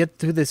done, we get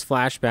through this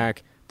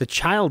flashback. The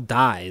child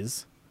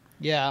dies.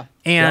 Yeah.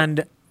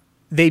 And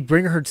they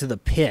bring her to the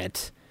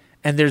pit,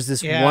 and there's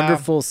this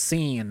wonderful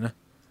scene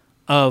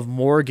of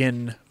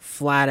Morgan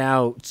flat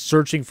out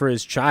searching for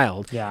his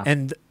child. Yeah.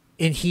 And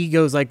he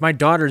goes like, my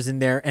daughter's in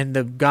there. And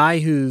the guy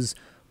who's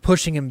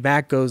pushing him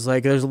back goes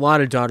like, there's a lot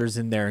of daughters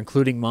in there,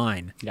 including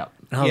mine. Yep.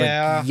 And I was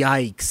like,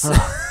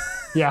 yikes.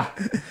 Yeah.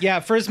 Yeah.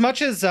 For as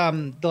much as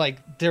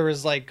like there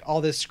was like all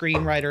this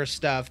screenwriter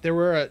stuff, there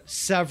were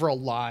several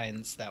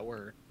lines that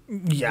were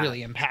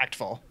really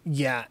impactful.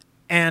 Yeah.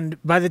 And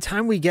by the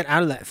time we get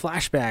out of that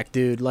flashback,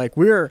 dude, like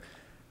we are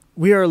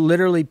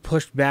literally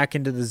pushed back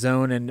into the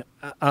zone and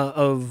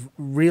of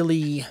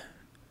really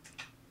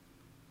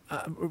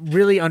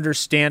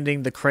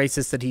understanding the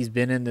crisis that he's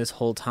been in this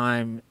whole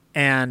time.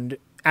 And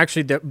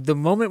actually, the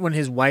moment when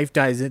his wife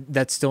dies,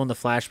 that's still in the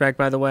flashback,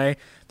 by the way,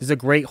 there's a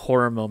great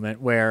horror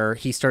moment where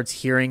he starts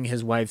hearing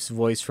his wife's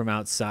voice from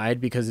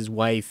outside because his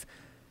wife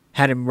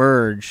had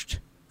emerged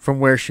from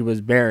where she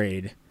was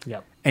buried.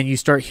 Yep. And you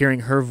start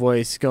hearing her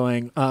voice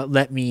going,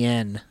 let me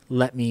in,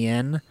 let me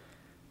in.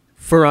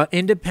 For an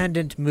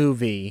independent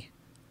movie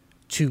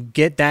to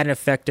get that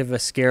effective a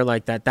scare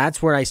like that, that's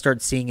where I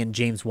start seeing in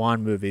James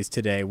Wan movies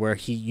today, where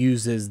he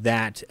uses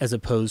that as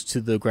opposed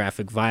to the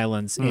graphic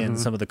violence in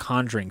some of the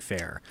Conjuring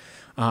fare.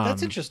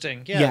 That's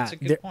interesting. Yeah, that's a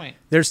good point.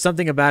 There's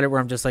something about it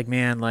where I'm just like,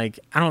 man, like,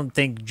 I don't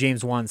think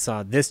James Wan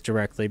saw this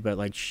directly, but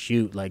like,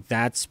 shoot, like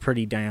that's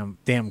pretty damn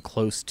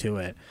close to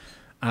it.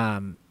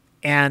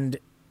 And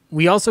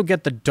we also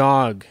get the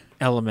dog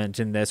element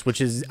in this, which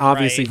is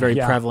obviously very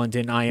prevalent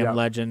in I Am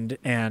Legend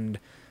and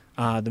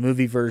the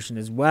movie version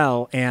as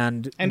well,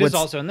 and is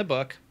also in the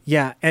book.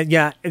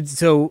 And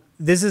so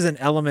this is an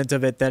element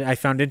of it that I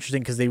found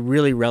interesting because they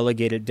really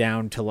relegate it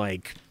down to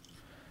like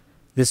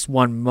this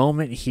one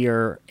moment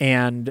here.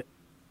 And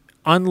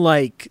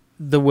unlike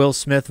the Will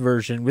Smith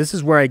version, this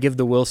is where I give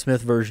the Will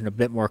Smith version a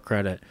bit more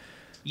credit.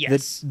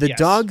 Yes, the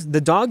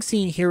dog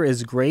scene here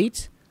is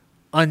great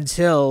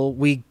until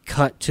we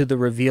cut to the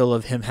reveal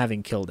of him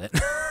having killed it.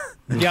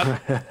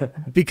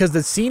 Yep. Because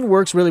the scene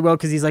works really well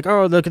because he's like,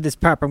 oh, look at this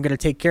pup, I'm going to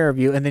take care of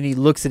you. And then he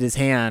looks at his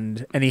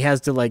hand and he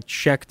has to like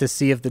check to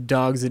see if the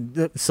dog's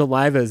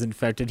saliva is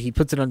infected. He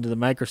puts it under the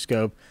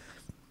microscope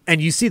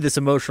and you see this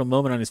emotional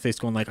moment on his face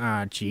going like,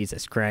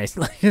 Jesus Christ.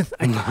 What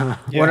am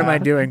I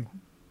doing?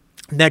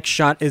 Next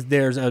shot is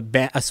there's a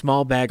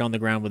small bag on the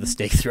ground with a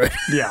stake through it.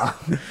 Yeah.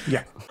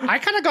 I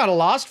kind of got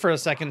lost for a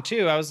second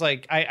too. I was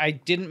like, I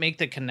didn't make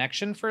the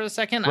connection for a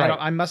second. Right.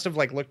 I must have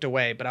like looked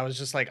away, but I was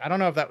just like, I don't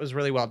know if that was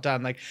really well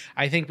done. Like,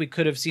 I think we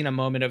could have seen a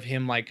moment of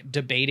him like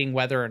debating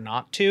whether or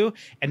not to,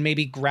 and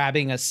maybe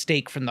grabbing a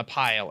stake from the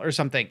pile or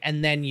something,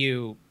 and then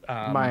you,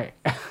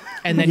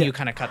 you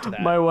kind of cut to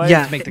that. My wife,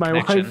 to make the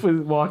my connection.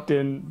 wife walked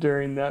in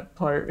during that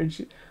part, and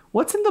she,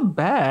 what's in the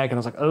bag? And I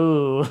was like,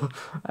 oh,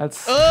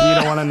 that's you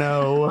don't want to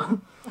know.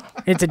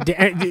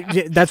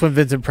 That's when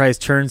Vincent Price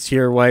turns to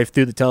your wife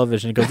through the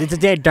television and goes, "It's a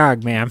dead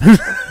dog, ma'am."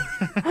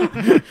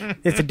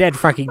 It's a dead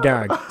fucking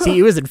dog. See,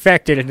 he was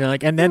infected, and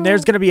like, and then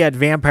there's gonna be a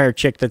vampire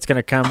chick that's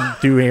gonna come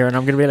through here, and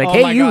I'm gonna be like,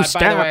 "Hey, you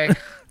stop!" By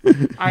the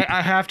way,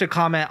 I have to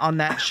comment on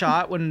that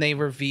shot when they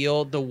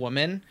revealed the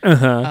woman.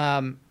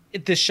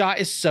 The shot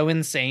is so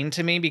insane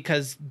to me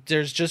because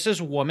there's just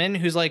this woman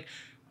who's like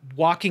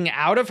walking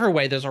out of her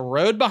way. There's a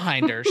road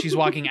behind her. She's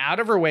walking out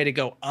of her way to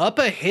go up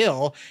a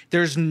hill.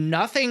 There's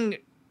nothing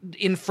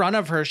in front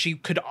of her. She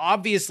could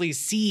obviously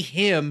see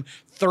him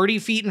 30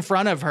 feet in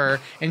front of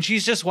her, and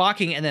she's just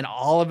walking, and then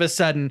all of a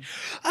sudden,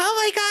 oh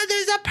my God,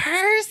 there's a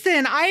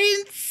person. I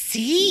didn't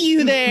see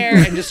you there.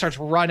 And just starts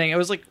running. I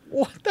was like,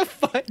 what the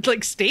fuck?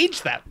 Like,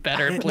 stage that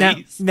better,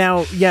 please.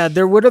 Now,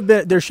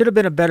 there should have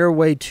been a better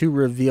way to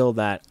reveal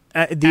that.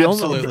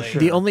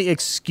 The only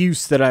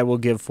excuse that I will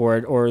give for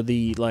it, or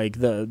the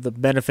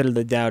benefit of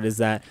the doubt, is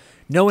that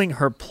knowing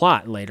her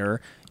plot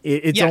later,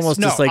 it's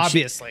almost just like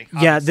obviously.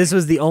 This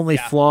was the only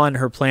flaw in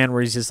her plan,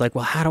 where he's just like,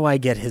 well, how do I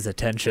get his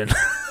attention?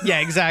 Yeah,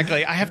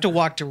 exactly. I have to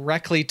walk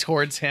directly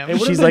towards him.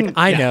 She's like,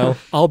 I know,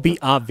 I'll be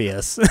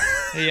obvious.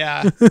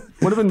 Yeah, would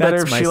have been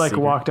better if she like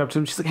walked up to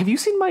him. She's like, have you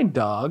seen my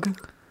dog?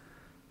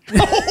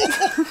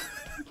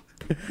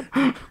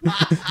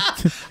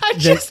 I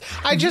just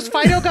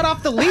Fido got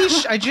off the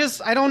leash. I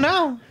don't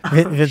know.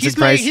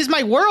 He's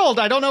my world.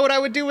 I don't know what I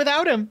would do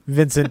without him.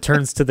 Vincent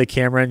turns to the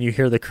camera and you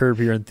hear the Curb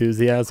Your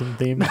Enthusiasm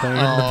theme playing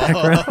in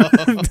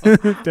the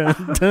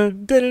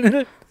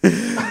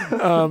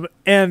background.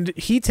 And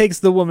he takes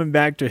the woman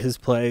back to his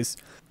place.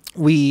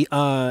 We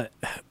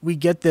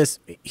get this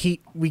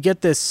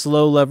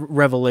slow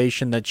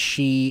revelation that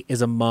she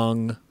is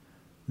among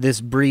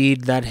this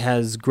breed that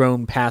has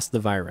grown past the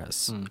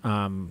virus.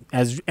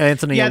 As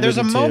Anthony, there's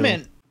a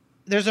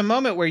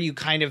moment where you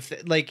kind of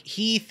like,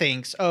 he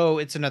thinks, oh,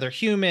 it's another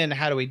human.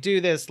 How do we do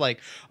this?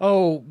 Like,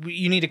 oh,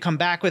 you need to come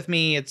back with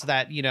me. It's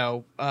that,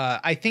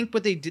 I think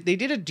what they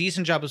did a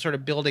decent job of sort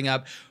of building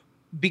up,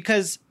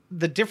 because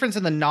the difference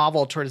in the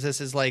novel towards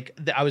this is like,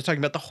 I was talking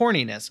about the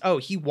horniness. Oh,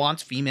 he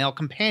wants female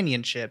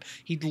companionship.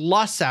 He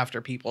lusts after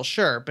people,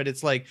 sure. But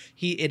it's like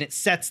it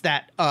sets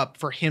that up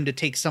for him to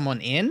take someone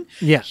in.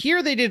 Yeah.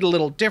 Here they did a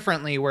little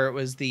differently, where it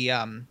was the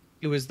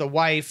it was the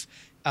wife,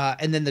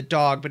 and then the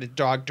dog, but the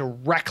dog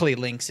directly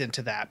links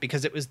into that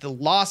because it was the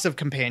loss of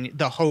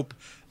the hope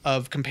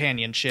of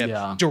companionship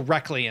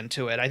directly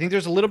into it. I think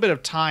there's a little bit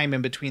of time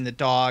in between the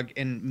dog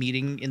and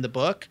meeting in the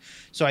book.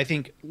 So I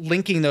think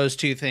linking those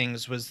two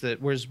things was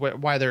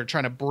why they're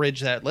trying to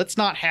bridge that. Let's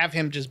not have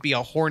him just be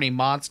a horny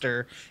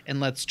monster, and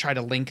let's try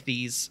to link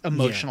these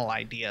emotional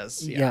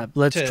ideas. Yeah,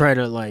 let's try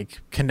to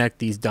like connect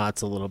these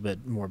dots a little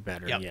bit more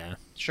better. Yep, yeah,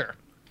 sure.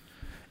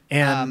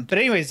 And but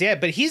anyways,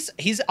 but he's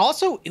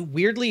also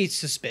weirdly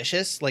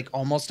suspicious, like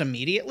almost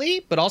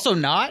immediately, but also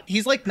not.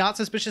 He's like not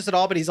suspicious at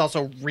all, but he's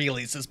also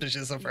really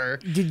suspicious of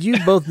her. Did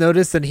you both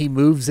notice that he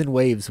moves in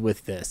waves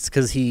with this?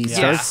 Because he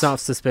starts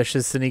off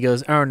suspicious and he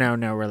goes, "Oh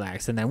no,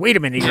 relax," and then wait a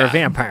minute, you're a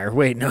vampire.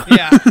 Wait, no.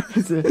 Yeah.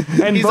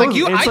 And he's both,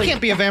 like, I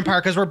can't be a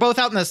vampire because we're both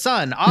out in the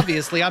sun.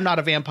 Obviously, I'm not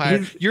a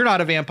vampire. You're not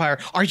a vampire.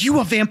 Are you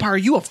a vampire? Are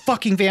you a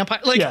fucking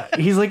vampire? Like,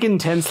 he's like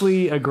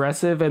intensely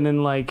aggressive and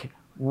then like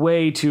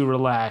way too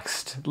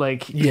relaxed,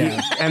 like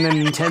and then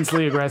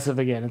intensely aggressive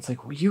again. It's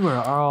like, well, you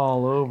are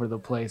all over the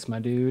place, my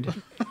dude.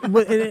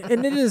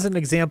 And it is an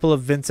example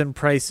of Vincent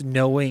Price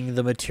knowing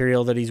the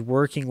material that he's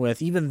working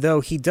with, even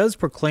though he does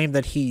proclaim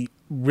that he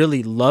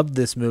really loved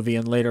this movie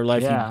in later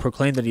life. He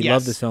proclaimed that he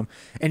loved this film,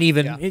 and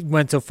even it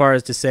went so far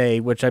as to say,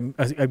 which I'm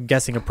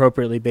guessing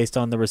appropriately based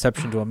on the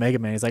reception to Omega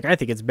Man, he's like, I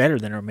think it's better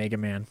than Omega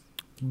Man.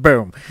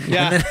 Boom.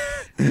 Yeah.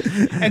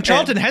 And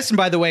Charlton Heston,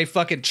 by the way,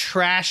 fucking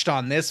trashed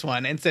on this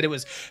one and said it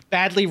was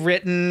badly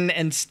written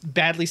and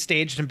badly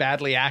staged and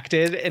badly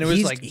acted. And it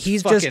was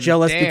he's just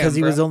jealous because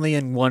he was only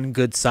in one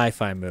good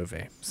sci-fi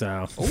movie.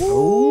 So,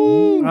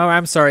 oh,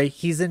 I'm sorry.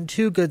 He's in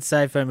two good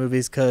sci-fi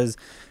movies because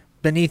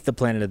Beneath the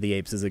Planet of the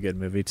Apes is a good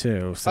movie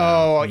too.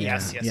 So,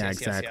 yes,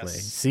 exactly.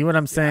 Yes. See what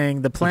I'm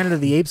saying? The Planet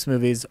of the Apes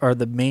movies are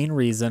the main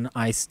reason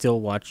I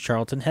still watch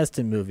Charlton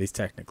Heston movies,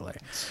 technically.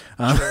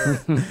 But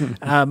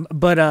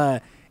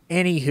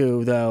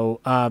anywho,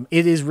 though,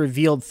 it is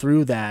revealed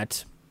through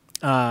that.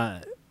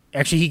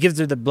 Actually, he gives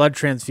her the blood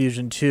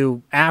transfusion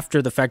too.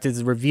 After the fact,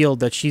 it's revealed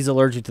that she's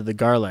allergic to the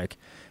garlic.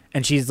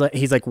 And he's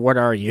like, "What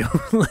are you?"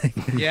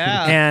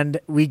 And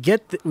we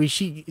get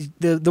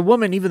the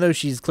woman, even though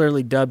she's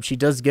clearly dubbed, she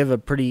does give a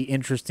pretty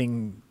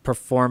interesting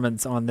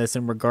performance on this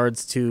in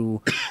regards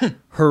to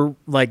her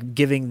like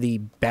giving the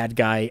bad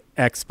guy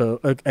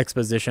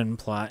exposition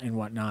plot and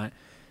whatnot.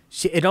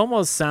 It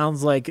almost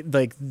sounds like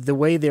the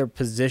way they're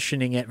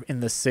positioning it in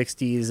the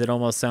 60s. It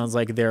almost sounds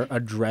like they're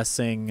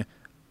addressing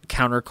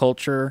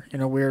counterculture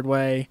in a weird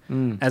way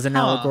as an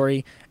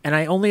allegory, and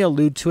I only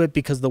allude to it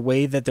because the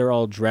way that they're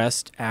all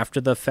dressed after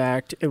the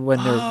fact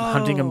when they're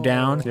hunting them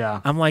down,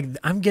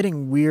 I'm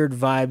getting weird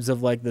vibes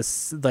of like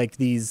this, like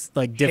these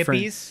like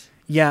different hippies?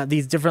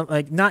 These different,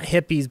 like, not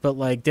hippies, but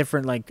like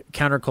different like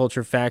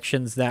counterculture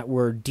factions that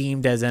were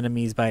deemed as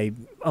enemies by,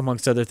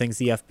 amongst other things,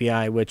 the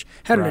FBI, which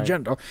had an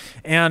agenda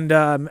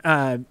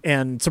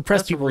and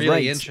suppressed people's rights.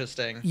 Really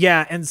interesting.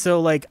 Yeah, and so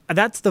like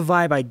that's the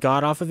vibe I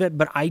got off of it,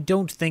 but I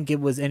don't think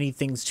it was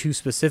anything too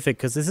specific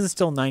because this is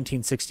still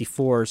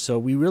 1964, so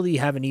we really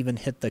haven't even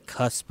hit the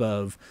cusp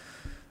of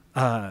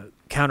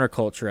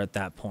counterculture at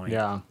that point.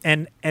 Yeah.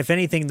 And if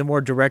anything, the more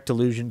direct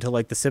allusion to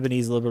like the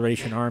Sudanese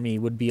Liberation Army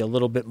would be a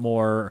little bit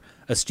more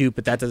astute,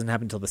 but that doesn't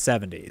happen until the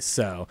 70s.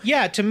 So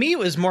yeah, to me it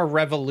was more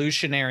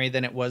revolutionary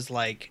than it was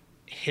like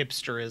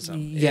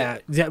hipsterism. Yeah,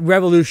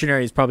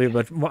 revolutionary is probably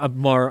a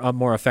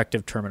more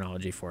effective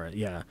terminology for it.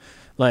 Yeah.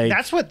 Like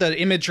that's what the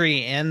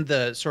imagery and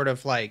the sort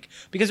of like,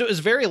 because it was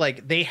very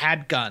like they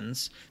had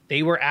guns,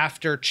 they were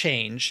after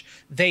change,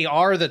 they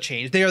are the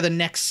change, they are the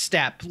next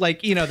step,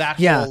 like, you know, that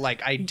whole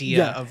like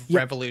idea of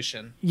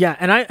revolution. Yeah,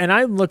 and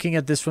I'm looking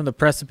at this from the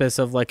precipice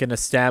of like an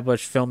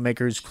established filmmaker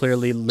who's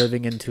clearly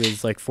living into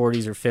his like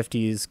 40s or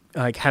 50s,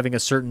 like having a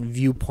certain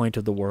viewpoint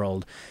of the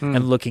world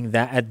and looking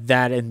at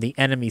that in the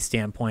enemy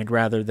standpoint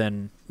rather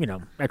than, you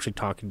know, actually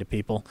talking to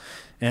people.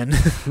 And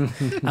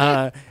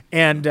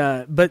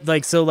but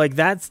like, so like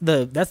that's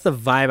the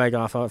vibe I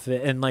got off of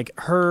it. And like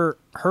her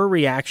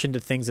reaction to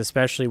things,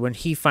 especially when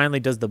he finally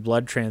does the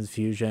blood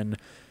transfusion,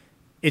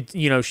 it,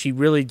 you know, she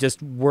really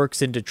just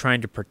works into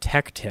trying to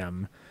protect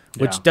him,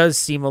 which does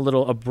seem a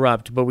little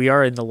abrupt, but we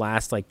are in the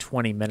last like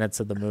 20 minutes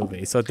of the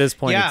movie. So at this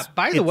point,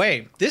 by the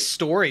way, this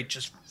story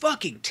just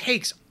fucking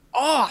takes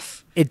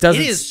off. It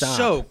doesn't It is stop.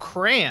 so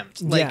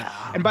cramped. Like,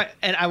 Yeah.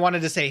 and I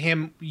wanted to say,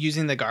 him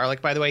using the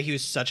garlic, by the way, he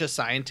was such a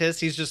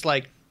scientist. He's just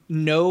like,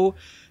 no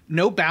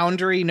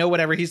boundary, no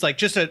whatever. He's like,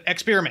 just an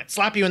experiment.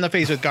 Slap you in the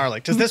face with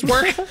garlic. Does this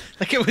work?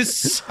 Like, it was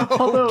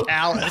so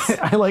callous.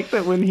 I like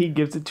that when he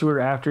gives it to her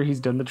after he's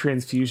done the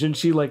transfusion,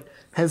 she like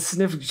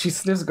she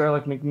sniffs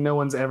garlic like no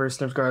one's ever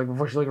sniffed garlic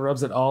before. She like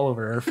rubs it all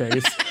over her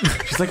face.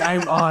 She's like,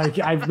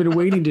 I've been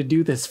waiting to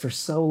do this for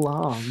so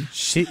long.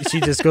 She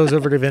just goes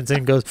over to Vincent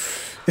and goes,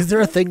 "Is there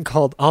a thing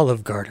called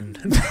Olive Garden?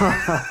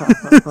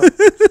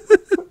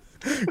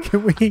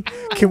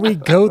 Can we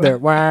go there?"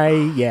 "Why,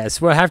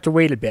 yes, we'll have to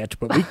wait a bit,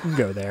 but we can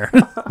go there.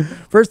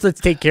 First, let's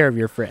take care of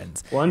your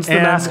friends." Once the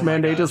mask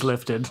mandate is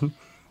lifted.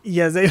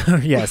 Yes,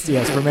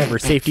 yes. Remember,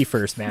 safety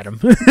first, madam.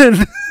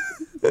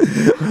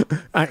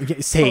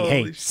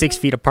 Hey, 6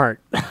 feet apart,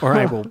 or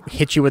I will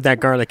hit you with that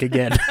garlic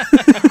again.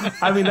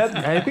 I mean,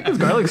 I think his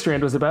garlic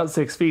strand was about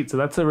 6 feet, so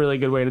that's a really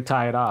good way to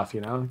tie it off,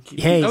 you know?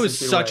 Hey, That was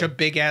such a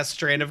big ass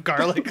strand of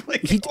garlic.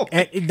 Like,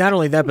 not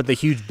only that, but the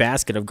huge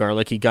basket of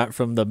garlic he got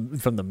from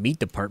the meat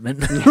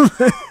department,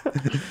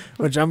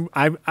 which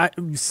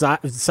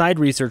side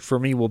research for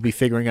me will be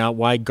figuring out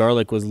why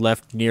garlic was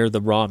left near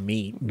the raw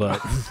meat,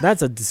 but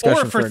that's a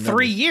discussion or for another.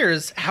 3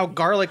 years, how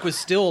garlic was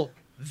still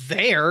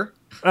there.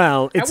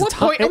 Well, At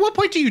what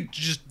point do you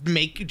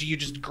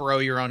just grow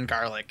your own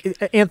garlic?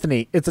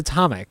 Anthony, it's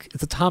atomic.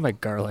 It's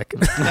atomic garlic.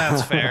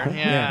 That's fair.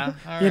 Yeah.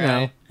 All You right.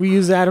 know, we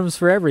use atoms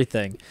for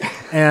everything.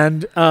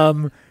 And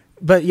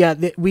but yeah,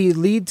 we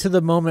lead to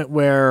the moment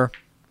where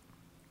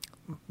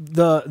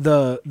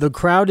the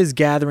crowd is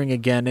gathering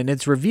again, and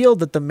it's revealed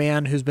that the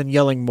man who's been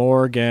yelling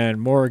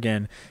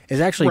Morgan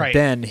is actually Right.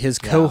 Ben, his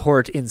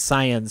cohort in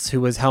science,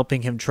 who was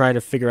helping him try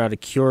to figure out a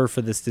cure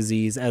for this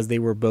disease as they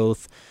were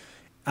both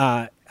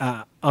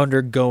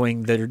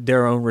undergoing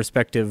their own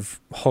respective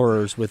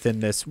horrors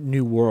within this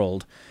new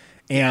world.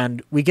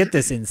 And we get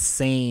this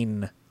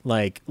insane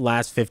like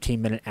last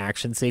 15-minute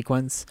action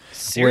sequence.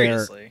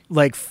 Seriously. Where,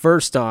 like,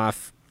 first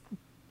off,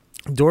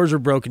 doors are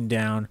broken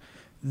down.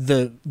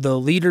 The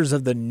leaders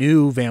of the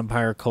new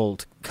vampire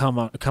cult come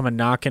a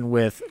knocking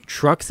with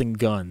trucks and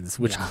guns,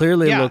 which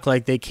clearly look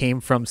like they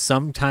came from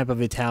some type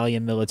of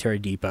Italian military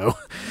depot.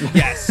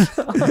 Yes.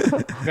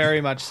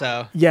 Very much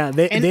so. Yeah,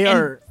 they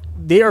are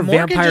Morgan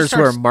vampires just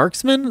who are starts-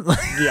 marksmen.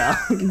 Yeah.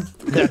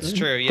 That's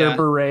true. Their Yeah.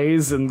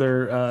 berets and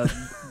their,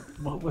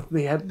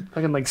 they had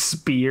fucking like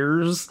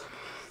spears.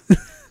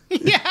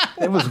 Yeah.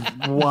 It was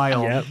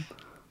wild.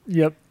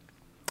 Yep.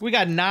 We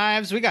got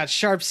knives. We got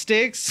sharp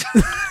sticks.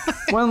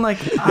 Well, like,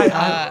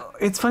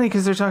 it's funny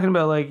because they're talking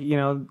about, like, you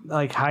know,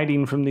 like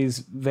hiding from these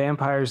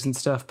vampires and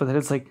stuff, but then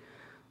it's like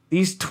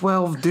these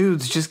 12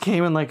 dudes just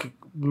came and like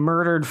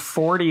murdered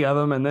 40 of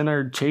them and then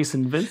are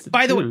chasing Vincent.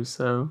 By the too, way-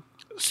 so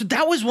So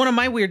that was one of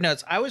my weird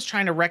notes. I was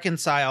trying to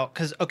reconcile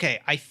because,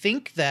 okay, I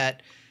think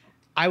that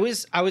I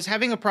was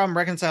having a problem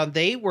reconciling.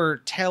 They were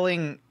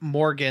telling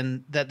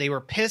Morgan that they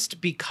were pissed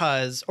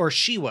because, or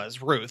she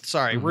was, Ruth,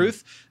 sorry,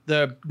 Ruth,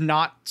 the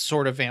not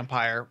sort of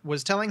vampire,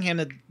 was telling him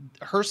that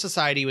her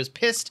society was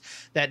pissed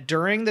that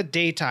during the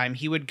daytime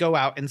he would go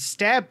out and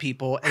stab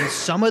people, and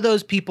some of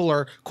those people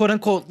are quote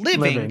unquote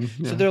living.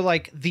 So they're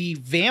like the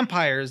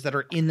vampires that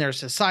are in their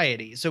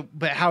society. So,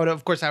 but how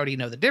would he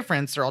know the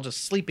difference? They're all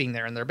just sleeping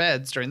there in their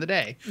beds during the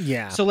day.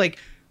 Yeah. So like,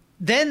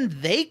 then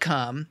they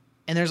come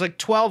and there's like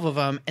 12 of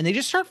them and they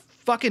just start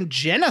fucking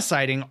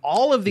genociding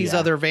all of these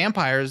other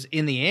vampires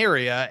in the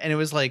area. And it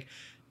was like,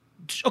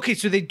 okay,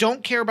 so they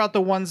don't care about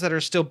the ones that are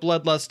still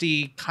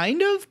bloodlusty,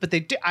 kind of, but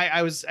they do.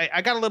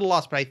 I got a little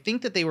lost, but I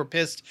think that they were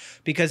pissed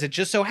because it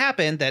just so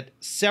happened that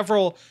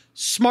several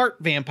smart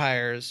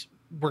vampires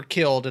were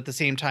killed at the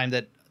same time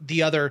that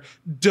the other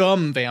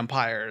dumb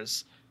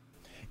vampires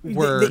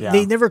were.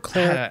 They never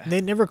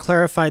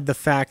clarified the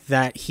fact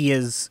that he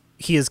is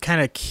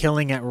kind of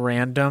killing at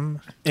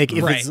random. Like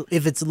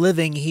if it's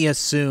living, he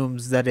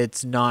assumes that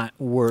it's not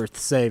worth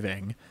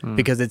saving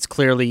because it's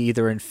clearly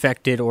either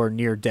infected or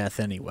near death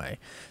anyway.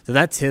 So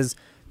that's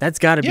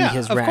got to be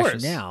his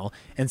rationale. Course.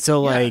 And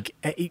so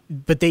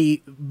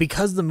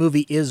because the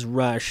movie is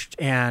rushed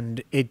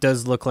and it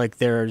does look like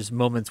there's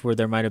moments where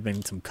there might have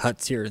been some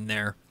cuts here and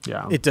there.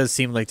 Yeah. It does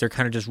seem like they're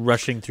kind of just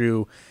rushing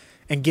through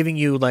and giving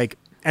you, like,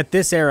 at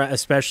this era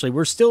especially,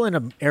 we're still in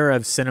an era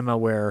of cinema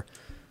where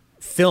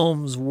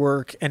films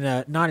work in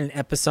not an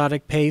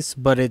episodic pace,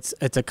 but it's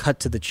a cut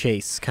to the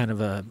chase kind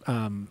of a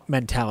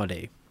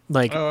mentality.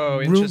 Like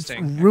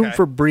room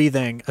for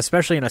breathing,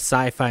 especially in a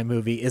sci-fi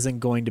movie, isn't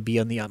going to be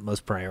on the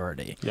utmost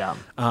priority. Yeah.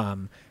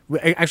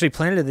 Actually,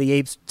 Planet of the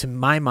Apes, to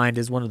my mind,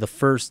 is one of the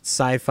first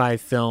sci-fi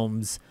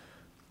films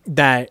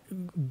that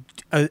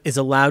is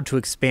allowed to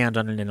expand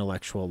on an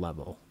intellectual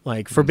level.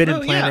 Like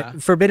Forbidden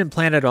Planet. Forbidden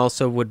Planet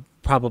also would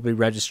probably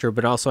register,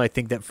 but also I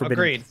think that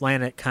Forbidden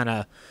Planet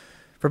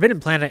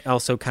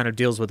also kind of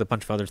deals with a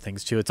bunch of other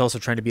things too. It's also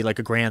trying to be like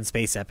a grand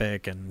space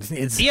epic, and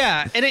it's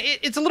and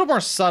it's a little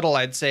more subtle,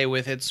 I'd say,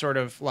 with its sort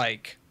of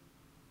like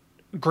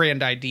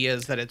grand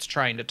ideas that it's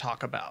trying to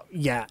talk about.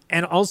 Yeah,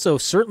 and also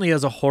certainly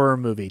as a horror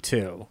movie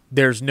too.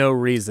 There's no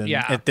reason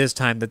at this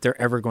time that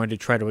they're ever going to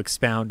try to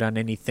expound on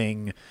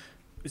anything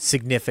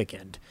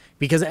significant,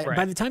 because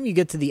by the time you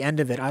get to the end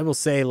of it, I will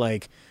say,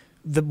 like,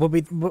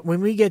 when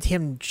we get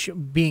him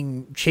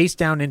being chased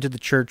down into the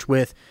church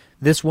with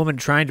this woman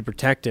trying to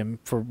protect him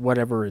for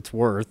whatever it's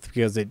worth,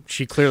 because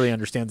she clearly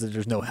understands that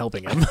there's no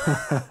helping him.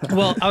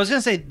 Well, I was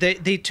going to say,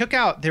 they took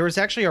out, there was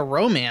actually a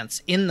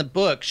romance in the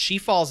book. She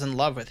falls in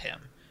love with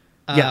him.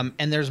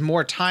 And there's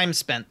more time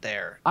spent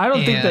there. I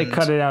don't think they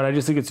cut it out. I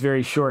just think it's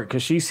very short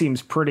because she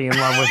seems pretty in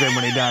love with him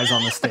when he dies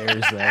on the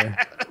stairs there.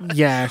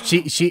 Yeah,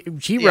 she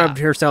rubbed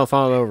herself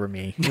all over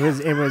me.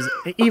 It was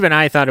even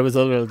I thought it was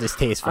a little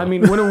distasteful. I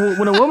mean, when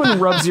a woman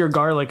rubs your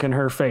garlic in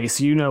her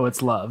face, you know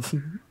it's love.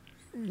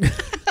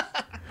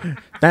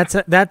 That's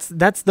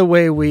the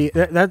way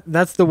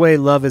that's the way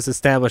love is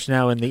established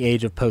now in the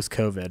age of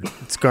post-COVID.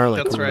 It's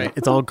garlic. That's right.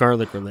 It's all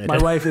garlic related. My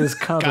wife is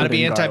covered Gotta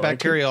be in garlic.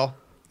 antibacterial.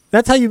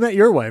 That's how you met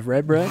your wife,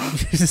 right, Brett?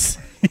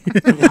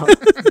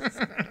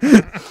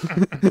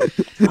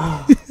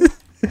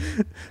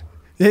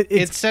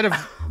 Instead of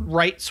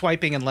right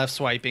swiping and left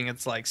swiping,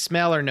 it's like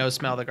smell or no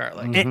smell the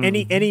garlic.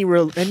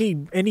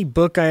 Any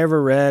book I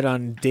ever read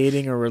on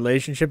dating or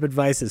relationship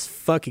advice is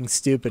fucking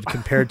stupid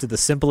compared to the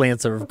simple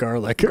answer of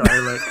garlic.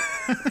 Garlic.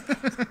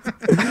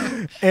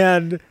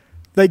 And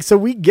like, so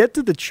we get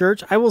to the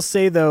church. I will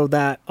say though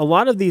that a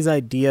lot of these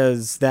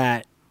ideas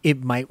that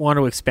it might want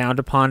to expound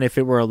upon if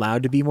it were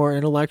allowed to be more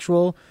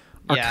intellectual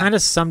are kind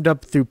of summed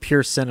up through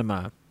pure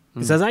cinema.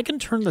 It says I can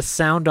turn the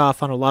sound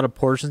off on a lot of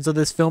portions of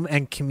this film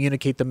and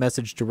communicate the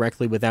message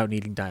directly without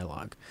needing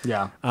dialogue.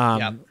 Yeah.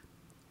 And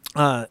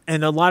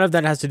a lot of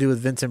that has to do with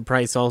Vincent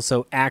Price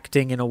also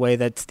acting in a way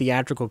that's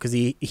theatrical, because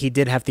he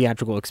did have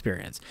theatrical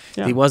experience.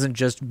 Yeah. He wasn't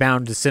just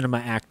bound to cinema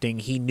acting.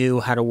 He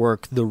knew how to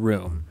work the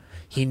room.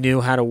 He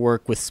knew how to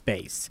work with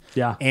space.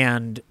 Yeah.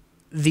 And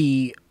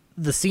the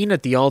scene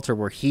at the altar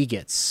where he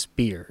gets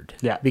speared.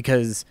 Yeah.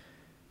 Because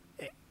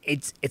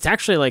it's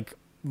actually like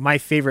my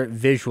favorite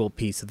visual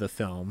piece of the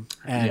film.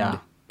 And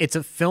it's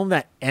a film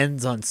that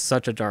ends on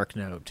such a dark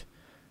note.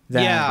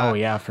 Oh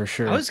yeah, for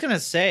sure. I was gonna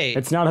say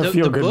it's not a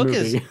feel-good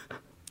movie.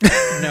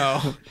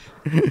 No,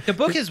 the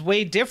book is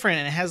way different,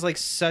 and it has like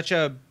such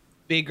a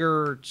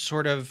bigger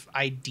sort of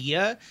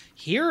idea.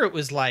 Here, it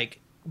was like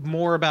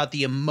more about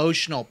the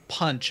emotional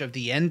punch of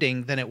the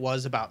ending than it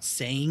was about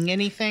saying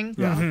anything.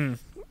 Yeah,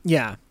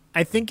 yeah.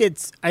 I think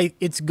it's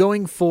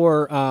going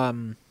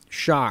for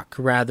shock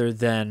rather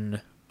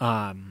than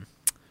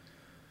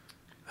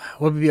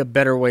what would be a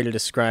better way to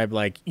describe,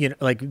 like, you know,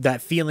 like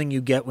that feeling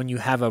you get when you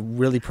have a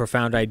really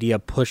profound idea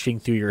pushing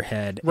through your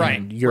head, right?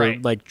 And you're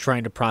like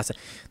trying to process,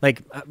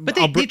 like. But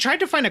they tried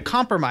to find a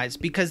compromise,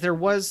 because there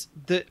was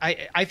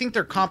I think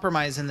their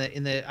compromise in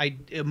the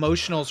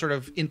emotional sort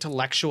of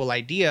intellectual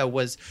idea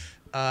was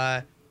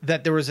that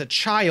there was a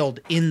child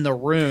in the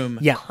room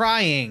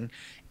crying,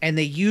 and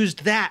they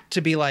used that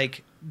to be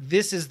like,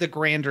 this is the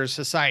grander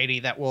society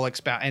that will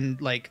expound,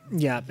 and like,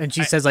 and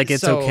she says like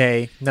it's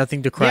okay,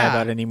 nothing to cry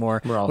about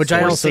anymore, which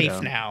I also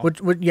safe now.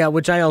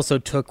 Which I also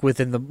took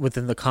within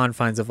the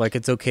confines of like,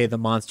 it's okay, the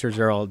monsters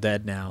are all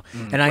dead now.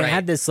 And I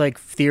had this like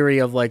theory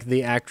of like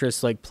the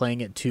actress like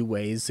playing it two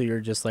ways, so you're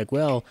just like,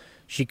 well,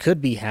 she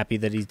could be happy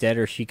that he's dead,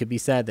 or she could be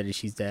sad that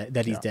he's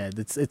dead.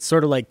 It's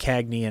sort of like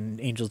Cagney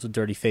and Angels with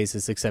Dirty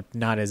Faces, except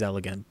not as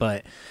elegant,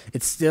 but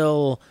it's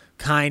still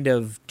kind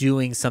of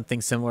doing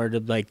something similar to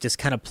like just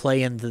kind of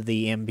play into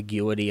the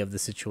ambiguity of the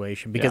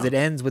situation, because it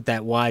ends with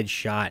that wide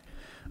shot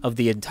of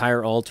the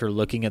entire altar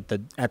looking at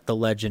the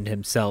legend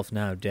himself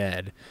now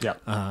dead.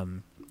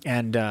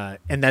 And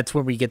that's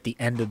when we get the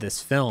end of this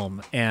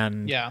film,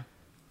 and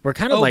we're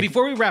kind of like,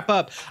 before we wrap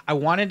up, I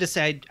wanted to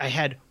say I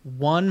had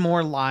one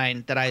more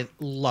line that I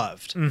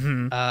loved.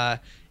 And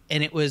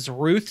it was,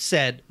 Ruth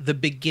said, the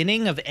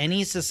beginning of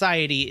any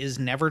society is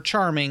never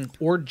charming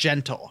or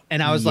gentle.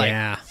 And I was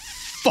like,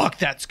 fuck,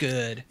 that's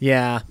good.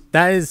 Yeah,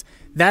 that's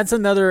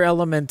another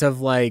element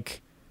of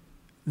like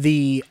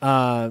the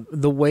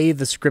way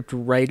the script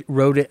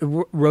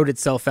wrote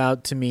itself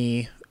out to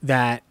me.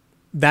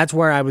 That's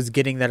where I was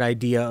getting that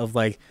idea of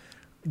like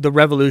the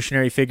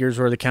revolutionary figures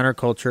or the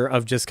counterculture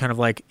of just kind of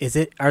like,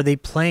 are they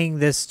playing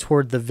this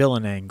toward the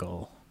villain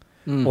angle?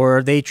 Or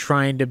are they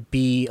trying to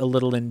be a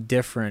little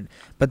indifferent?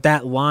 But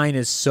that line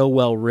is so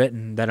well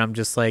written that I'm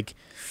just like,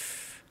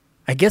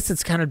 I guess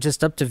it's kind of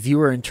just up to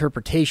viewer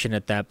interpretation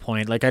at that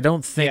point. Like, I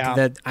don't think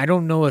I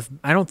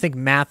don't think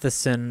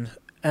Matheson,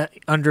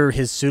 under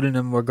his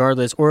pseudonym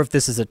regardless, or if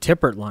this is a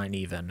Tippert line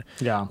even,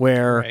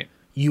 where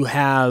you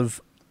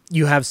have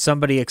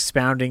somebody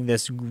expounding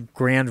this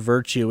grand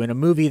virtue in a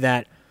movie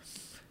that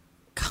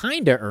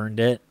kind of earned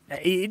it.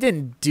 It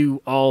didn't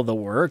do all the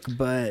work,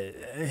 but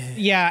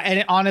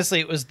and honestly,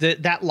 it was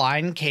that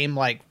line came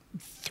like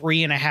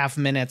 3.5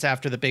 minutes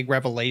after the big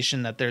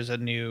revelation that there's a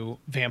new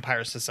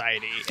vampire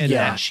society, and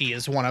that she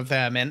is one of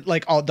them, and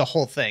like the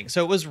whole thing.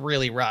 So it was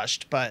really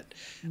rushed, but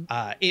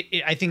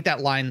I think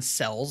that line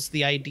sells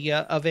the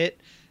idea of it.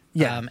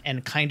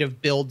 And kind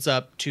of builds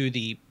up to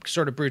the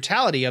sort of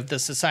brutality of the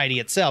society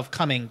itself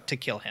coming to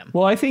kill him.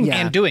 Well, I think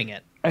and doing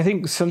it. I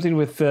think something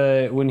with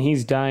when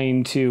he's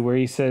dying too, where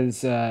he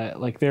says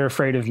like, they're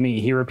afraid of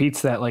me. He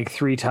repeats that like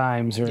 3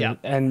 times,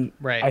 and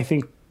I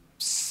think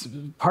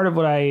part of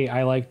what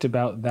I liked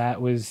about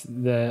that was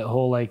the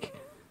whole like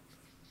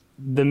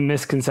the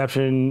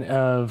misconception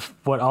of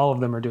what all of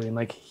them are doing.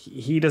 Like,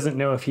 he doesn't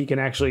know if he can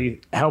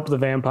actually help the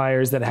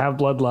vampires that have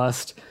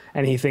bloodlust,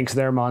 and he thinks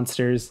they're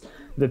monsters.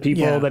 The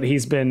people that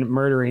he's been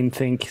murdering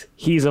think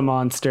he's a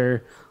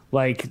monster.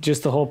 Like,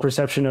 just the whole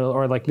perception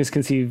or like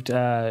misconceived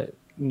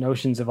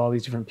notions of all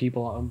these different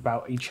people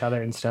about each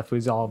other and stuff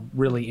was all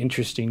really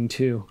interesting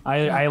too.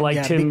 I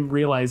liked him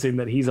realizing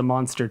that he's a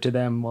monster to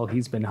them while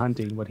he's been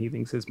hunting what he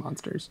thinks is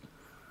monsters.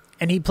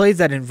 And he plays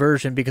that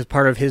inversion because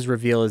part of his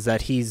reveal is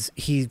that he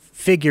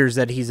figures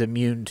that he's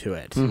immune to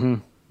it.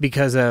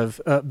 because of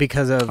a I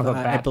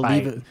bat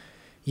believe bite. it.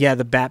 Yeah,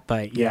 the bat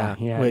bite. Yeah,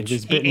 he was He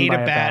bitten ate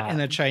by a bat in bat.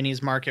 the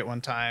Chinese market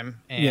one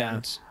time,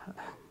 and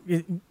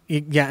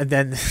yeah.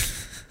 Then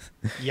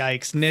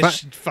yikes,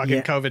 niche fucking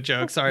yeah. COVID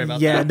joke. Sorry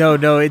about yeah,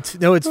 that. no, it's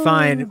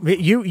fine.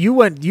 You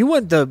went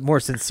the more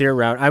sincere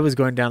route. I was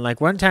going down like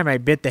one time I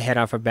bit the head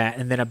off a bat,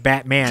 and then a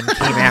Batman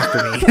came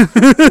after me.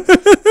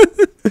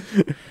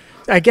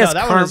 I guess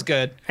that one was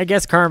good. I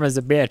guess karma's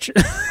a bitch.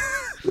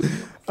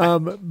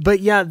 But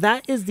yeah,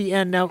 that is the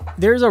end. Now,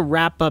 there's a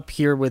wrap up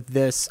here with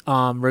this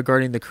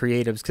regarding the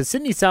creatives, because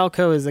Sidney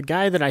Salco is a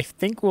guy that I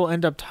think we'll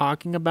end up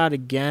talking about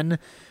again,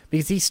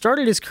 because he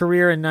started his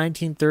career in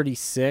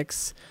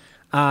 1936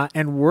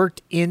 and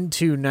worked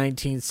into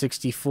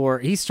 1964.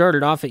 He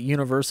started off at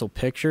Universal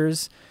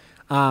Pictures.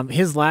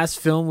 His last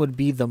film would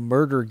be The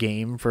Murder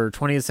Game for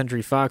 20th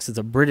Century Fox. It's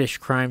a British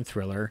crime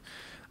thriller.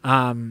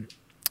 And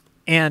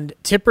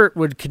Tippett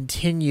would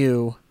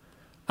continue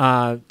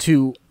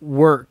to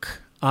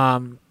work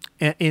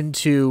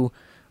into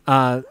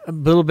a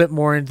little bit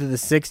more into the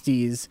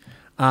 60s,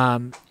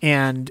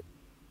 and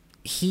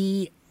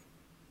he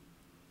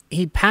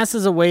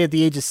passes away at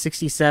the age of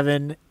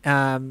 67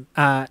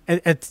 at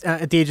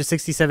the age of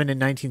 67 in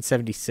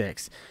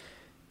 1976.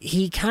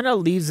 He kind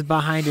of leaves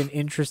behind an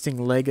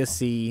interesting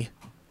legacy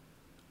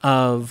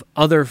of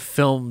other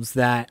films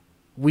that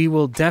we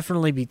will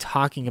definitely be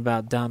talking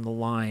about down the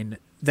line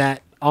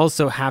that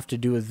also have to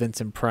do with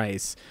Vincent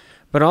Price,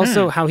 but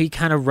also how he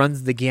kind of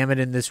runs the gamut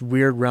in this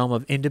weird realm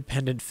of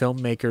independent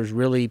filmmakers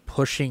really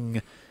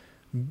pushing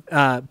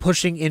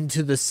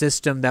into the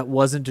system that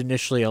wasn't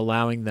initially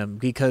allowing them,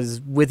 because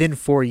within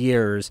 4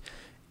 years,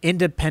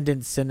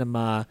 independent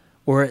cinema,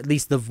 or at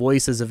least the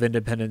voices of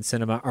independent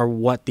cinema, are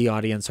what the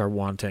audience are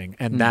wanting.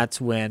 And that's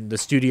when the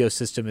studio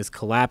system is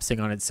collapsing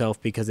on itself,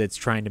 because it's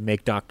trying to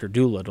make Dr.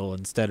 Dolittle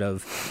instead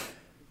of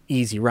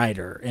Easy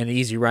Rider. And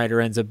Easy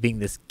Rider ends up being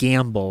this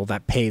gamble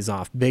that pays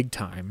off big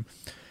time.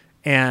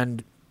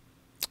 And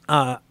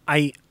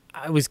I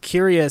was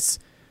curious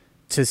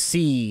to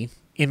see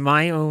in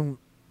my own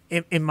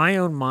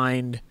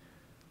mind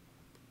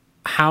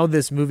how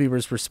this movie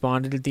was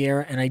responded at the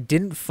era, and I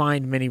didn't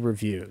find many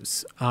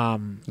reviews.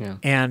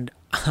 And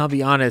I'll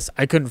be honest,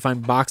 I couldn't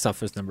find box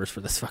office numbers for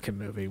this fucking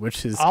movie,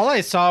 which is all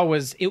I saw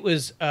was it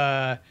was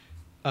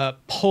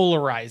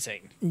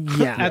polarizing.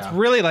 Yeah, that's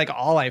really like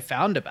all I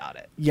found about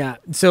it. Yeah,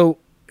 so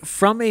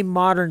from a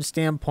modern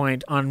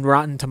standpoint on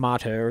Rotten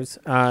Tomatoes,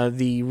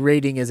 the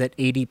rating is at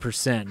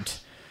 80%.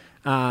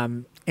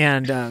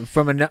 And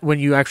when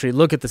you actually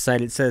look at the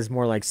site, it says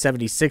more like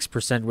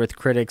 76% with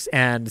critics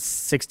and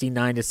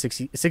 67 to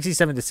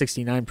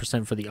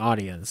 69% for the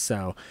audience.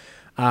 So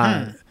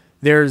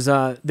there's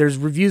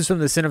reviews from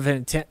the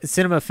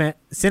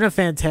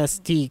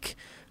Cinefantastique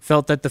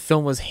felt that the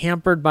film was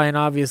hampered by an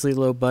obviously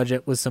low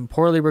budget with some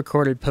poorly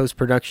recorded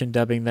post-production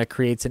dubbing that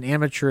creates an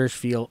amateurish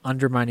feel,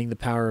 undermining the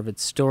power of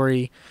its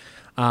story.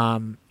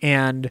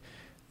 And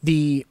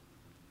the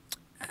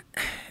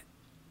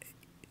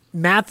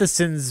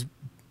Matheson's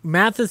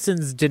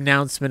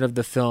denouncement of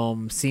the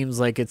film seems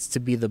like it's to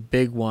be the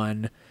big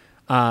one,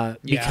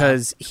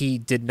 because he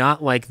did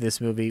not like this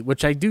movie,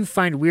 which I do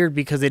find weird,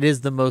 because it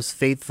is the most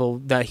faithful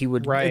that he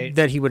would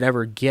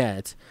ever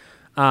get.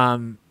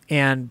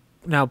 And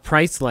now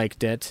Price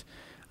liked it.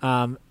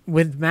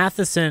 With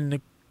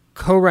Matheson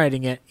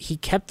co-writing it, he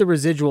kept the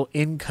residual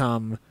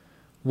income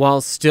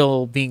while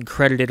still being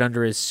credited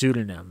under his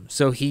pseudonym.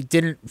 So he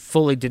didn't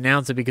fully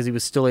denounce it, because he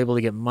was still able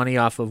to get money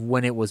off of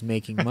when it was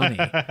making money.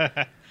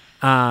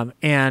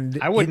 And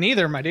I wouldn't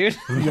either, my dude.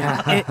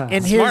 Yeah.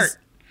 And Smart.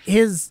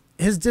 his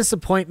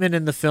disappointment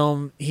in the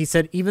film, he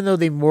said, even though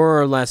they more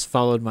or less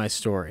followed my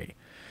story.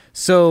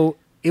 So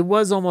it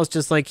was almost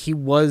just like he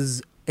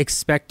was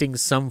expecting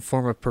some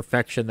form of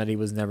perfection that he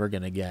was never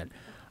going to get.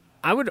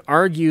 I would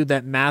argue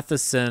that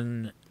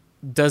Matheson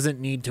doesn't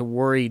need to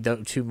worry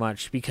too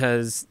much,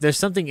 because there's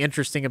something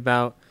interesting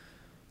about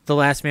The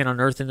Last Man on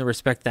Earth in the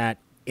respect that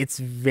it's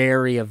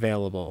very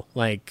available.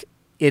 Like,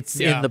 it's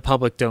in the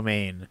public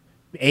domain.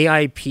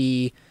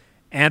 AIP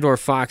and or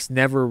Fox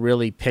never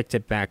really picked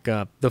it back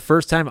up. The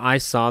first time I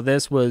saw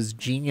this was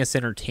Genius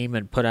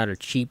Entertainment put out a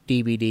cheap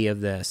DVD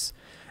of this,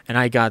 and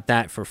I got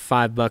that for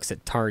 $5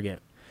 at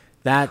Target.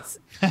 That's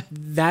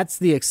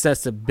the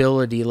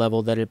accessibility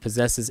level that it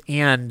possesses.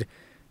 And,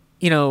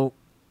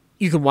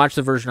 you can watch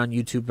the version on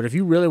YouTube, but if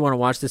you really want to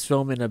watch this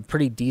film in a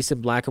pretty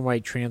decent black and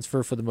white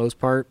transfer for the most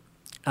part,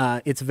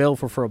 it's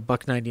available for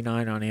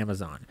 $1.99 on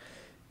Amazon.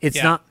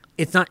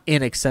 It's not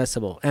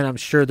inaccessible, and I'm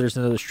sure there's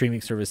another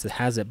streaming service that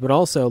has it. But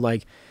also,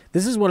 like,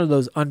 this is one of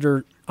those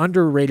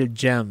underrated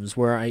gems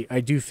where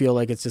I do feel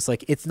like it's just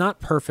like, it's not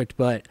perfect,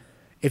 but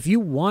if you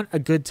want a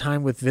good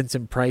time with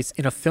Vincent Price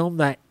in a film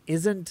that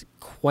isn't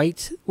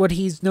quite what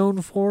he's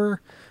known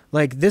for,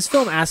 like, this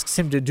film asks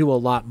him to do a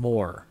lot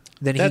more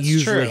than he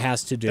usually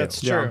has to do.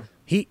 That's true.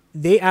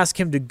 They ask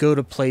him to go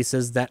to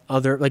places that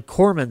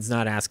Corman's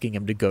not asking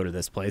him to go to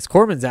this place.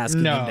 Corman's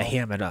asking him to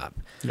ham it up.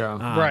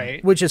 Yeah.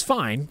 Right. Which is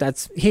fine.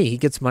 He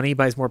gets money,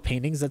 buys more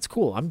paintings. That's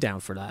cool. I'm down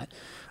for that.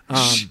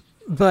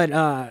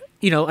 But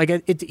he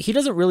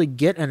doesn't really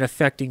get an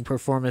affecting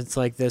performance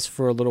like this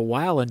for a little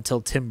while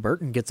until Tim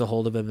Burton gets a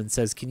hold of him and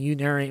says, "Can you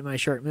narrate my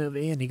short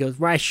movie?" And he goes,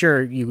 "Why,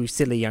 sure, you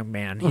silly young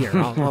man. Here,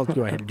 I'll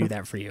go ahead and do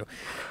that for you."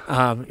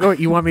 Or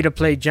you want me to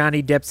play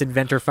Johnny Depp's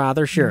inventor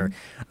father? Sure.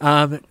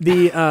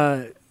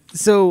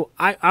 So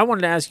I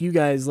wanted to ask you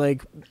guys,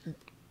 like,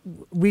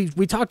 we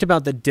talked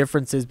about the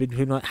differences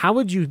between how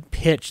would you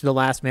pitch The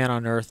Last Man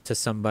on Earth to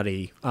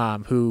somebody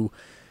who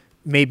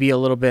may be a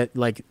little bit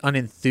like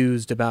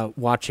unenthused about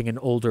watching an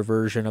older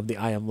version of the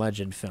I Am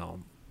Legend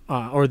film,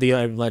 or the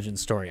I Am Legend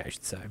story, I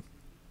should say.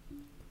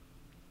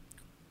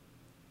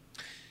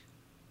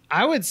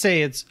 I would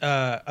say it's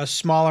a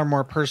smaller,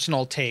 more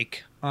personal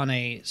take on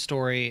a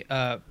story,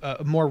 a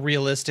more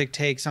realistic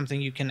take,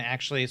 something you can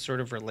actually sort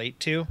of relate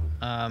to.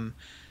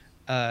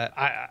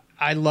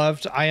 I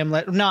loved I Am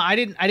Legend. No, I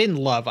didn't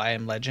love I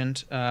Am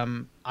Legend.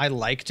 I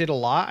liked it a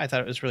lot. I thought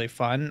it was really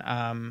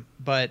fun.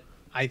 But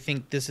I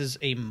think this is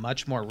a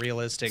much more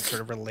realistic,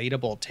 sort of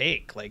relatable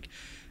take. Like,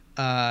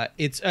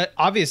 it's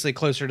obviously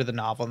closer to the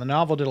novel. The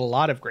novel did a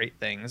lot of great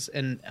things,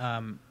 and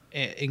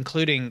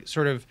including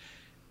sort of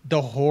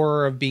the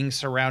horror of being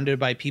surrounded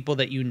by people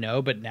that you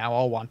know, but now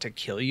all want to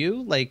kill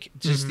you. Like,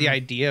 just the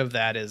idea of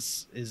that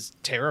is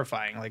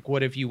terrifying. Like,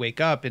 what if you wake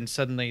up and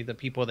suddenly the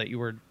people that you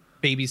were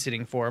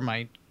babysitting for,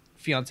 my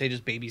fiance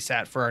just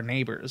babysat for our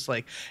neighbors,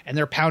 like, and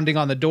they're pounding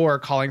on the door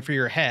calling for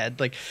your head,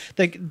 like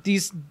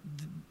these.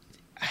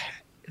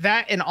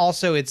 That, and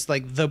also it's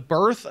like the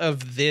birth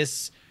of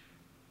this,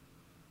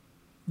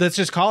 let's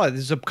just call it,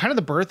 this is kind of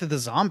the birth of the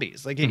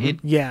zombies. Like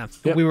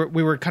we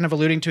were kind of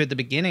alluding to it at the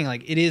beginning,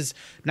 like it is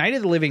Night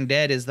of the Living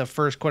Dead is the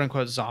first quote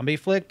unquote zombie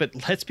flick, but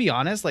let's be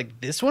honest,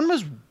 like this one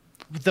was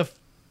the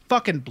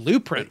fucking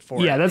blueprint for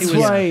it. Yeah, that's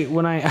why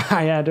when I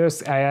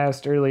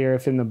asked earlier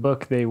if in the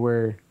book they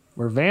were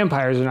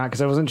vampires or not,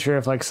 because I wasn't sure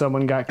if like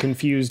someone got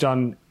confused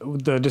on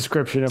the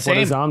description of what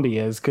a zombie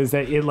is, because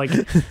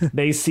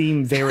they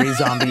seem very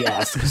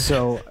zombie-esque.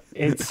 So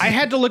I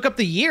had to look up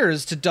the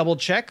years to double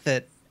check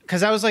that,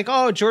 because I was like,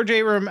 oh, George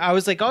A. Romero. I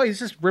was like, oh, he's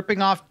just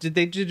ripping off. Did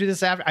they do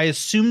this after? I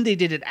assumed they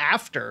did it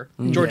after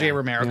George A.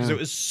 Romero, because it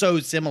was so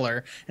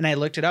similar. And I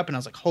looked it up and I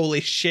was like,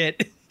 holy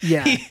shit.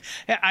 Yeah.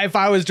 If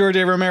I was George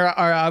A. Romero,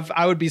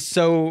 I would be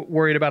so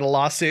worried about a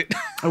lawsuit.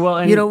 Well,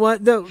 and you know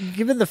what, though,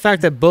 given the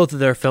fact that both of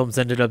their films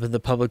ended up in the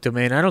public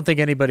domain, I don't think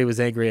anybody was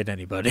angry at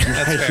anybody.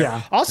 That's fair.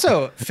 Yeah.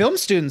 Also, film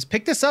students,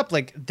 pick this up.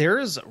 Like,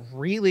 there's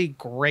really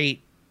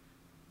great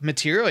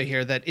material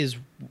here that is,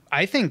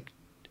 I think,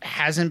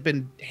 hasn't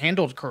been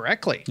handled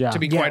correctly, to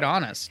be quite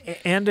honest.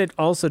 And it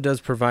also does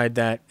provide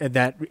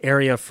that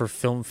area for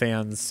film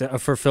fans,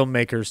 for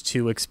filmmakers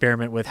to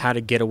experiment with how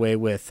to get away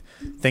with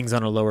things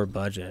on a lower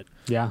budget.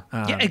 Yeah,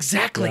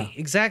 exactly.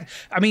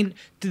 I mean,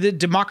 the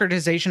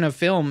democratization of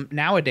film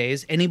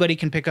nowadays, anybody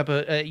can pick up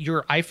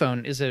your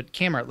iPhone is a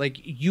camera. Like,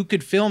 you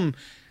could film,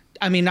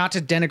 I mean, not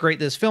to denigrate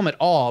this film at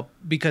all,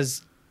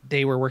 because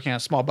they were working on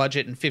a small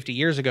budget and 50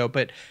 years ago,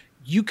 but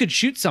you could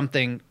shoot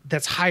something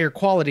that's higher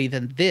quality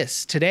than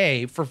this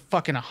today for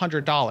fucking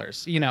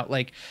 $100. You know,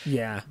 like,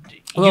 yeah.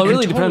 Well, it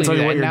really depends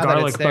on what your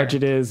garlic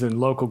budget is and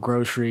local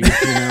groceries.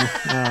 You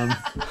know.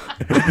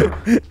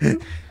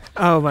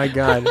 Oh my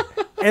god,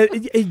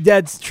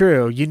 that's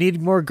true. You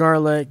need more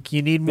garlic.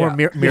 You need more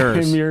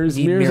mirrors. Mirrors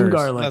and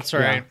garlic. That's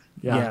right.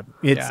 Yeah.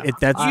 You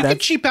can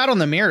cheap out on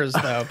the mirrors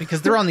though,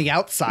 because they're on the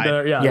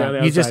outside.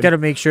 You just got to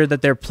make sure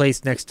that they're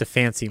placed next to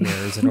fancy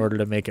mirrors in order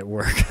to make it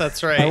work.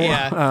 That's right.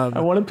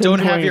 I want to don't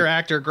have your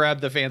actor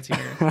grab the fancy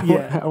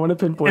mirror. I want to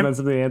pinpoint on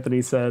something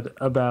Anthony said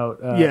about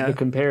the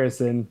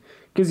comparison,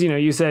 because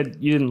you said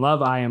you didn't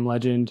love I Am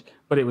Legend,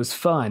 but it was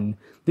fun.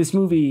 This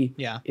movie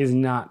is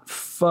not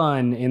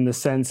fun in the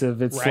sense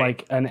of it's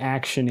like an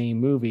action-y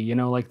movie.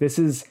 Like, this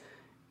is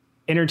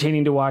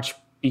entertaining to watch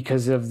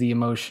because of the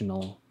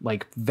emotional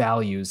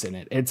values in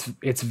it. It's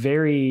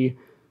heavy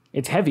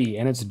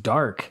and it's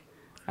dark.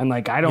 And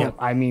like,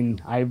 I'm,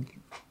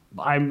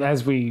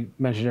 as we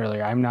mentioned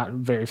earlier, I'm not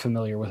very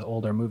familiar with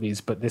older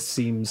movies, but this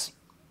seems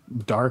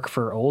dark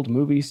for old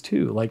movies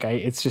too. Like,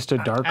 it's just a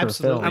darker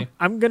film.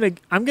 I'm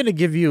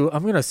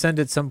gonna send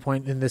at some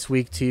point in this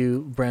week to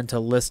you, Brent, a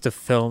list of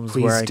films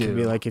where I can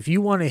be like, if you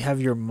want to have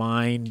your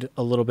mind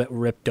a little bit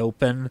ripped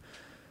open,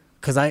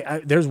 because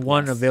there's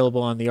one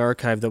available on the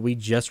archive that we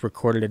just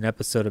recorded an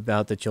episode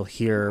about that you'll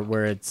hear,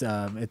 where it's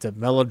a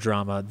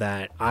melodrama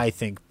that I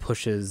think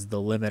pushes the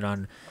limit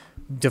on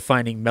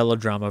defining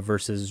melodrama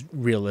versus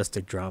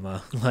realistic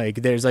drama. Like,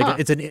 there's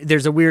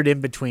there's a weird in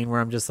between where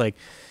I'm just like,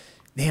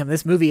 damn,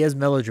 this movie is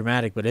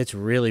melodramatic, but it's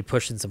really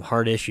pushing some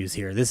hard issues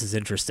here. This is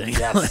interesting.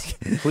 Yes,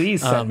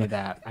 please send me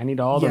that. I need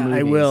all the movies.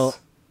 I will.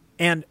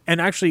 And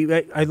actually,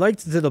 I liked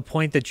to the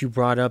point that you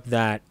brought up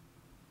that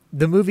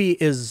the movie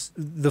is,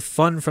 the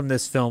fun from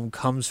this film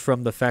comes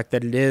from the fact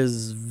that it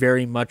is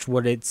very much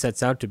what it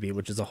sets out to be,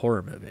 which is a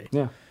horror movie.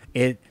 Yeah.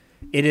 It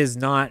is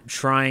not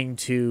trying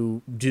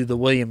to do the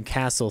William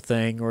Castle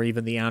thing or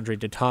even the Andre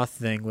de Toth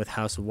thing with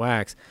House of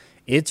Wax.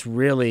 It's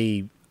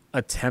really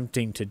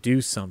attempting to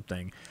do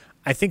something.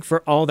 I think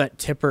for all that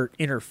Tipper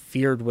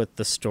interfered with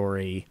the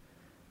story,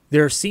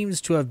 there seems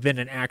to have been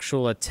an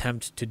actual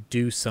attempt to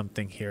do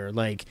something here.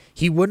 Like,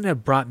 he wouldn't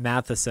have brought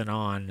Matheson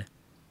on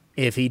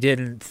if he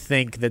didn't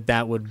think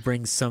that would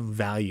bring some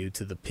value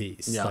to the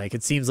piece. Yeah. Like,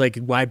 it seems like,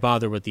 why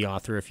bother with the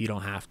author if you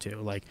don't have to?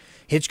 Like,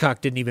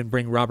 Hitchcock didn't even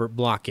bring Robert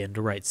Bloch in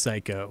to write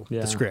Psycho,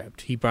 the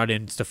script. He brought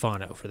in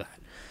Stefano for that.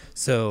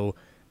 So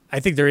I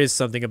think there is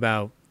something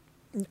about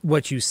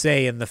what you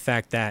say and the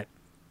fact that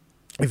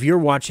if you're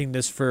watching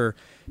this for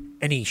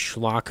any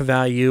schlock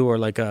value or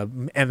like a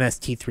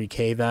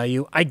MST3K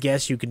value, I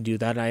guess you can do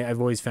that. I've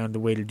always found a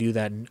way to do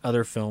that in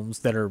other films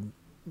that are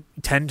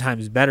 10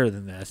 times better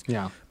than this.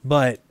 Yeah.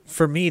 But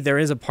for me, there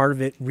is a part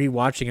of it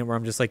rewatching it where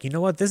I'm just like, you know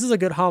what? This is a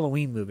good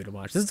Halloween movie to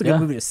watch. This is a good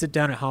movie to sit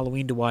down at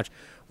Halloween to watch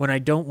when I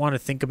don't want to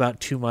think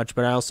about too much,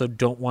 but I also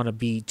don't want to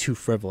be too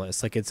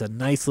frivolous. Like, it's a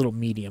nice little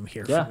medium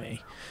here for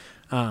me.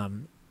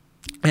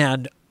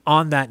 And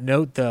on that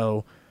note,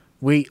 though,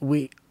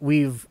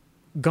 we've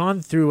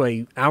gone through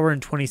a hour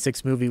and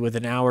 26 movie with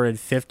an hour and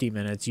 50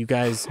 minutes. You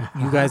guys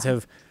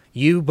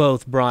you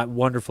both brought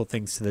wonderful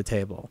things to the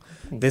table.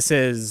 This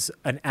is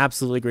an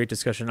absolutely great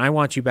discussion. I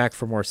want you back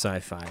for more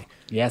sci-fi.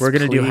 Yes, we're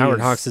going to do Howard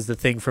please. Hawks' The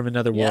Thing from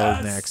Another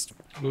World next.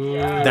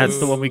 Yes. That's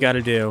the one we got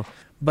to do.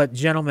 But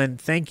gentlemen,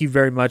 thank you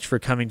very much for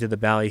coming to the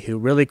Ballyhoo.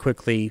 Really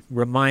quickly,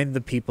 remind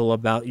the people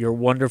about your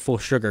wonderful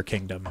Sugar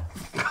Kingdom. Go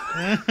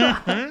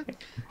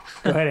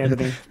ahead,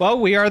 Anthony. Well,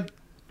 we are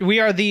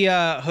the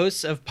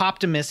hosts of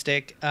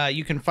Poptimistic.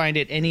 You can find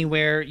it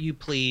anywhere you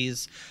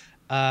please.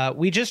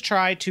 We just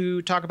try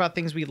to talk about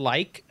things we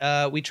like.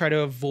 We try to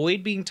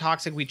avoid being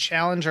toxic. We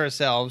challenge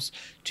ourselves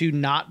to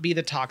not be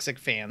the toxic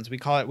fans. We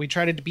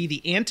try to be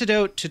the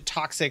antidote to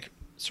toxic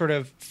sort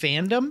of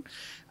fandom.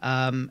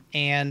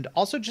 And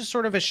also just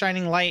sort of a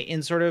shining light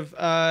in sort of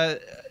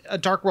a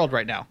dark world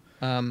right now.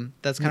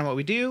 That's kind of what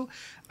we do.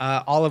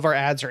 All of our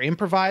ads are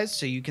improvised,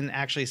 so you can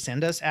actually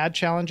send us ad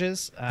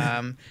challenges.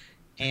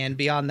 And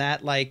beyond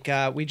that, like,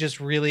 we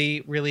just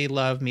really, really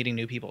love meeting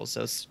new people.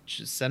 So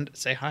just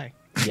say hi.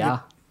 Yeah.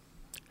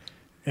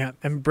 Yeah,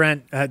 and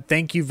Brent,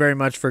 thank you very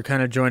much for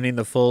kind of joining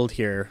the fold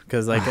here,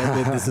 because like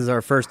this is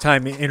our first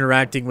time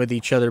interacting with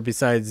each other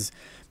besides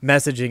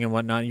messaging and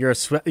whatnot. You're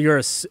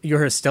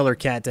a stellar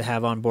cat to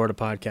have on board a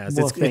podcast.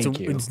 Well,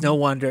 thank you. It's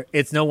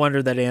no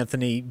wonder that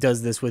Anthony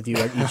does this with you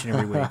each and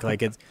every week.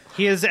 Like,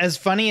 he is as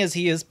funny as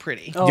he is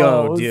pretty.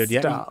 Yo, dude,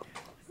 stop.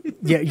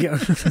 Yeah.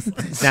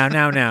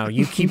 Now,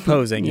 you keep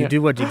posing. You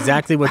do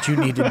exactly what you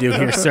need to do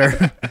here,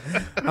 sir.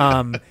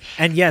 And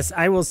yes,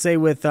 I will say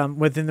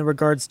within the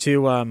regards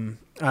to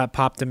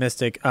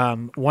Poptimistic,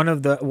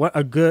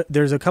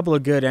 there's a couple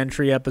of good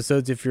entry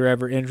episodes if you're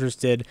ever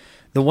interested.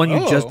 The one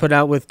you just put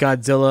out with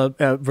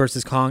Godzilla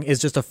versus Kong is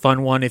just a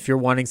fun one if you're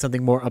wanting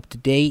something more up to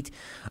date.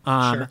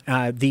 Sure.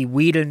 The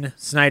Whedon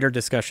Snyder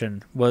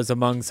discussion was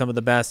among some of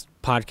the best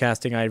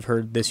podcasting I've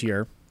heard this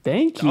year.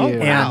 Thank you. Oh,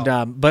 wow.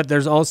 And but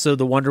there's also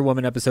the Wonder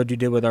Woman episode you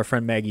did with our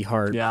friend Maggie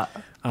Hart. Yeah.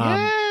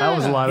 That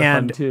was a lot of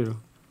fun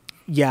too.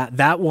 Yeah,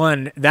 that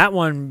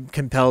one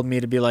compelled me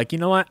to be like, you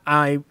know what,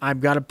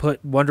 I've got to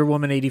put Wonder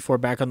Woman 84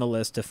 back on the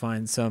list to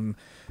find some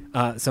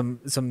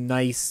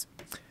nice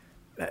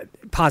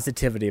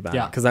positivity about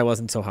it, because I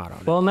wasn't so hot on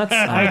it. Well, and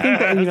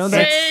I think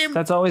that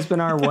that's always been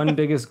our one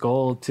biggest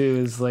goal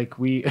too. Is like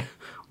we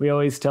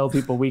always tell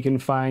people we can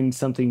find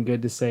something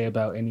good to say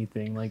about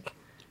anything. Like.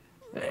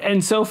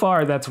 And so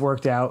far, that's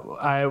worked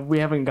out. We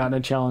haven't gotten a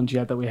challenge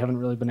yet that we haven't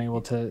really been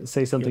able to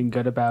say something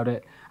good about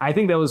it. I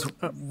think that was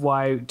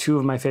why two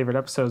of my favorite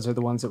episodes are the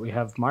ones that we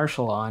have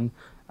Marshall on.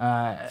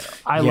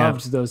 I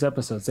loved those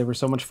episodes. They were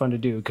so much fun to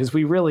do because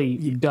we really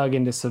dug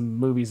into some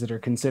movies that are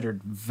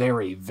considered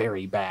very,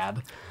 very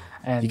bad.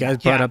 And you guys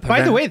brought up...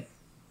 By the way,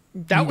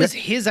 that was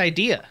his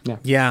idea.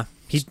 Yeah.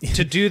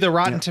 To do the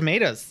Rotten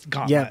Tomatoes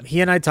gauntlet. Yeah,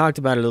 he and I talked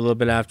about it a little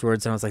bit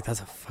afterwards, and I was like, that's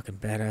a fucking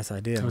badass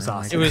idea. It was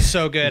awesome. It was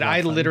so good.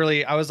 I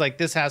was like,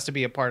 this has to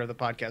be a part of the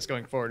podcast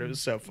going forward. It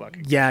was so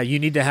fucking good. Yeah, you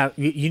need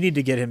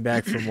to get him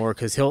back for more,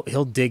 because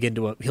he'll dig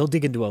into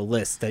a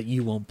list that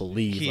you won't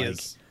believe. He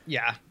is.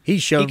 Yeah. He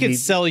could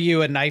sell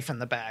you a knife in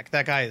the back.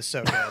 That guy is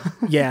so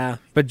good. Yeah.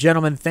 But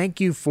gentlemen,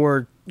 thank you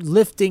for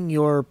lifting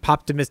your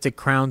Poptimistic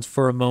crowns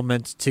for a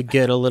moment to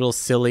get a little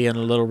silly and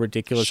a little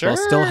ridiculous while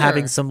still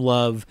having some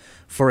love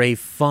for a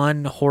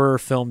fun horror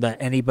film that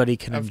anybody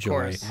can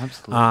enjoy. Course.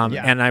 Absolutely.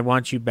 And I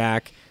want you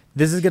back.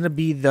 This is going to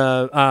be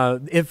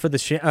the it for the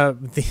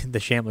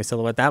Shamley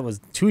Silhouette. That was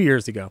 2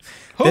 years ago.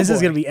 This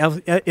is going to be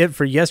it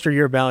for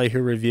Yesteryear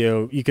Ballyhoo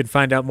Review. You can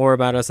find out more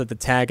about us at the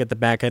tag at the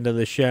back end of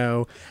the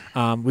show.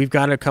 We've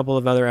got a couple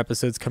of other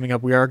episodes coming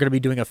up. We are going to be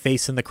doing a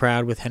Face in the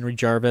Crowd with Henry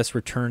Jarvis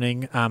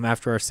returning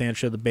after our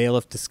Sancho the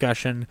Bailiff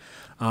discussion.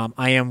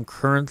 I am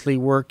currently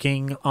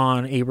working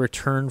on a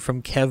return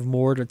from Kev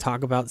Moore to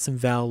talk about some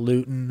Val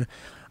Lewton.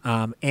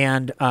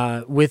 And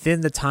within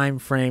the time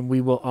frame,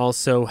 we will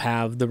also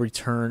have the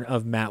return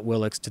of Matt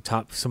Willix to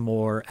talk some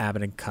more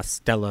Abbott and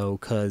Costello,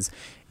 because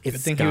it's. I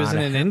think he was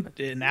in an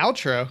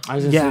outro.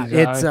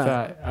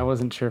 I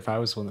wasn't sure if I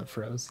was one that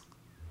froze.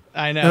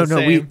 I know.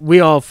 No, we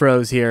all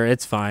froze here.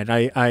 It's fine.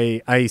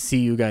 I see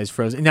you guys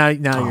froze. Now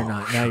you're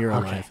not. Now you're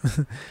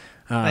alive.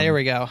 There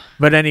we go.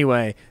 But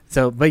anyway,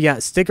 but yeah,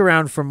 stick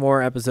around for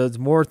more episodes.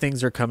 More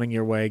things are coming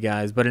your way,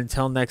 guys. But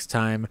until next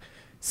time,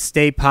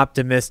 stay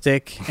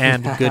poptimistic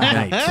and good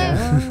night.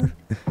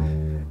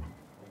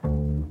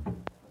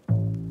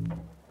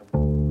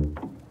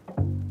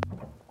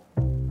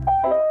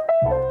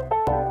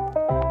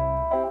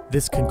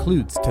 This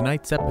concludes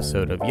tonight's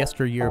episode of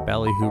Yesteryear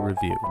Ballyhoo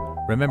Review.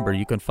 Remember,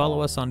 you can follow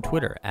us on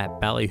Twitter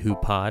at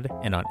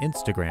BallyhooPod and on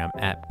Instagram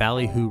at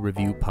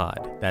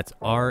BallyhooReviewPod. That's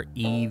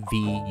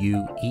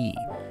REVUE.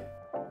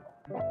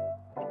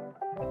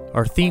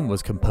 Our theme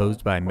was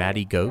composed by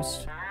Matty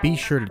Ghost. Be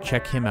sure to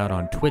check him out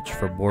on Twitch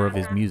for more of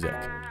his music.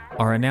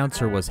 Our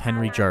announcer was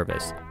Henry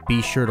Jarvis.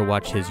 Be sure to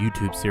watch his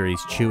YouTube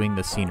series Chewing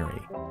the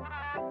Scenery.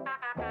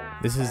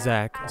 This is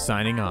Zach,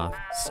 signing off.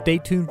 Stay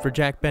tuned for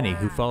Jack Benny,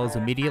 who follows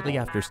immediately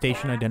after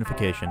station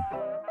identification.